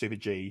skiing and Super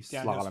G,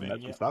 slalom, that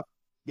sort of stuff.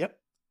 Yep.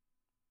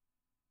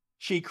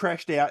 She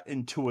crashed out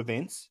in 2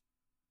 events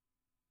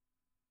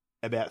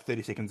about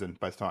 30 seconds in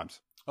both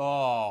times.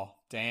 Oh,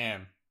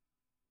 damn.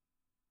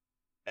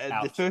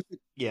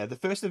 The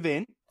first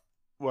event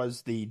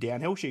was the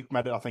downhill. She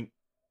made it, I think,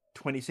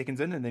 20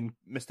 seconds in and then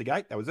missed the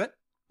gate. That was it.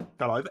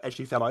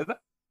 She fell over.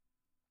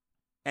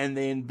 And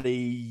then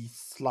the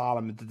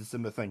slalom did the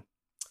similar thing.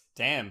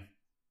 Damn,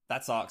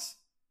 that sucks.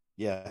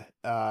 Yeah,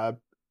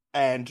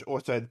 and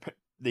also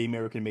the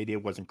American media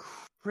was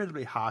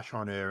incredibly harsh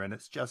on her, and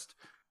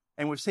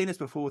and we've seen this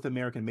before with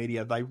American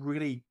media. They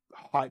really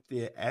hype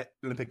their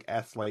Olympic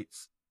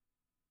athletes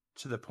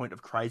to the point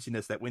of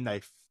craziness that when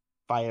they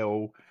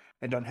fail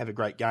and don't have a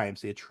great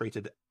games, they're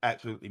treated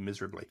absolutely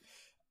miserably.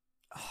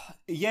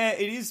 Yeah,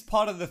 it is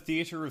part of the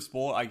theatre of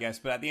sport, I guess,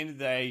 but at the end of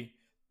the day,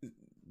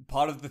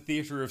 part of the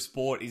theatre of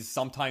sport is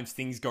sometimes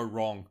things go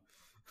wrong.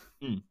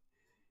 Mm.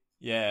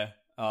 Yeah.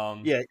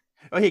 Yeah.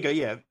 Oh, here you go.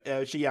 Yeah.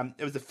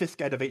 It was the 5th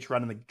gate of each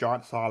run in the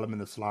giant slalom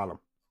and the slalom.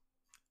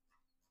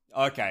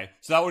 Okay.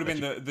 So that would have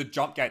been the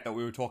jump gate that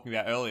we were talking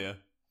about earlier.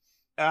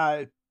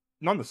 Not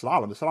the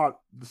slalom.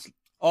 The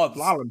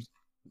slalom's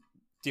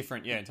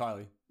different. Yeah,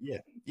 entirely. Yeah.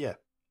 Yeah.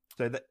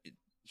 So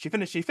she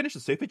finished the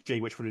Super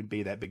G, which wouldn't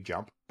be that big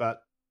jump,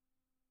 but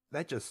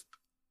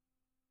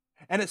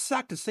and it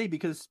sucked to see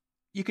because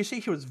you could see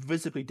she was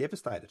visibly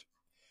devastated.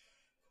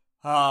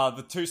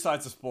 The two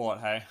sides of sport,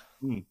 hey?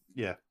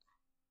 Yeah.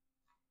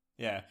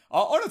 Yeah.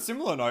 On a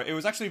similar note, it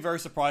was actually very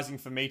surprising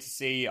for me to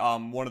see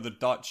one of the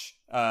Dutch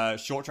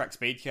short track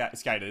speed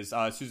skaters,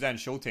 Suzanne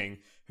Schulting,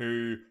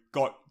 who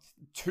got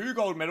 2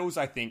 gold medals,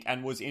 I think,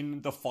 and was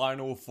in the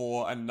final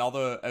for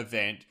another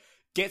event,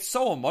 get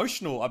so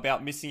emotional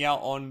about missing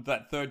out on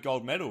that 3rd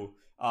gold medal.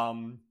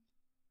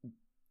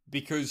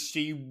 Because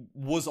she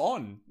was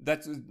on.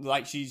 That's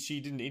like she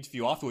did an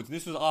interview afterwards. And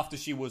this was after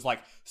she was like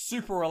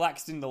super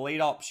relaxed in the lead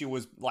up. She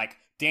was like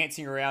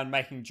dancing around,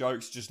 making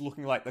jokes, just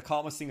looking like the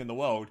calmest thing in the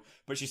world.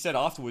 But she said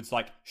afterwards,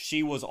 like,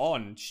 she was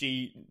on.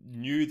 She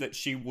knew that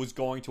she was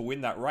going to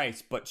win that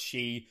race, but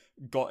she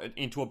got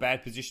into a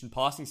bad position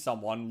passing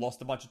someone,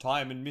 lost a bunch of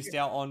time, and missed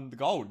out on the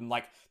gold. And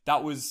like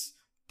that was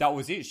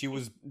it. She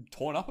was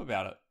torn up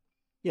about it.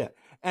 Yeah,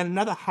 and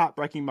another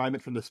heartbreaking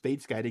moment from the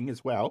speed skating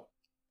as well.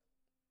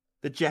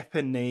 The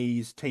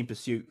Japanese team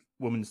pursuit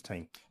women's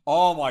team.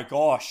 Oh my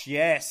gosh,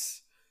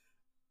 yes.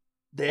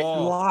 They're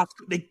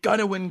going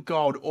to win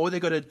gold. All they're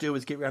going to do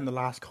is get around the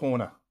last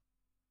corner.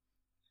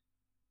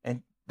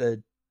 And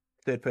the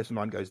 3rd person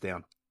line goes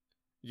down.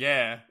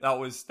 Yeah, that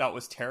was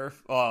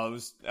terrifying. Oh,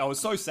 that was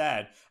so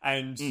sad.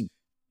 And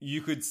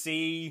you could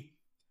see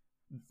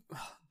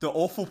the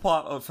awful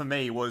part for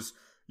me was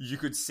you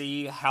could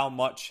see how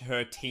much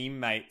her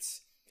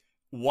teammates,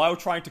 while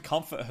trying to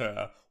comfort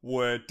her,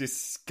 were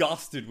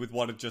disgusted with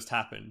what had just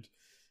happened.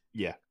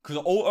 Yeah. Because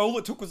all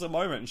it took was a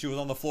moment, and she was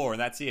on the floor, and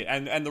that's it.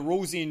 And the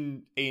rules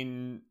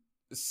in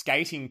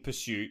skating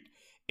pursuit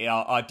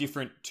are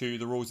different to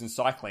the rules in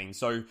cycling.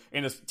 So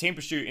in a team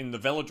pursuit in the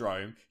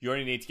velodrome, you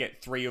only need to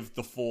get 3 of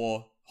the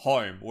 4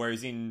 home,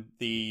 whereas in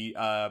the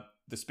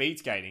speed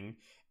skating,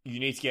 you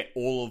need to get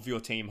all of your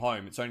team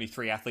home. It's only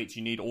 3 athletes.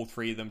 You need all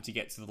 3 of them to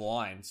get to the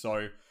line.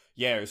 So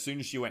yeah, as soon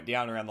as she went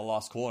down around the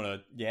last corner,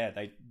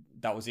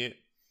 that was it.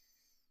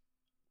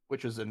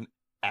 Which was an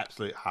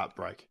absolute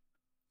heartbreak.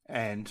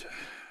 And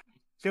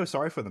feel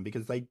sorry for them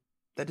because they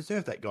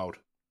deserve that gold.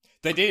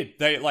 They did.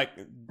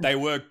 They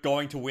were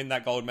going to win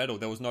that gold medal.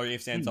 There was no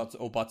ifs, ands,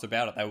 or buts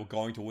about it. They were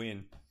going to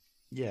win.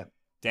 Yeah.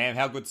 Damn,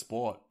 how good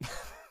sport.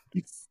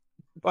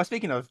 Well,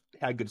 speaking of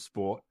how good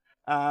sport,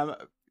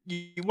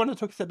 you want to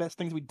talk about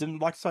things we didn't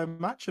like so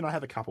much, and I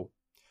have a couple.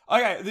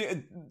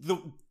 Okay,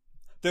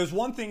 there's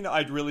one thing that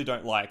I really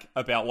don't like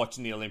about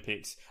watching the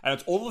Olympics, and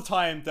it's all the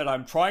time that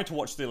I'm trying to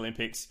watch the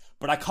Olympics,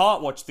 but I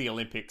can't watch the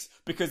Olympics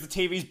because the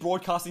TV's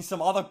broadcasting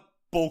some other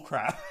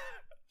bullcrap.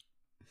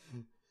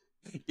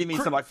 Give me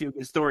some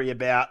feel-good story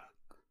about...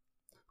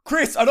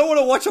 Chris, I don't want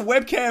to watch a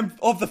webcam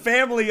of the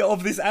family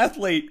of this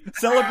athlete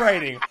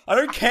celebrating. I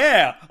don't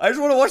care. I just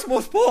want to watch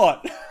more sport.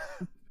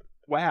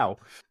 Wow.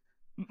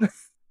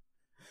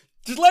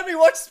 Just let me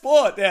watch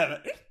sport, damn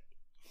it.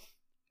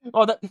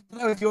 Oh, that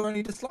was your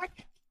only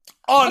dislike?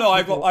 Oh no,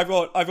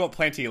 I've got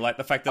plenty. Like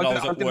the fact that I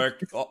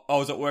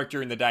was at work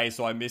during the day,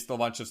 so I missed a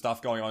bunch of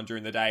stuff going on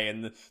during the day,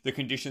 and the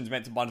conditions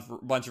meant a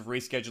bunch of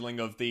rescheduling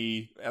of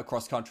the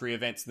cross country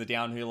events, the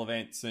downhill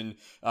events, and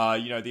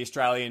the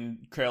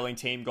Australian curling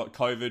team got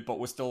COVID, but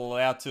were still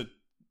allowed to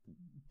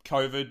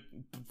COVID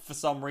for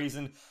some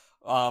reason.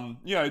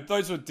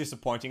 Those were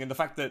disappointing, and the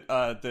fact that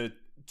the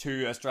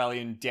 2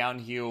 Australian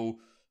downhill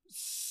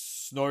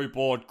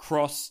snowboard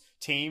cross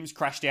teams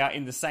crashed out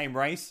in the same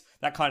race,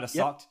 that kind of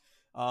sucked.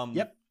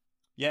 Yep.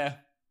 Yeah.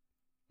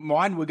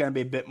 Mine were going to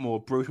be a bit more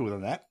brutal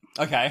than that.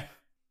 Okay.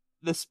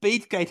 The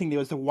speed skating, there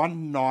was the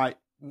one night,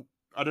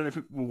 I don't know if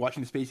we were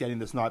watching the speed skating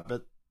this night,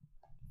 but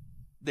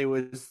there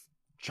was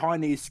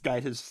Chinese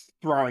skaters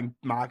throwing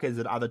markers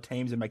at other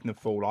teams and making them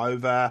fall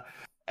over,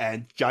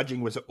 and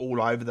judging was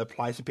all over the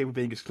place, and people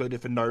being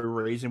excluded for no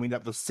reason. We ended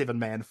up with a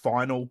 7-man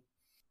final.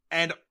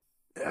 And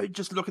I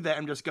just look at that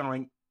and just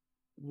going,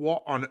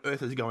 what on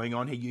earth is going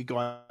on here? You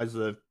guys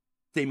are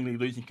seemingly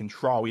losing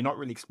control. You're not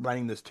really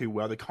explaining this too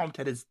well. The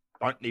commentators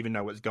don't even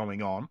know what's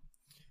going on.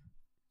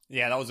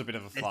 Yeah, that was a bit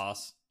of a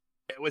farce.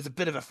 It was a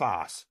bit of a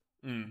farce.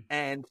 Mm.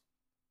 And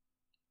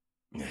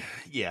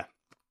yeah.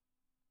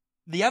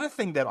 The other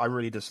thing that I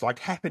really disliked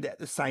happened at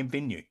the same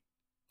venue.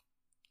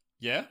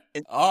 Yeah?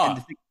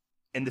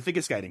 In the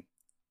figure skating.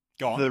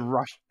 Go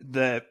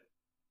on.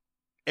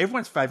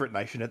 Everyone's favourite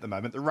nation at the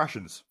moment, the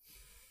Russians.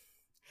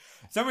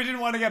 So we didn't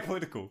want to get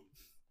political.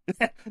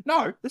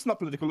 No, it's not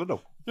political at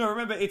all. No,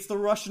 remember, it's the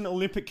Russian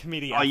Olympic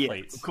Committee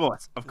athletes. Yeah,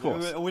 of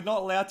course. We're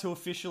not allowed to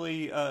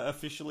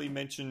officially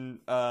mention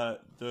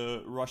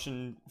the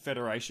Russian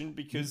Federation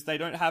because they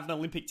don't have an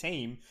Olympic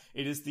team.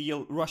 It is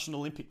the Russian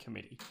Olympic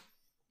Committee.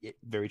 Yeah,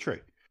 very true.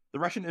 The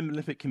Russian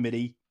Olympic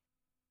Committee,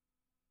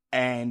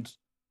 and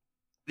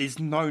there's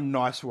no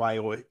nice way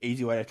or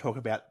easy way to talk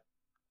about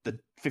the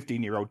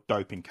 15-year-old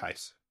doping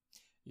case.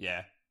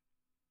 Yeah.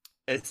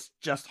 It's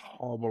just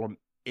horrible on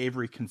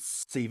every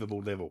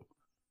conceivable level.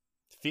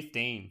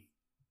 15.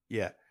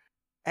 Yeah.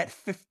 At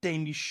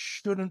 15, you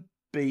shouldn't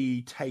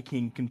be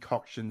taking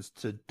concoctions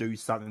to do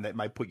something that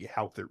may put your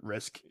health at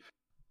risk.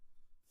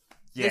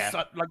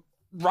 Yeah.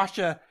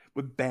 Russia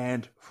were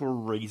banned for a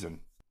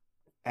reason.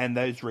 And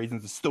those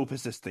reasons are still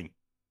persisting.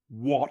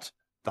 What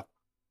the...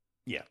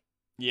 Yeah.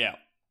 Yeah.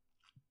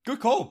 Good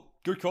call.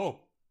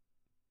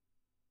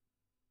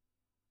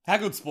 How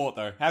good sport,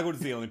 though? How good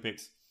is the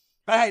Olympics?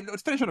 But hey,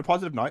 let's finish on a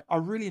positive note. I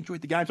really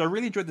enjoyed the games. I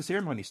really enjoyed the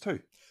ceremonies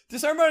too. The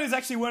ceremonies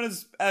actually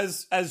weren't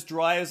as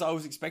dry as I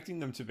was expecting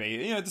them to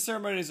be. The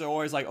ceremonies are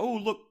always like,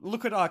 oh,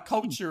 look at our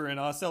culture and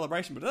our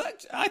celebration.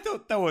 But I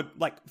thought they were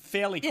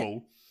fairly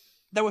cool.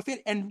 They were fair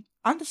and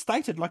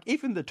understated.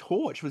 Even the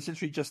torch was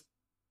literally just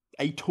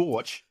a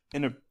torch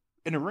in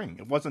a ring.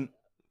 It wasn't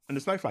in a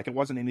snowflake. It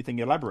wasn't anything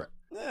elaborate.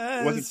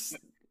 It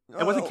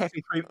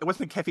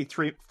wasn't Kathy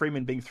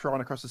Freeman being thrown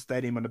across the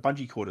stadium on a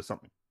bungee cord or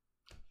something.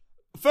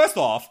 First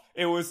off,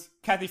 it was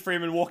Kathy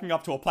Freeman walking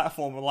up to a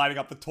platform and lighting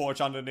up the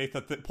torch underneath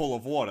a pool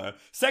of water.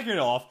 Second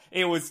off,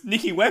 it was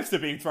Nikki Webster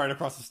being thrown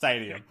across the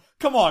stadium.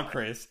 Come on,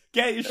 Chris.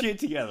 Get your shit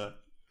together.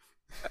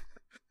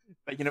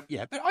 But,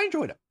 but I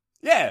enjoyed it.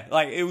 Yeah,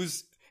 it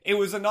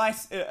was a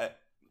nice,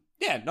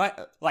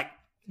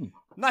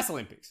 nice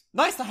Olympics.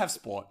 Nice to have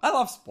sport. I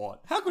love sport.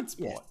 How good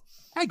sport? Yeah.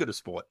 How good is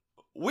sport?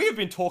 We have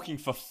been talking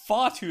for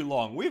far too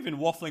long. We've been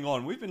waffling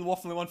on. We've been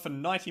waffling on for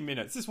 90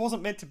 minutes. This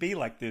wasn't meant to be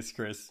like this,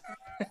 Chris.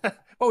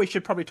 Well, we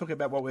should probably talk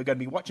about what we're going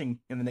to be watching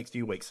in the next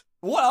few weeks.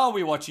 What are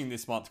we watching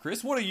this month,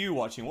 Chris? What are you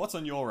watching? What's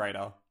on your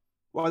radar?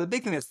 Well, the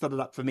big thing that started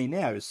up for me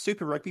now is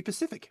Super Rugby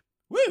Pacific.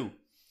 Woo!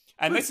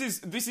 And this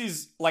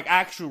is like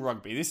actual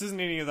rugby. This isn't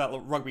any of that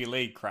rugby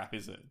league crap,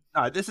 is it?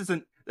 No, this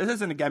isn't. This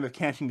isn't a game of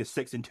counting to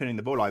 6 and turning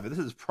the ball over. This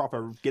is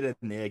proper get in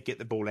there, get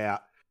the ball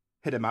out,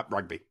 hit him up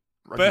rugby.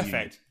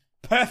 Perfect.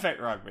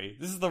 Perfect rugby.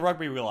 This is the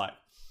rugby we like.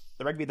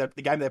 The rugby, the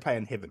game they play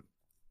in heaven.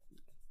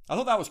 I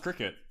thought that was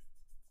cricket.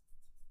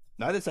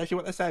 No, that's actually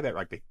what they say about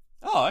rugby.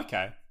 Oh,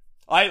 okay.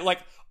 I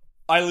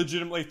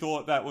legitimately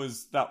thought that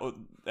is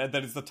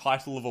the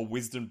title of a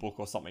wisdom book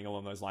or something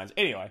along those lines.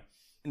 Anyway,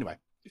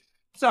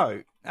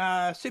 so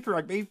Super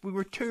Rugby, we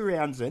were 2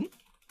 rounds in.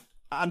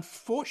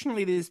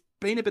 Unfortunately, there's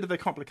been a bit of a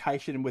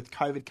complication with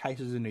COVID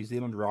cases in New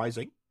Zealand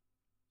rising.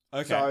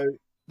 okay. So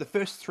the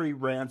first 3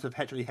 rounds have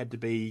actually had to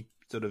be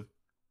sort of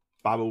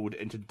bubbled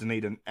into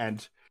Dunedin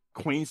and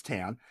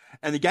Queenstown,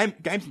 and the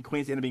games in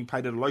Queenstown are being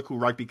played at a local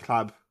rugby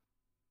club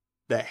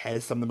that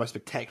has some of the most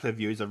spectacular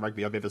views of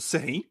rugby I've ever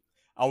seen.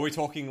 Are we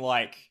talking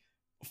like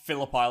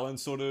Phillip Island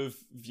sort of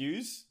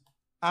views?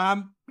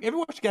 Ever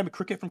watched a game of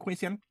cricket from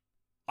Queenstown?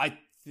 I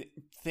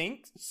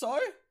think so.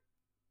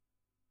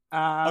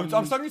 I'm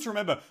starting to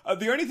remember.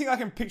 The only thing I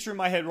can picture in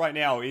my head right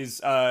now is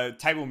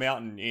Table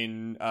Mountain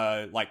in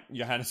like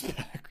Johannesburg.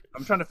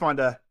 I'm trying to find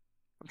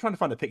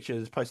a picture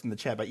that's posted in the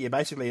chat, but yeah,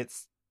 basically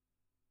it's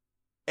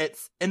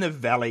in a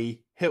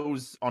valley,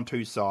 hills on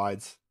 2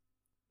 sides.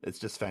 It's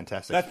just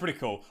fantastic. That's pretty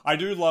cool. I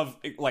do love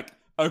like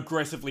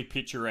aggressively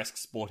picturesque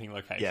sporting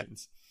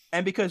locations. Yeah.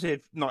 And because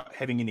they're not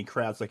having any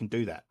crowds, they can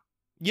do that.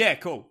 Yeah,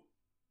 cool.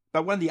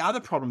 But one of the other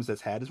problems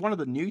it's had is one of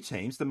the new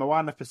teams, the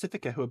Moana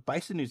Pacifica, who are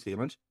based in New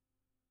Zealand,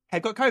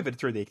 have got COVID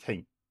through their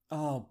team.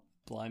 Oh,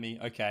 blimey.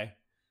 Okay.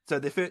 So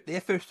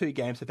their first 2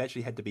 games have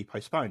actually had to be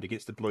postponed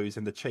against the Blues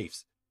and the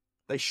Chiefs.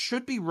 They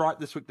should be right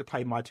this week to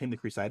play my team, the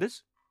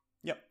Crusaders.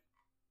 Yep.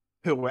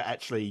 Who were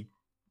actually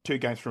 2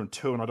 games from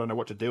 2, and I don't know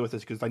what to do with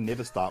this because they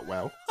never start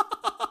well.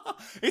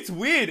 It's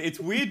weird. It's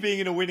weird being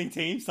in a winning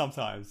team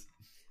sometimes.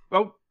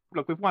 Well,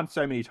 look, we've won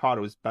so many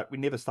titles, but we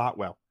never start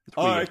well. It's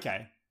weird. Weird.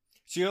 Okay.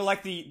 So you're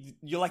like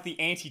the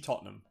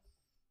anti-Tottenham.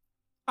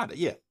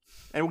 Yeah,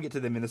 and we'll get to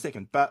them in a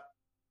second. But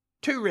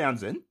 2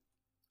 rounds in,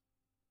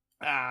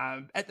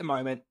 at the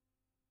moment,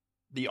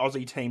 the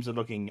Aussie teams are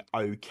looking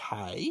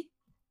okay,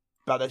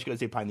 but that's because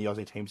they're playing the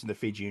Aussie teams in the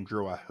Fiji and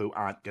Drua, who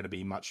aren't going to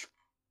be much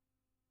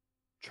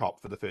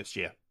chop for the first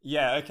year.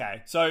 Yeah,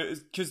 okay. So,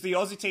 because the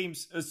Aussie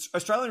teams,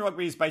 Australian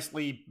rugby is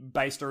basically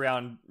based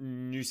around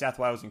New South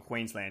Wales and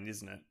Queensland,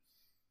 isn't it?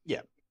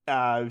 Yeah.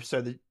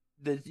 So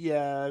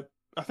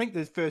I think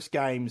the first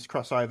games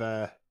cross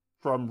over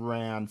from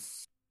round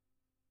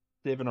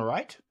 7 or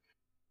 8,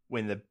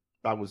 when the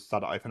bubbles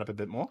start to open up a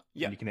bit more.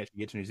 Yeah. And you can actually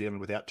get to New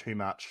Zealand without too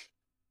much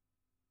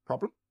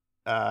problem.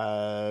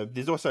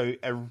 There's also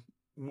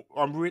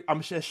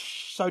I'm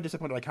just so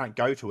disappointed I can't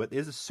go to it.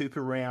 There's a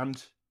super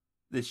round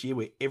this year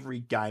where every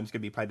game's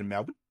going to be played in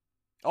Melbourne.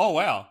 Oh,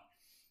 wow.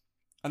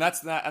 And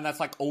that's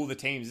like all the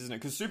teams, isn't it?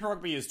 Because Super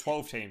Rugby is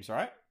 12 teams,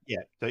 right?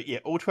 Yeah. So, yeah,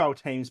 all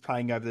 12 teams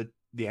playing over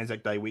the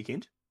Anzac Day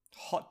weekend.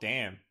 Hot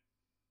damn.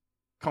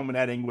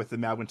 Culminating with the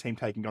Melbourne team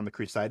taking on the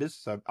Crusaders.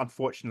 So,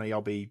 unfortunately,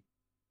 I'll be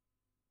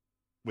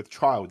with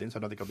trial then, so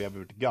I don't think I'll be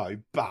able to go.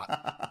 But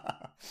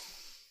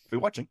if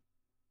you're watching.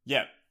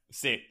 Yeah,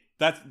 sick.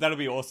 That'll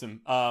be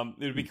awesome.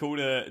 It'll be cool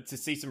to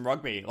see some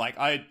rugby. Like,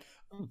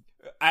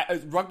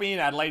 rugby in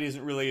Adelaide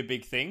isn't really a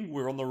big thing.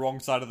 We're on the wrong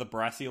side of the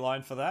Barassi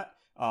line for that.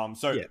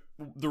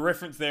 The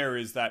reference there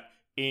is that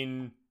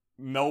in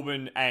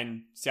Melbourne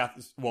and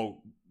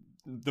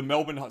the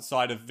Melbourne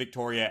side of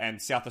Victoria and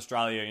South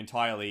Australia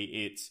entirely,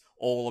 it's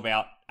all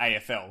about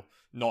AFL,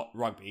 not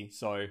rugby.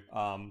 So,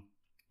 I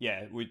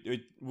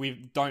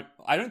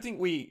don't think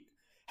we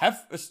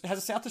have.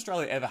 Has South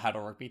Australia ever had a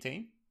rugby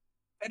team?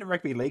 Had a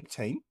rugby league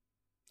team.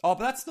 Oh,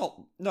 but that's not.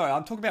 No,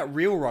 I'm talking about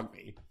real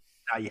rugby.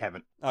 No, you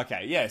haven't.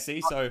 Okay, yeah. See,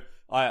 so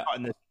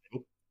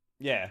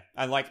yeah,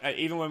 and like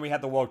even when we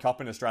had the World Cup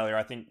in Australia,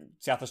 I think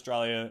South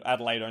Australia,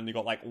 Adelaide only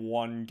got like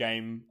one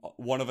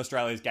of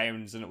Australia's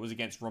games, and it was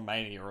against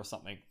Romania or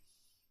something.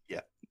 Yeah,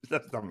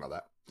 something like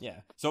that. Yeah,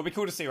 so it'll be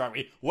cool to see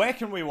rugby. Where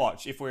can we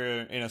watch if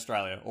we're in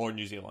Australia or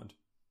New Zealand?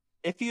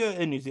 If you're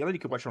in New Zealand, you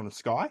can watch it on the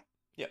Sky.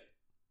 Yep.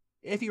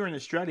 If you're in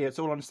Australia, it's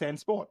all on Stan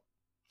Sport.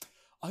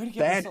 I'm gonna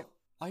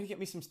get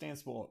me some Stan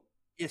Sport.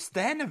 Yeah,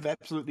 Stan have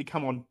absolutely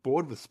come on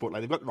board with sport.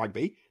 Like, they've got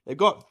rugby, they've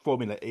got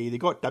Formula E, they've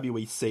got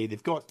WEC,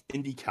 they've got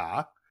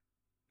IndyCar,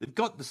 they've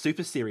got the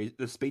Super Series,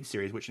 the Speed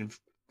Series, which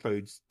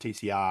includes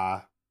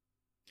TCR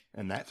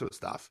and that sort of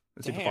stuff.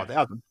 And Super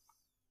 5000.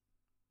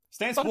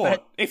 Stan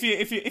Sport. If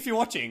you're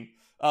watching,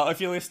 if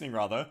you're listening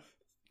rather,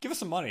 give us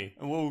some money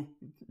and we'll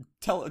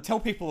tell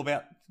people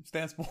about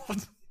Stan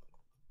Sport.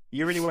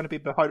 You really want to be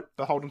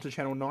beholden to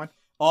Channel 9?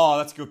 Oh,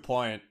 that's a good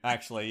point.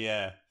 Actually,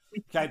 yeah.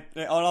 Okay,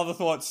 on other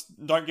thoughts,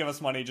 don't give us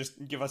money,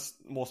 just give us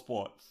more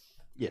sport.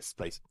 Yes,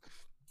 please.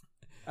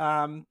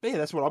 But yeah,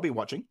 that's what I'll be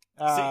watching.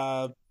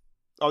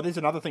 There's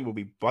another thing we'll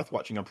be both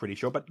watching, I'm pretty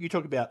sure, but you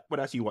talk about what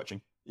else are you watching?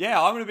 Yeah,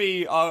 I'm going to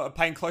be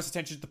paying close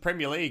attention to the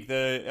Premier League,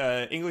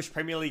 the English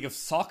Premier League of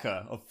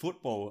soccer, of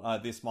football,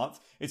 this month.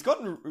 It's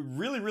gotten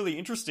really, really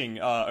interesting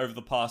over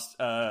the past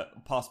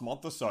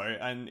month or so,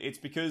 and it's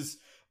because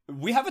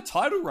we have a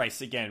title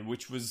race again,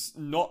 which was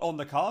not on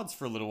the cards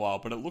for a little while,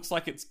 but it looks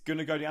like it's going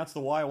to go down to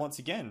the wire once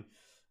again.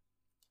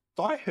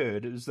 I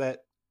heard is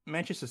that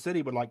Manchester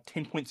City were like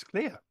 10 points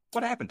clear.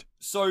 What happened?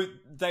 So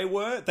they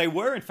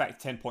were in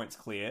fact 10 points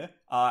clear,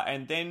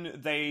 and then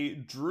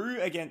they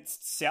drew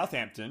against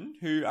Southampton,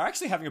 who are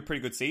actually having a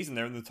pretty good season.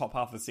 They're in the top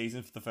half of the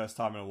season for the first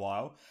time in a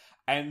while,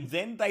 and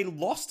then they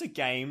lost a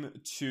game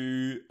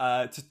to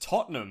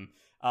Tottenham,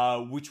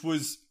 which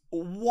was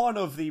one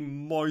of the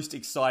most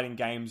exciting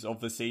games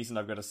of the season,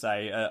 I've got to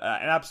say.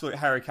 An absolute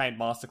Harry Kane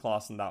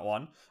masterclass in that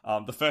one.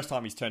 The first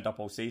time he's turned up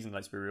all season,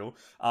 let's be real.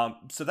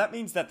 So that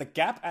means that the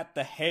gap at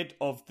the head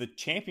of the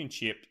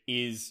championship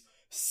is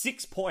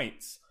 6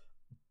 points,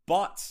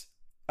 but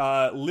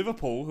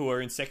Liverpool, who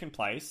are in second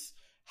place,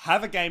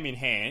 have a game in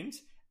hand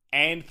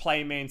and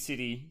play Man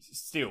City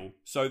still.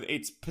 So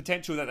it's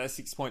potential that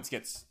 6 points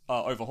gets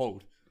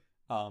overhauled.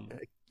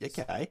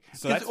 Okay.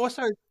 So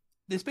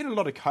there's been a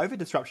lot of COVID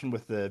disruption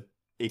with the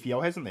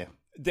EPL, hasn't there?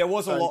 There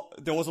was a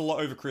lot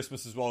over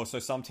Christmas as well. So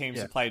some teams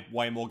have played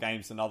way more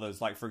games than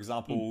others. Like, for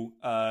example,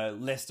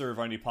 Leicester have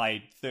only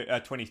played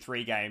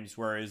 23 games,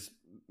 whereas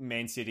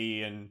Man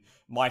City and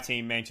my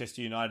team,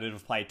 Manchester United,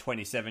 have played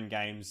 27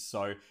 games.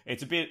 So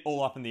it's a bit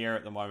all up in the air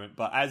at the moment.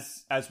 But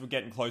as we're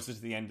getting closer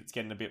to the end, it's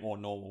getting a bit more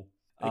normal.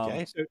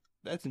 Okay, so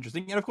that's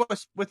interesting. And of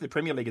course, with the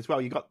Premier League as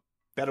well, you've got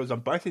battles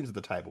on both ends of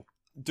the table.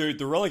 Dude,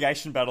 the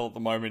relegation battle at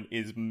the moment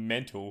is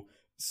mental.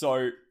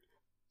 So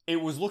it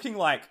was looking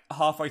like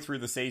halfway through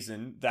the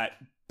season that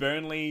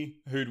Burnley,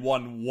 who'd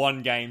won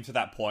one game to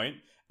that point,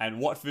 and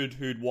Watford,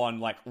 who'd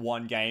won like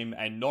one game,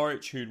 and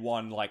Norwich, who'd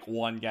won like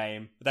one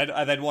game,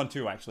 they'd won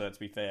two actually, let's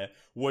be fair,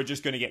 were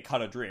just going to get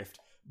cut adrift.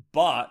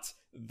 But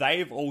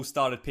they've all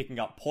started picking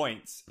up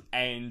points,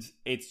 and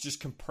it's just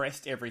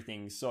compressed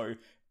everything. So,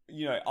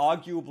 you know,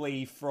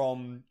 arguably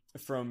from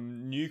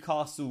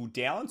Newcastle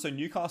down. So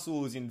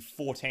Newcastle is in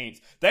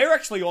 14th. They're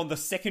actually on the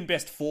second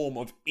best form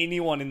of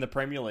anyone in the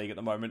Premier League at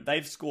the moment.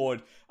 They've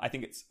scored, I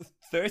think it's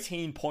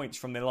 13 points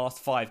from their last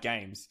 5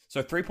 games.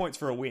 So 3 points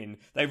for a win.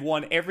 They've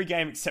won every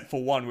game except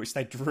for one, which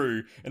they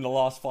drew in the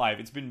last 5.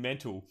 It's been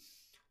mental.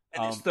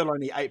 And it's still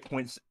only 4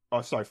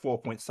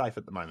 points safe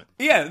at the moment.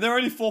 Yeah, they're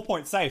only 4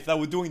 points safe. They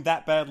were doing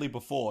that badly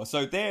before.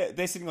 So they're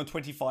sitting on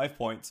 25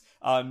 points.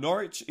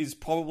 Norwich is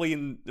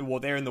probably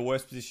they're in the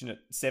worst position at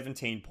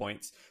 17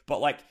 points.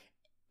 But like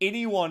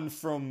anyone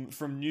from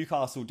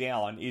Newcastle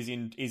down is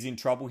in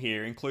trouble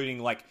here, including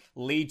like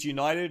Leeds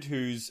United,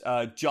 who's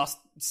just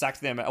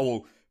sacked them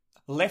or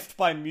left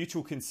by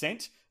mutual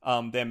consent.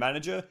 Their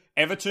manager,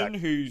 Everton,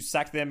 who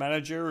sacked their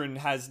manager and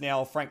has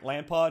now Frank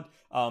Lampard.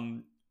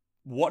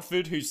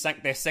 Watford, who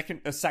sacked their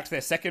second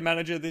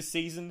manager this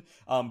season.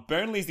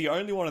 Burnley's the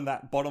only one in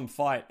that bottom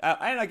fight,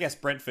 and I guess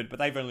Brentford, but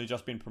they've only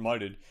just been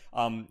promoted.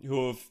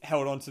 Who have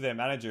held on to their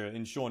manager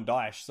in Sean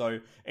Dyche.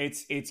 So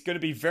it's going to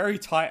be very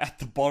tight at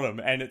the bottom,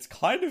 and it's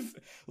kind of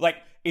like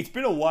it's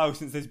been a while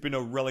since there's been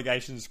a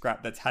relegation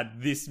scrap that's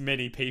had this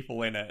many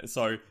people in it.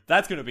 So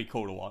that's going to be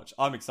cool to watch.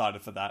 I'm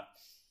excited for that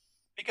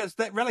because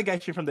that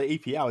relegation from the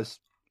EPL is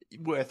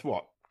worth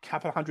what, a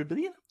couple $100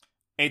 million?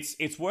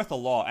 It's worth a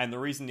lot, and the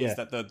reason is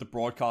that the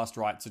broadcast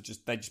rights are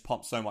they just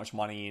pump so much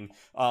money in.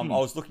 I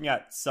was looking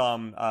at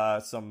some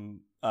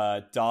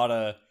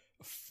data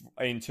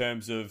in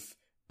terms of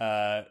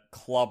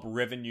club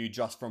revenue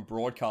just from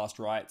broadcast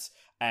rights,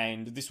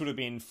 and this would have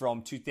been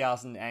from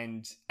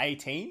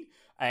 2018.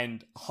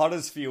 And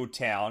Huddersfield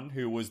Town,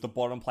 who was the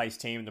bottom place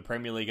team in the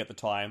Premier League at the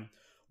time,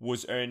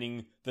 was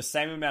earning the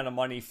same amount of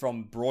money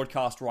from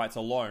broadcast rights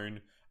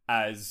alone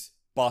as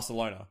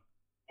Barcelona.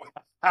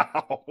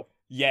 Wow.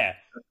 Yeah,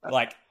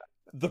 like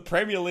the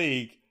Premier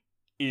League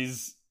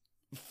is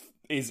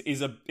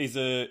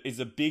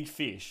a big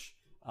fish.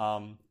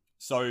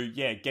 So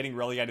yeah, getting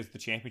relegated to the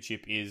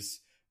Championship is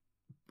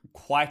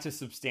quite a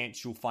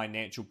substantial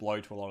financial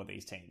blow to a lot of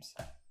these teams.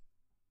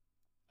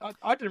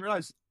 I didn't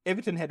realize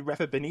Everton had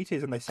Rafa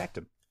Benitez and they sacked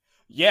him.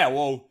 Yeah,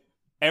 well,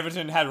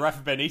 Everton had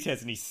Rafa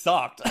Benitez and he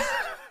sucked.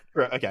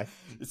 Right, okay.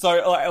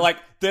 So like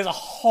there's a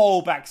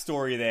whole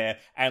backstory there,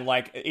 and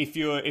like if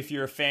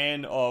you're a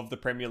fan of the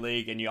Premier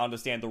League and you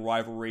understand the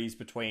rivalries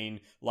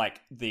between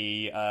like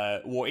the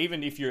or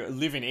even if you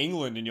live in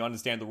England and you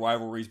understand the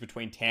rivalries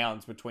between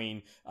towns,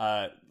 between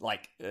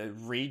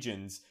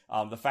regions,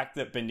 the fact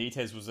that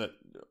Benitez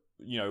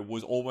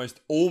was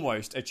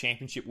almost a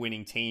championship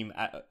winning team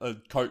a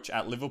coach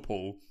at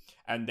Liverpool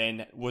and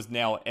then was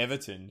now at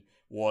Everton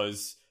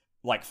was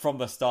like from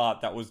the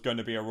start, that was going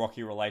to be a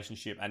rocky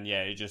relationship. And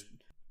yeah, it just...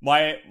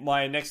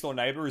 My next door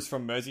neighbour is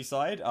from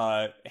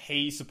Merseyside.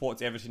 He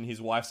supports Everton,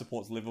 his wife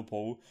supports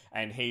Liverpool,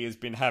 and he has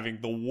been having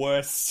the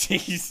worst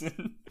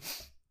season.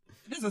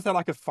 It doesn't sound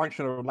like a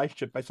functional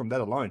relationship based on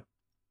that alone.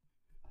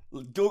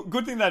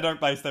 Good thing they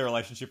don't base their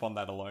relationship on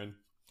that alone.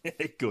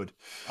 Good.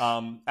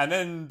 And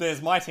then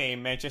there's my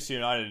team, Manchester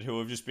United, who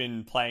have just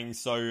been playing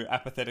so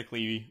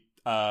apathetically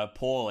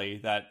poorly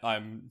that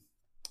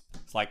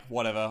it's like,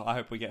 whatever, I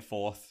hope we get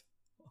fourth.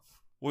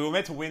 We were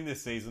meant to win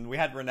this season. We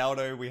had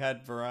Ronaldo, we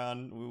had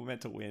Varane. We were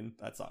meant to win.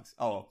 That sucks.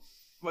 Oh.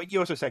 Well, you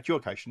also sacked your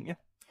coach, didn't you?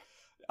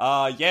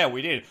 Yeah,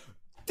 we did.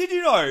 Did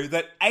you know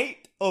that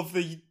 8 of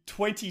the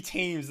 20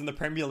 teams in the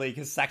Premier League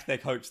has sacked their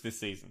coach this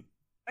season?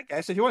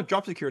 Okay, so if you want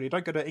job security,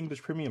 don't go to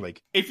English Premier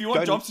League. If you want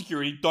Go to- job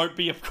security, don't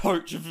be a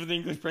coach of the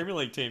English Premier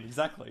League team.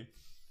 Exactly.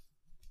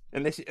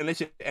 Unless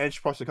you're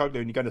Ange Postecoglou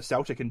and you go to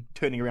Celtic and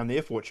turning around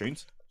their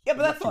fortunes. Yeah,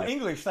 but that's Lucky not you.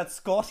 English. That's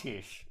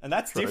Scottish, and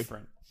that's True.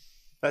 different.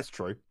 That's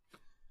true.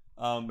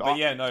 But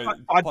yeah, no.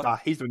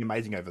 He's doing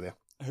amazing over there.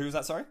 Who was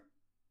that? Sorry.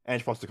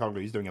 Ange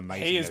Postecoglou, he's doing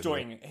amazing. He is over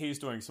doing. He's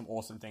doing some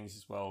awesome things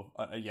as well.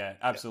 Yeah,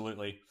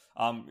 absolutely.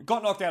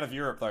 Got knocked out of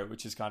Europe though,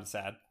 which is kind of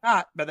sad.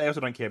 there. But they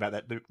also don't care about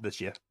that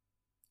this year.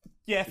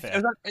 Yeah,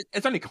 fair.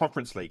 It's only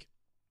Conference League.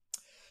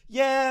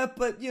 Yeah,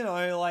 but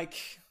like,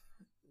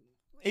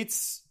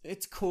 it's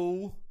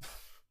cool.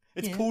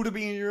 It's cool to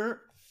be in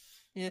Europe.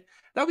 Yeah,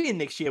 they'll be in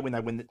next year when they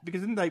win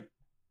because then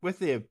with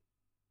their,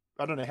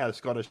 I don't know how the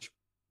Scottish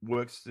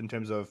works in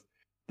terms of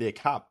their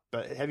cup,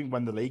 but having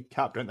won the League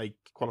Cup, don't they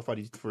qualify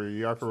for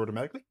Europa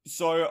automatically?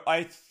 So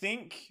I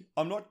think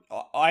I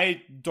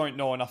don't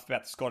know enough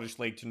about the Scottish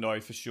League to know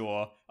for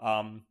sure.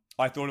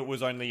 I thought it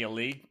was only a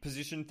league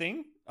position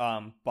thing,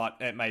 but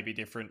it may be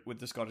different with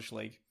the Scottish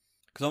League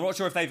because I'm not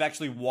sure if they've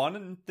actually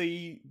won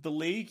the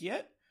league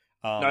yet.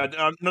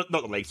 No, not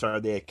the league. Sorry,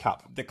 their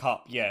cup. The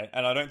cup, yeah,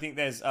 and I don't think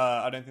there's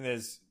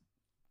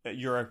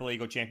Europa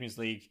League or Champions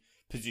League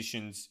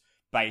positions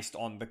based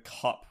on the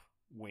cup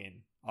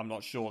win. I'm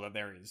not sure that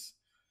there is.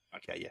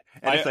 Okay, yeah,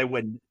 and if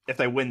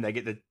they win, they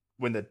get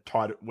win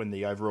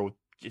the overall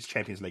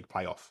Champions League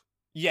playoff.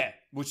 Yeah,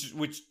 which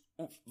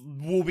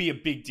will be a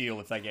big deal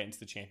if they get into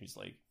the Champions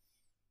League.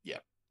 Yeah.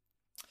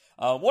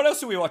 What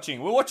else are we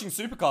watching? We're watching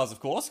Supercars, of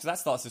course, because that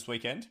starts this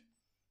weekend.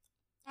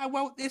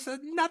 Well, there's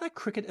another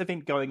cricket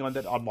event going on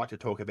that I'd like to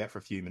talk about for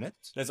a few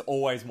minutes. There's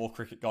always more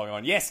cricket going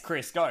on. Yes,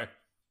 Chris, go.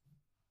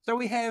 So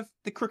we have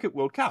the Cricket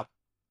World Cup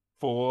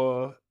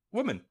for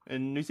women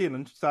in New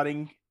Zealand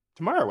starting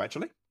tomorrow,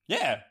 actually.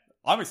 Yeah,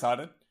 I'm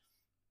excited.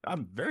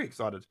 I'm very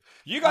excited.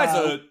 You guys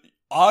are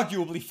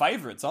arguably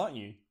favourites, aren't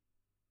you?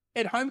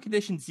 At home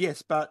conditions,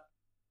 yes, but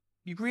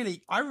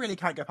I really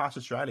can't go past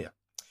Australia.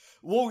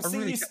 Well,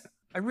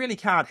 I really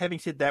can't. Having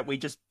said that, we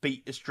just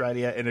beat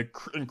Australia in an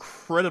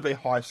incredibly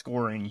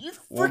high-scoring you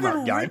warm-up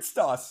friggin' game. rinsed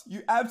us.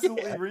 You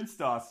absolutely rinsed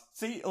us.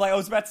 See, like I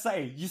was about to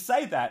say, you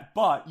say that,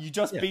 but you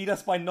just beat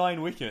us by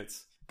 9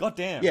 wickets. God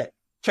damn. Yeah,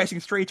 chasing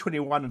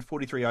 321 and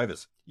 43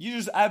 overs. You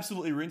just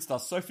absolutely rinsed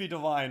us. Sophie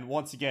Devine,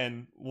 once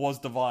again, was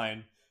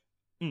divine.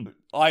 Mm.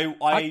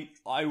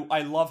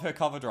 I love her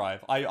cover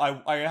drive. I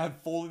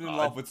have fallen in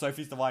love with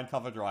Sophie's Divine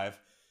cover drive.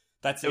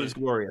 It was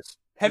glorious.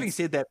 Having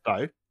said that,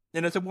 though,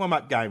 and it's a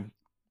warm-up game,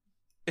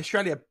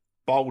 Australia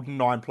bowled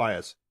 9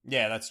 players.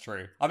 Yeah, that's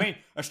true. I mean,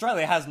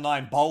 Australia has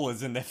 9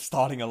 bowlers in their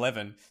starting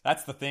 11.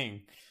 That's the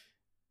thing.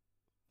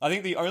 I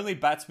think the only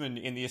batsman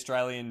in the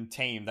Australian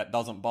team that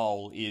doesn't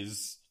bowl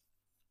is,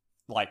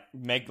 like,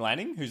 Meg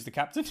Lanning, who's the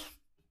captain.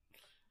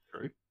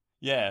 True.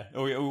 Yeah.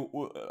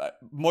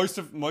 Most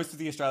of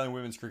the Australian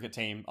women's cricket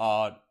team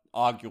are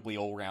arguably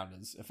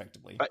all-rounders,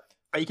 effectively. But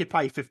you could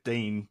play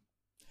 15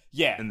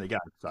 in the game.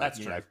 So, that's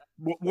true.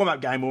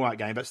 Warm-up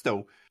game, but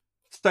still,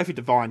 Sophie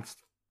Devine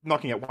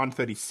knocking at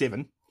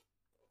 137.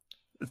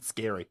 It's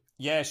scary.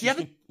 Yeah, she's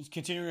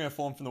continuing her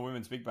form from the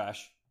Women's Big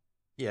Bash.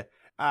 Yeah,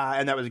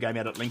 and that was a game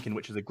out at Lincoln,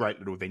 which is a great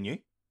little venue.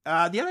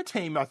 The other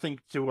team I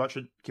think I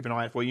should keep an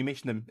eye out for, you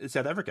mentioned them, is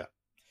South Africa.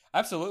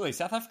 Absolutely.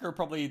 South Africa are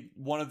probably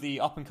one of the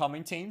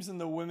up-and-coming teams in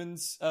the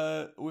women's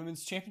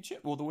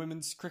championship, or the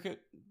women's cricket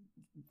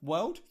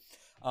world.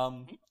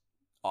 I'm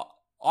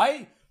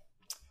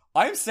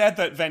sad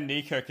that Van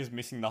Niekerk is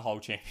missing the whole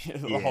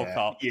whole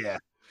cup. Yeah.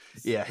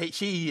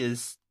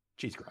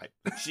 She's great.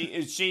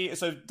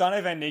 So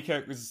Dane Van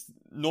Niekerk was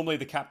normally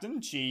the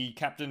captain. She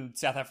captained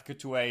South Africa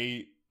to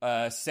a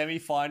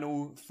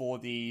semi-final for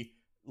the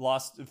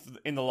last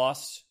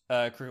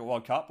Cricket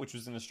World Cup, which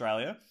was in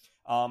Australia.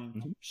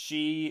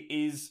 She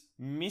is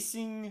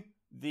missing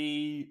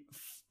the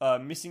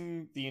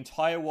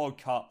entire World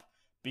Cup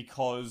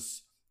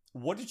because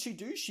what did she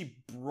do? She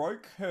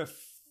broke her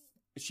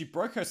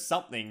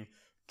something,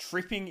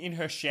 tripping in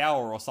her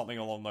shower or something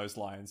along those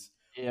lines.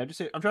 Yeah,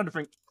 I'm trying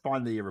to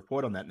find the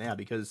report on that now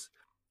because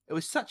it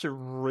was such a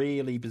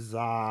really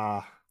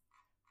bizarre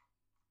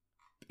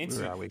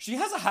incident. She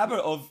has a habit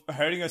of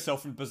hurting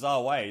herself in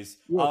bizarre ways.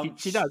 Yeah,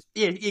 she does.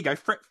 Yeah, here you go.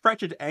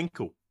 Fractured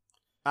ankle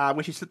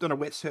when she slipped on a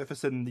wet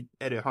surface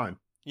at her home.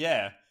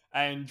 Yeah,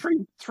 and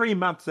 3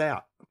 months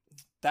out.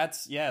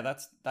 That's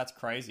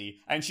crazy.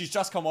 And she's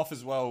just come off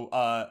as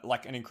well,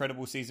 like an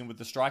incredible season with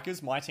the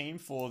Strikers, my team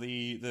for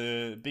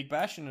the Big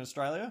Bash in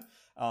Australia.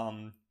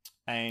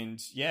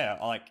 And yeah,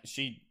 like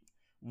she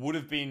would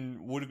have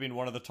been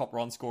one of the top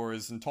run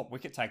scorers and top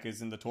wicket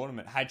takers in the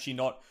tournament had she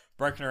not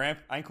broken her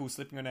ankle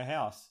slipping on her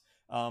house.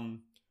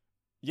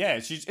 Yeah,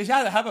 she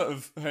had a habit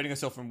of hurting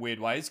herself in weird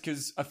ways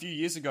because a few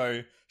years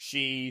ago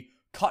she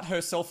cut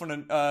herself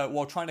on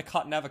while trying to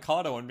cut an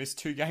avocado and missed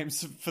 2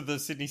 games for the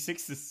Sydney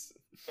Sixers.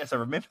 Yes, I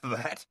remember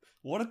that.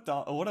 What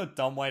a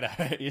dumb way to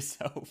hurt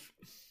yourself.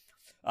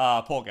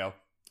 Poor girl.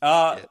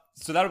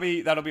 So that'll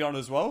be on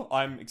as well.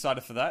 I'm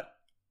excited for that.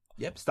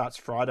 Yep, starts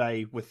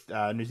Friday with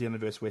New Zealand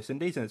versus West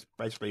Indies, and it's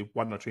basically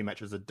 1 or 2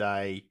 matches a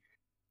day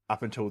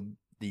up until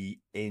the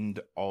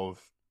end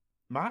of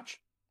March.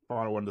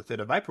 Final one the 3rd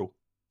of April.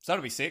 So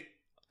that'll be sick.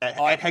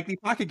 At Hagley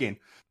Park again.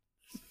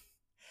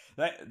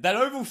 That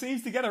oval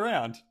seems to get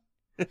around.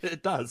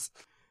 It does.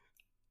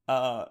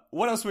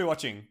 What else are we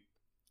watching?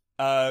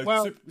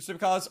 Well,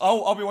 Supercars.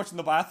 I'll be watching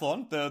the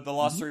biathlon, the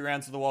last 3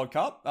 rounds of the World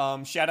Cup.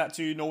 Shout out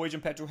to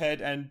Norwegian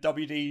Petrolhead and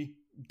WBD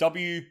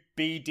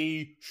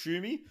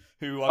Schumi,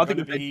 who are going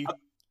to be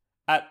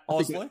at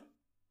Oslo.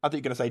 I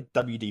think you're going to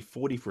say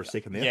WD-40 for a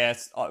second there.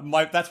 Yes,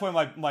 that's where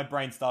my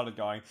brain started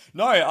going.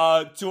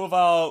 No, 2 of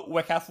our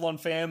Wecathlon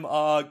fam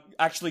are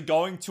actually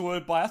going to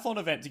a biathlon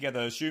event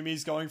together.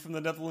 Shumi's going from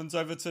the Netherlands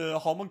over to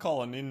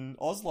Holmenkollen in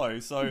Oslo,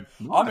 so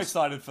Nice. I'm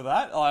excited for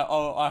that.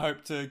 I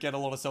hope to get a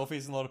lot of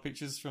selfies and a lot of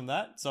pictures from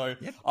that. So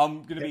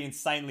I'm going to be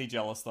insanely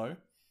jealous, though.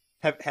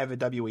 Have a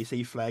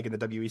WEC flag and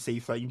the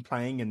WEC flag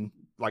playing, and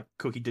like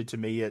Cookie did to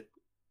me at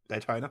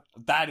Daytona.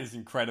 That is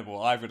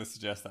incredible. I've got to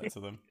suggest that to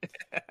them.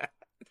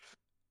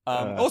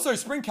 Also,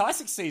 Spring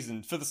Classic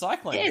season for the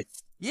cycling.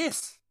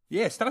 Yes.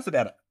 Tell us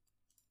about it.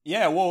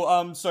 Yeah,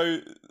 well, so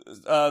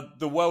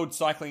the World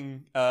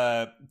Cycling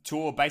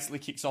Tour basically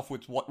kicks off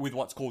with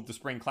what's called the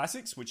Spring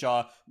Classics, which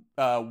are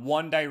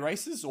 1-day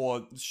races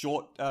or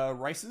short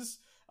races.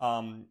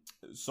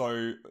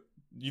 So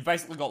you've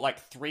basically got like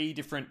 3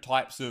 different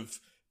types of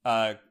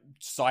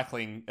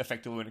cycling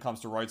effectively when it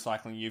comes to road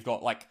cycling. You've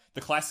got like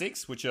the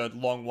classics, which are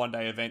long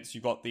 1-day events.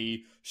 You've got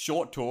the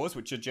short tours,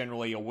 which are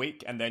generally a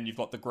week, and then you've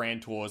got the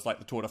grand tours like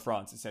the Tour de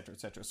France, etc.,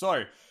 etc.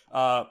 So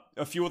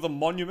a few of the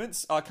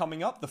monuments are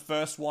coming up. The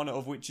first one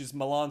of which is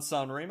Milan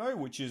San Remo,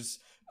 which is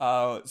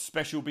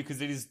special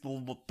because it is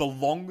the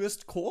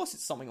longest course.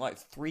 It's something like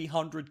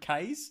 300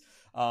 Ks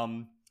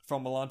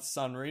from Milan to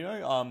San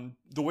Remo.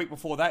 The week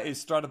before that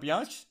is Strade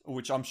Bianche,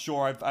 which I'm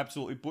sure I've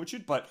absolutely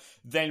butchered. But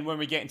then when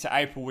we get into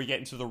April, we get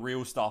into the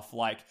real stuff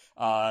like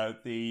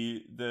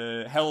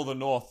the Hell of the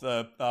North,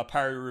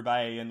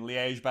 Paris-Roubaix and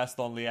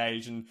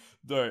Liège-Bastogne-Liège and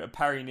the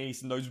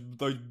Paris-Nice and those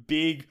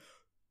big,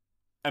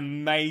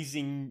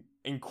 amazing,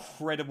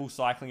 incredible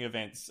cycling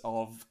events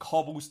of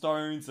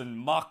cobblestones and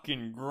muck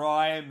and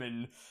grime,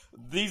 and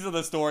these are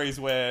the stories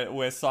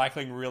where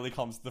cycling really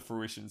comes to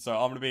fruition. So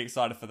I'm going to be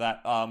excited for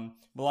that.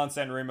 Milan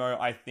San Remo,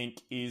 I think,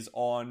 is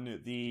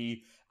on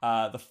the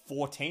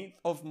 14th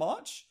of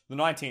March, the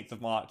 19th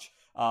of March.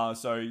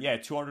 So yeah,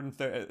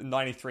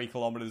 293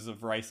 kilometers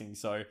of racing.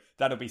 So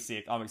that'll be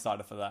sick. I'm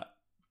excited for that.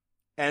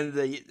 And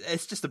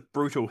it's just a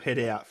brutal hit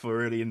out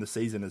for early in the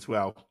season as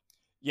well.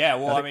 Yeah,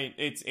 well, I mean,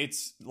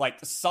 it's like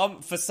for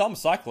some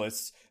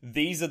cyclists,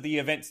 these are the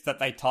events that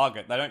they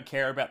target. They don't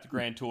care about the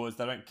Grand Tours.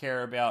 They don't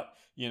care about,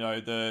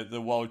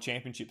 the World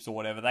Championships or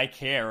whatever. They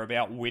care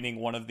about winning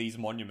one of these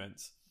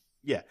monuments.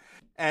 Yeah,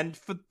 and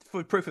for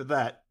proof of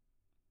that,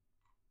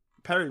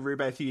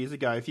 Paris-Roubaix a few years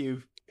ago, if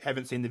you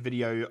haven't seen the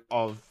video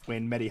of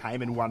when Matty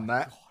Hayman won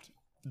that. God.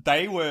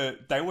 They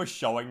were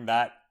showing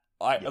that.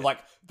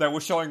 They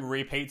were showing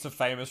repeats of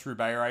famous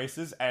Roubaix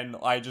races, and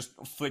I just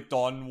flicked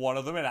on one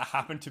of them, and it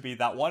happened to be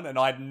that one, and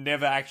I'd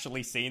never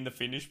actually seen the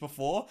finish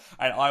before,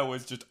 and I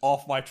was just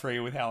off my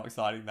tree with how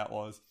exciting that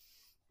was.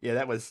 Yeah,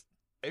 that was.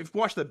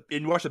 Watch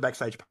the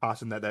backstage pass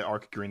that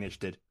Orica Greenwich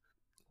did.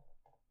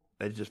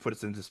 They just put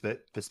it into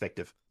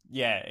perspective.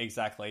 Yeah,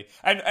 exactly.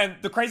 And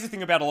the crazy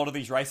thing about a lot of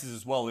these races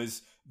as well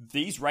is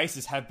these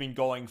races have been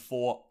going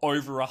for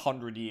over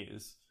 100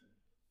 years.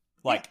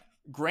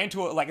 Grand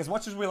Tour, as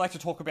much as we like to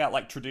talk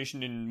about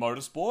tradition in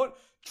motorsport,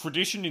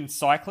 tradition in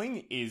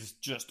cycling is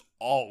just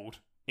old.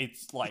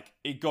 It's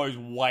it goes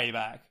way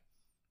back.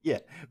 Yeah.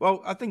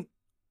 Well, I think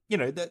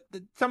that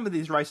some of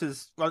these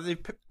races,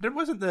 there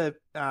wasn't the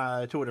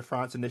Tour de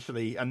France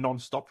initially a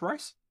non-stop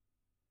race.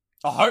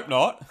 I hope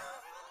not.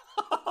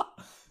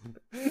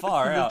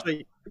 Far out.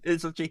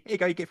 It's literally, here you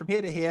go, you get from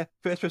here to here.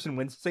 First person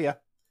wins. See ya.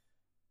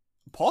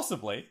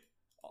 Possibly.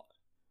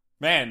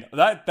 Man,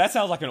 that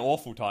sounds like an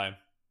awful time.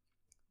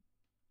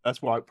 That's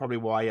probably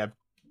why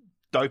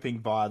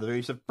doping via the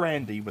use of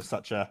brandy was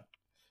such a,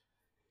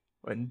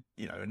 and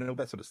all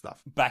that sort of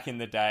stuff. Back in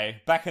the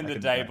day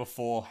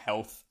before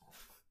health.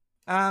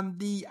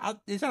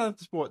 There's another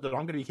sport that I'm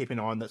going to be keeping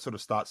an eye on that sort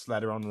of starts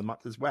later on in the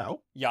month as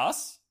well.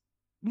 Yes.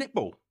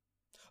 Netball.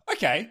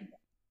 Okay.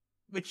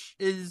 Which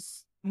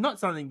is not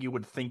something you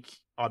would think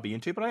I'd be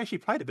into, but I actually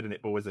played a bit of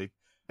netball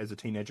as a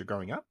teenager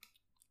growing up.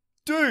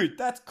 Dude,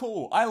 that's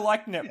cool. I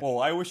like netball.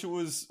 Yeah. I wish it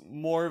was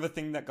more of a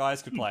thing that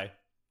guys could play.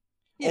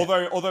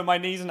 Yeah. Although my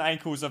knees and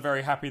ankles are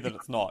very happy that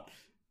it's not.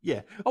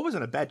 Yeah, I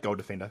wasn't a bad goal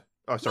defender.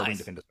 Oh, sorry, nice. Ring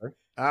defender,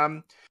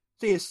 sorry.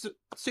 So yes,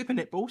 Super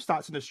Netball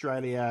starts in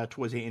Australia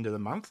towards the end of the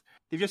month.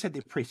 They've just had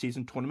their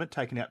pre-season tournament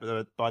taken out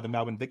by the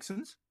Melbourne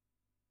Vixens.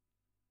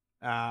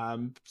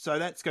 So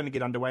that's going to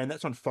get underway, and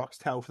that's on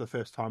Foxtel for the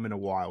first time in a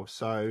while.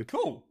 So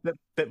cool. A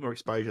bit more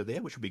exposure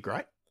there, which will be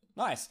great.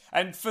 Nice.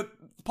 And for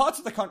parts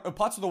of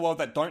the world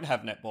that don't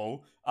have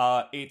netball,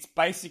 it's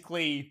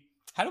basically,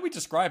 how do we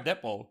describe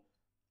netball?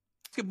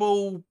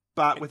 Basketball,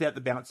 but without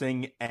the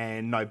bouncing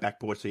and no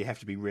backboard, so you have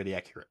to be really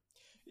accurate.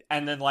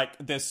 And then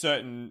there's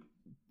certain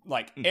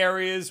like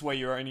areas where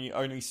you're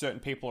only certain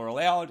people are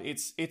allowed.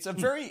 It's a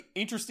very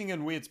interesting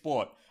and weird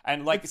sport,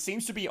 and like it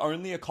seems to be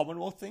only a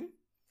Commonwealth thing.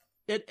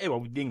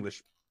 Well, the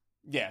English.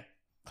 Yeah,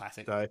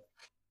 classic. So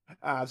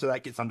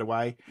that gets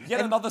underway.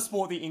 Yet another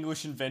sport the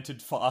English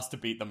invented for us to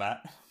beat them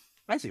at.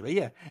 Basically,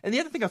 yeah. And the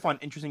other thing I find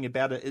interesting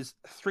about it is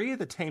 3 of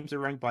the teams are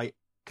run by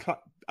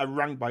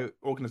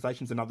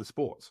organisations in other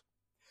sports.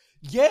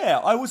 Yeah,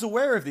 I was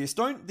aware of this.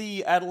 Don't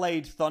the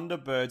Adelaide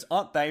Thunderbirds,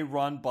 aren't they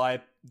run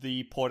by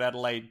the Port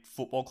Adelaide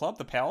Football Club,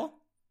 the Power?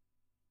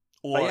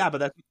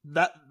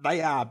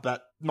 They are,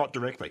 but not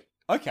directly.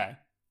 Okay.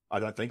 I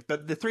don't think.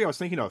 But the 3 I was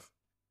thinking of,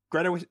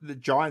 the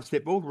Giants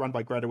Netball, run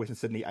by Greater Western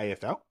Sydney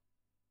AFL.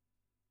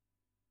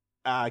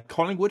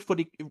 Collingwood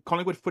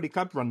Footy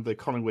Club, run the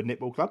Collingwood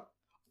Netball Club.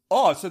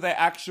 Oh, so they're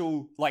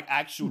actual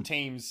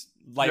teams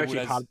labelled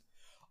as...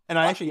 And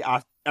I actually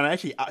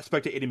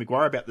spoke to Eddie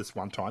McGuire about this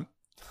one time.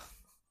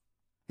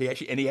 He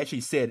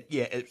actually said,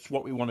 yeah, it's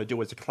what we want to do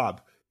as a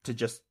club to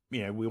just,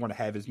 we want to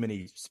have as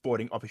many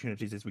sporting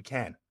opportunities as we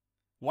can.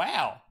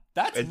 Wow.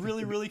 That's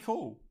really, really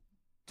cool.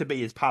 To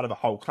be as part of a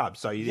whole club.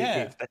 So you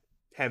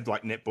have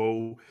like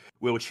netball,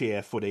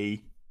 wheelchair,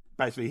 footy.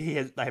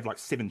 Basically, they have like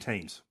 7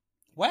 teams.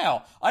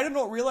 Wow. I did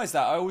not realize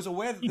that. I was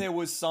aware that there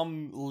was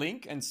some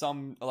link and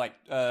some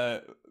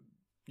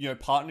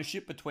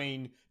partnership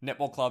between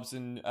netball clubs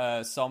and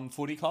some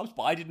footy clubs,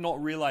 but I did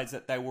not realize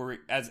that they were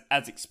as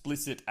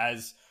explicit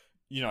as,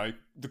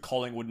 the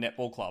Collingwood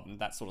Netball Club and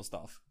that sort of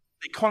stuff.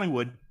 The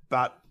Collingwood,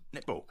 but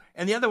netball.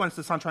 And the other one's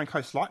the Sunshine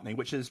Coast Lightning,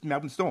 which is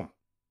Melbourne Storm.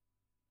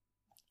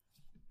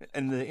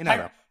 And the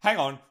NRL. Hang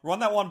on, run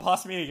that one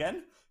past me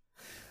again.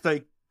 So,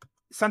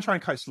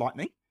 Sunshine Coast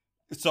Lightning.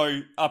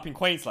 So, up in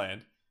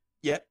Queensland?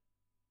 Yeah.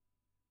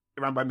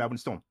 Run by Melbourne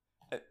Storm.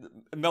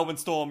 Melbourne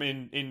Storm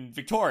in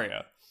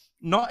Victoria?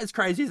 Not as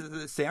crazy as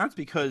it sounds,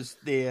 because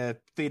they're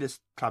fetus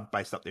club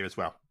based up there as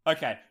well.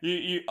 Okay,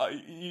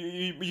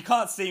 you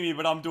can't see me,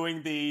 but I'm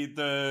doing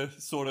the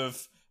sort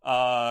of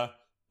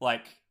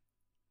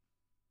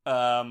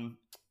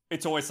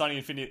It's Always Sunny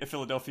in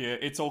Philadelphia.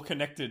 It's all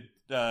connected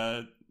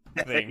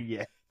thing.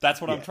 Yeah,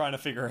 that's what I'm trying to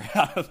figure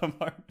out at the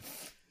moment.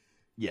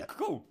 Yeah,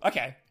 cool.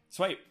 Okay,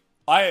 sweet.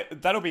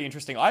 That'll be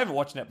interesting. I haven't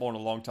watched netball in a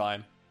long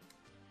time.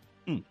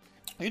 You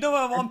know,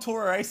 my mom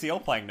tore her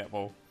ACL playing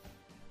netball.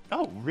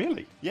 Oh,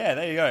 really? Yeah,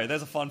 there you go.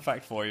 There's a fun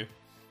fact for you.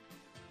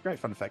 Great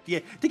fun fact. Yeah,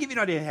 to give you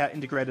an idea how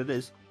integrated it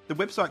is, the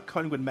website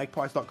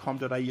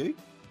collingwoodmagpies.com.au takes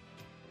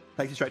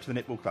you straight to the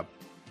netball club.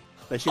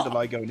 They share the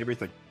logo and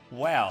everything.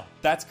 Wow,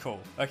 that's cool.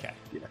 Okay.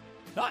 Yeah.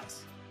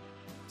 Nice.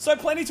 So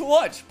plenty to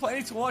watch.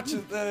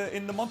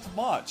 In the month of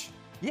March.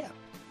 Yeah,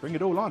 bring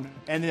it all on.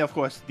 And then, of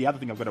course, the other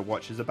thing I've got to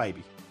watch is a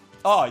baby.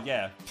 Oh,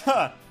 yeah.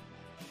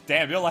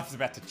 Damn, your life is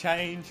about to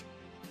change.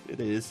 It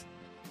is.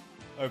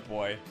 Oh,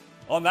 boy.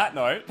 On that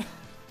note,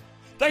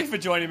 thanks for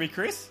joining me,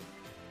 Chris.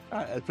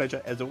 A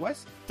pleasure, as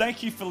always.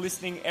 Thank you for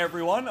listening,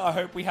 everyone. I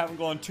hope we haven't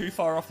gone too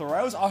far off the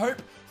rails. I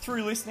hope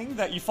through listening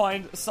that you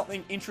find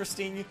something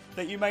interesting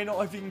that you may not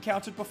have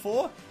encountered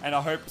before, and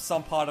I hope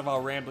some part of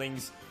our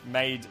ramblings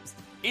made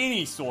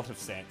any sort of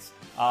sense.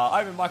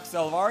 I've been Michael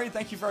Salavari.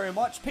 Thank you very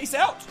much. Peace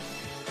out.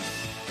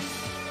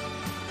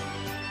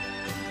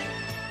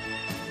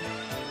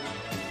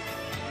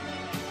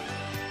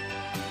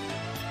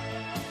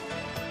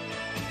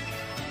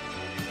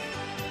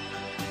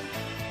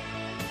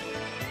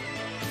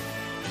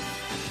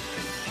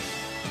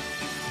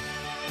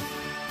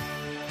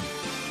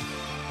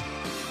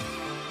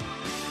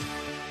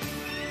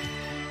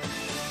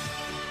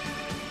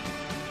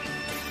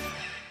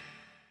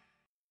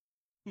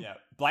 Yeah,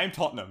 blame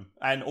Tottenham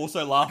and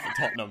also laugh at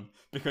Tottenham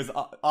because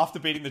after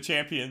beating the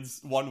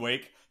champions one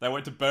week, they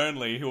went to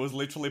Burnley, who was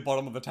literally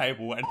bottom of the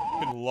table and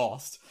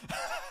lost,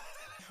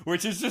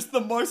 which is just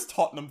the most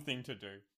Tottenham thing to do.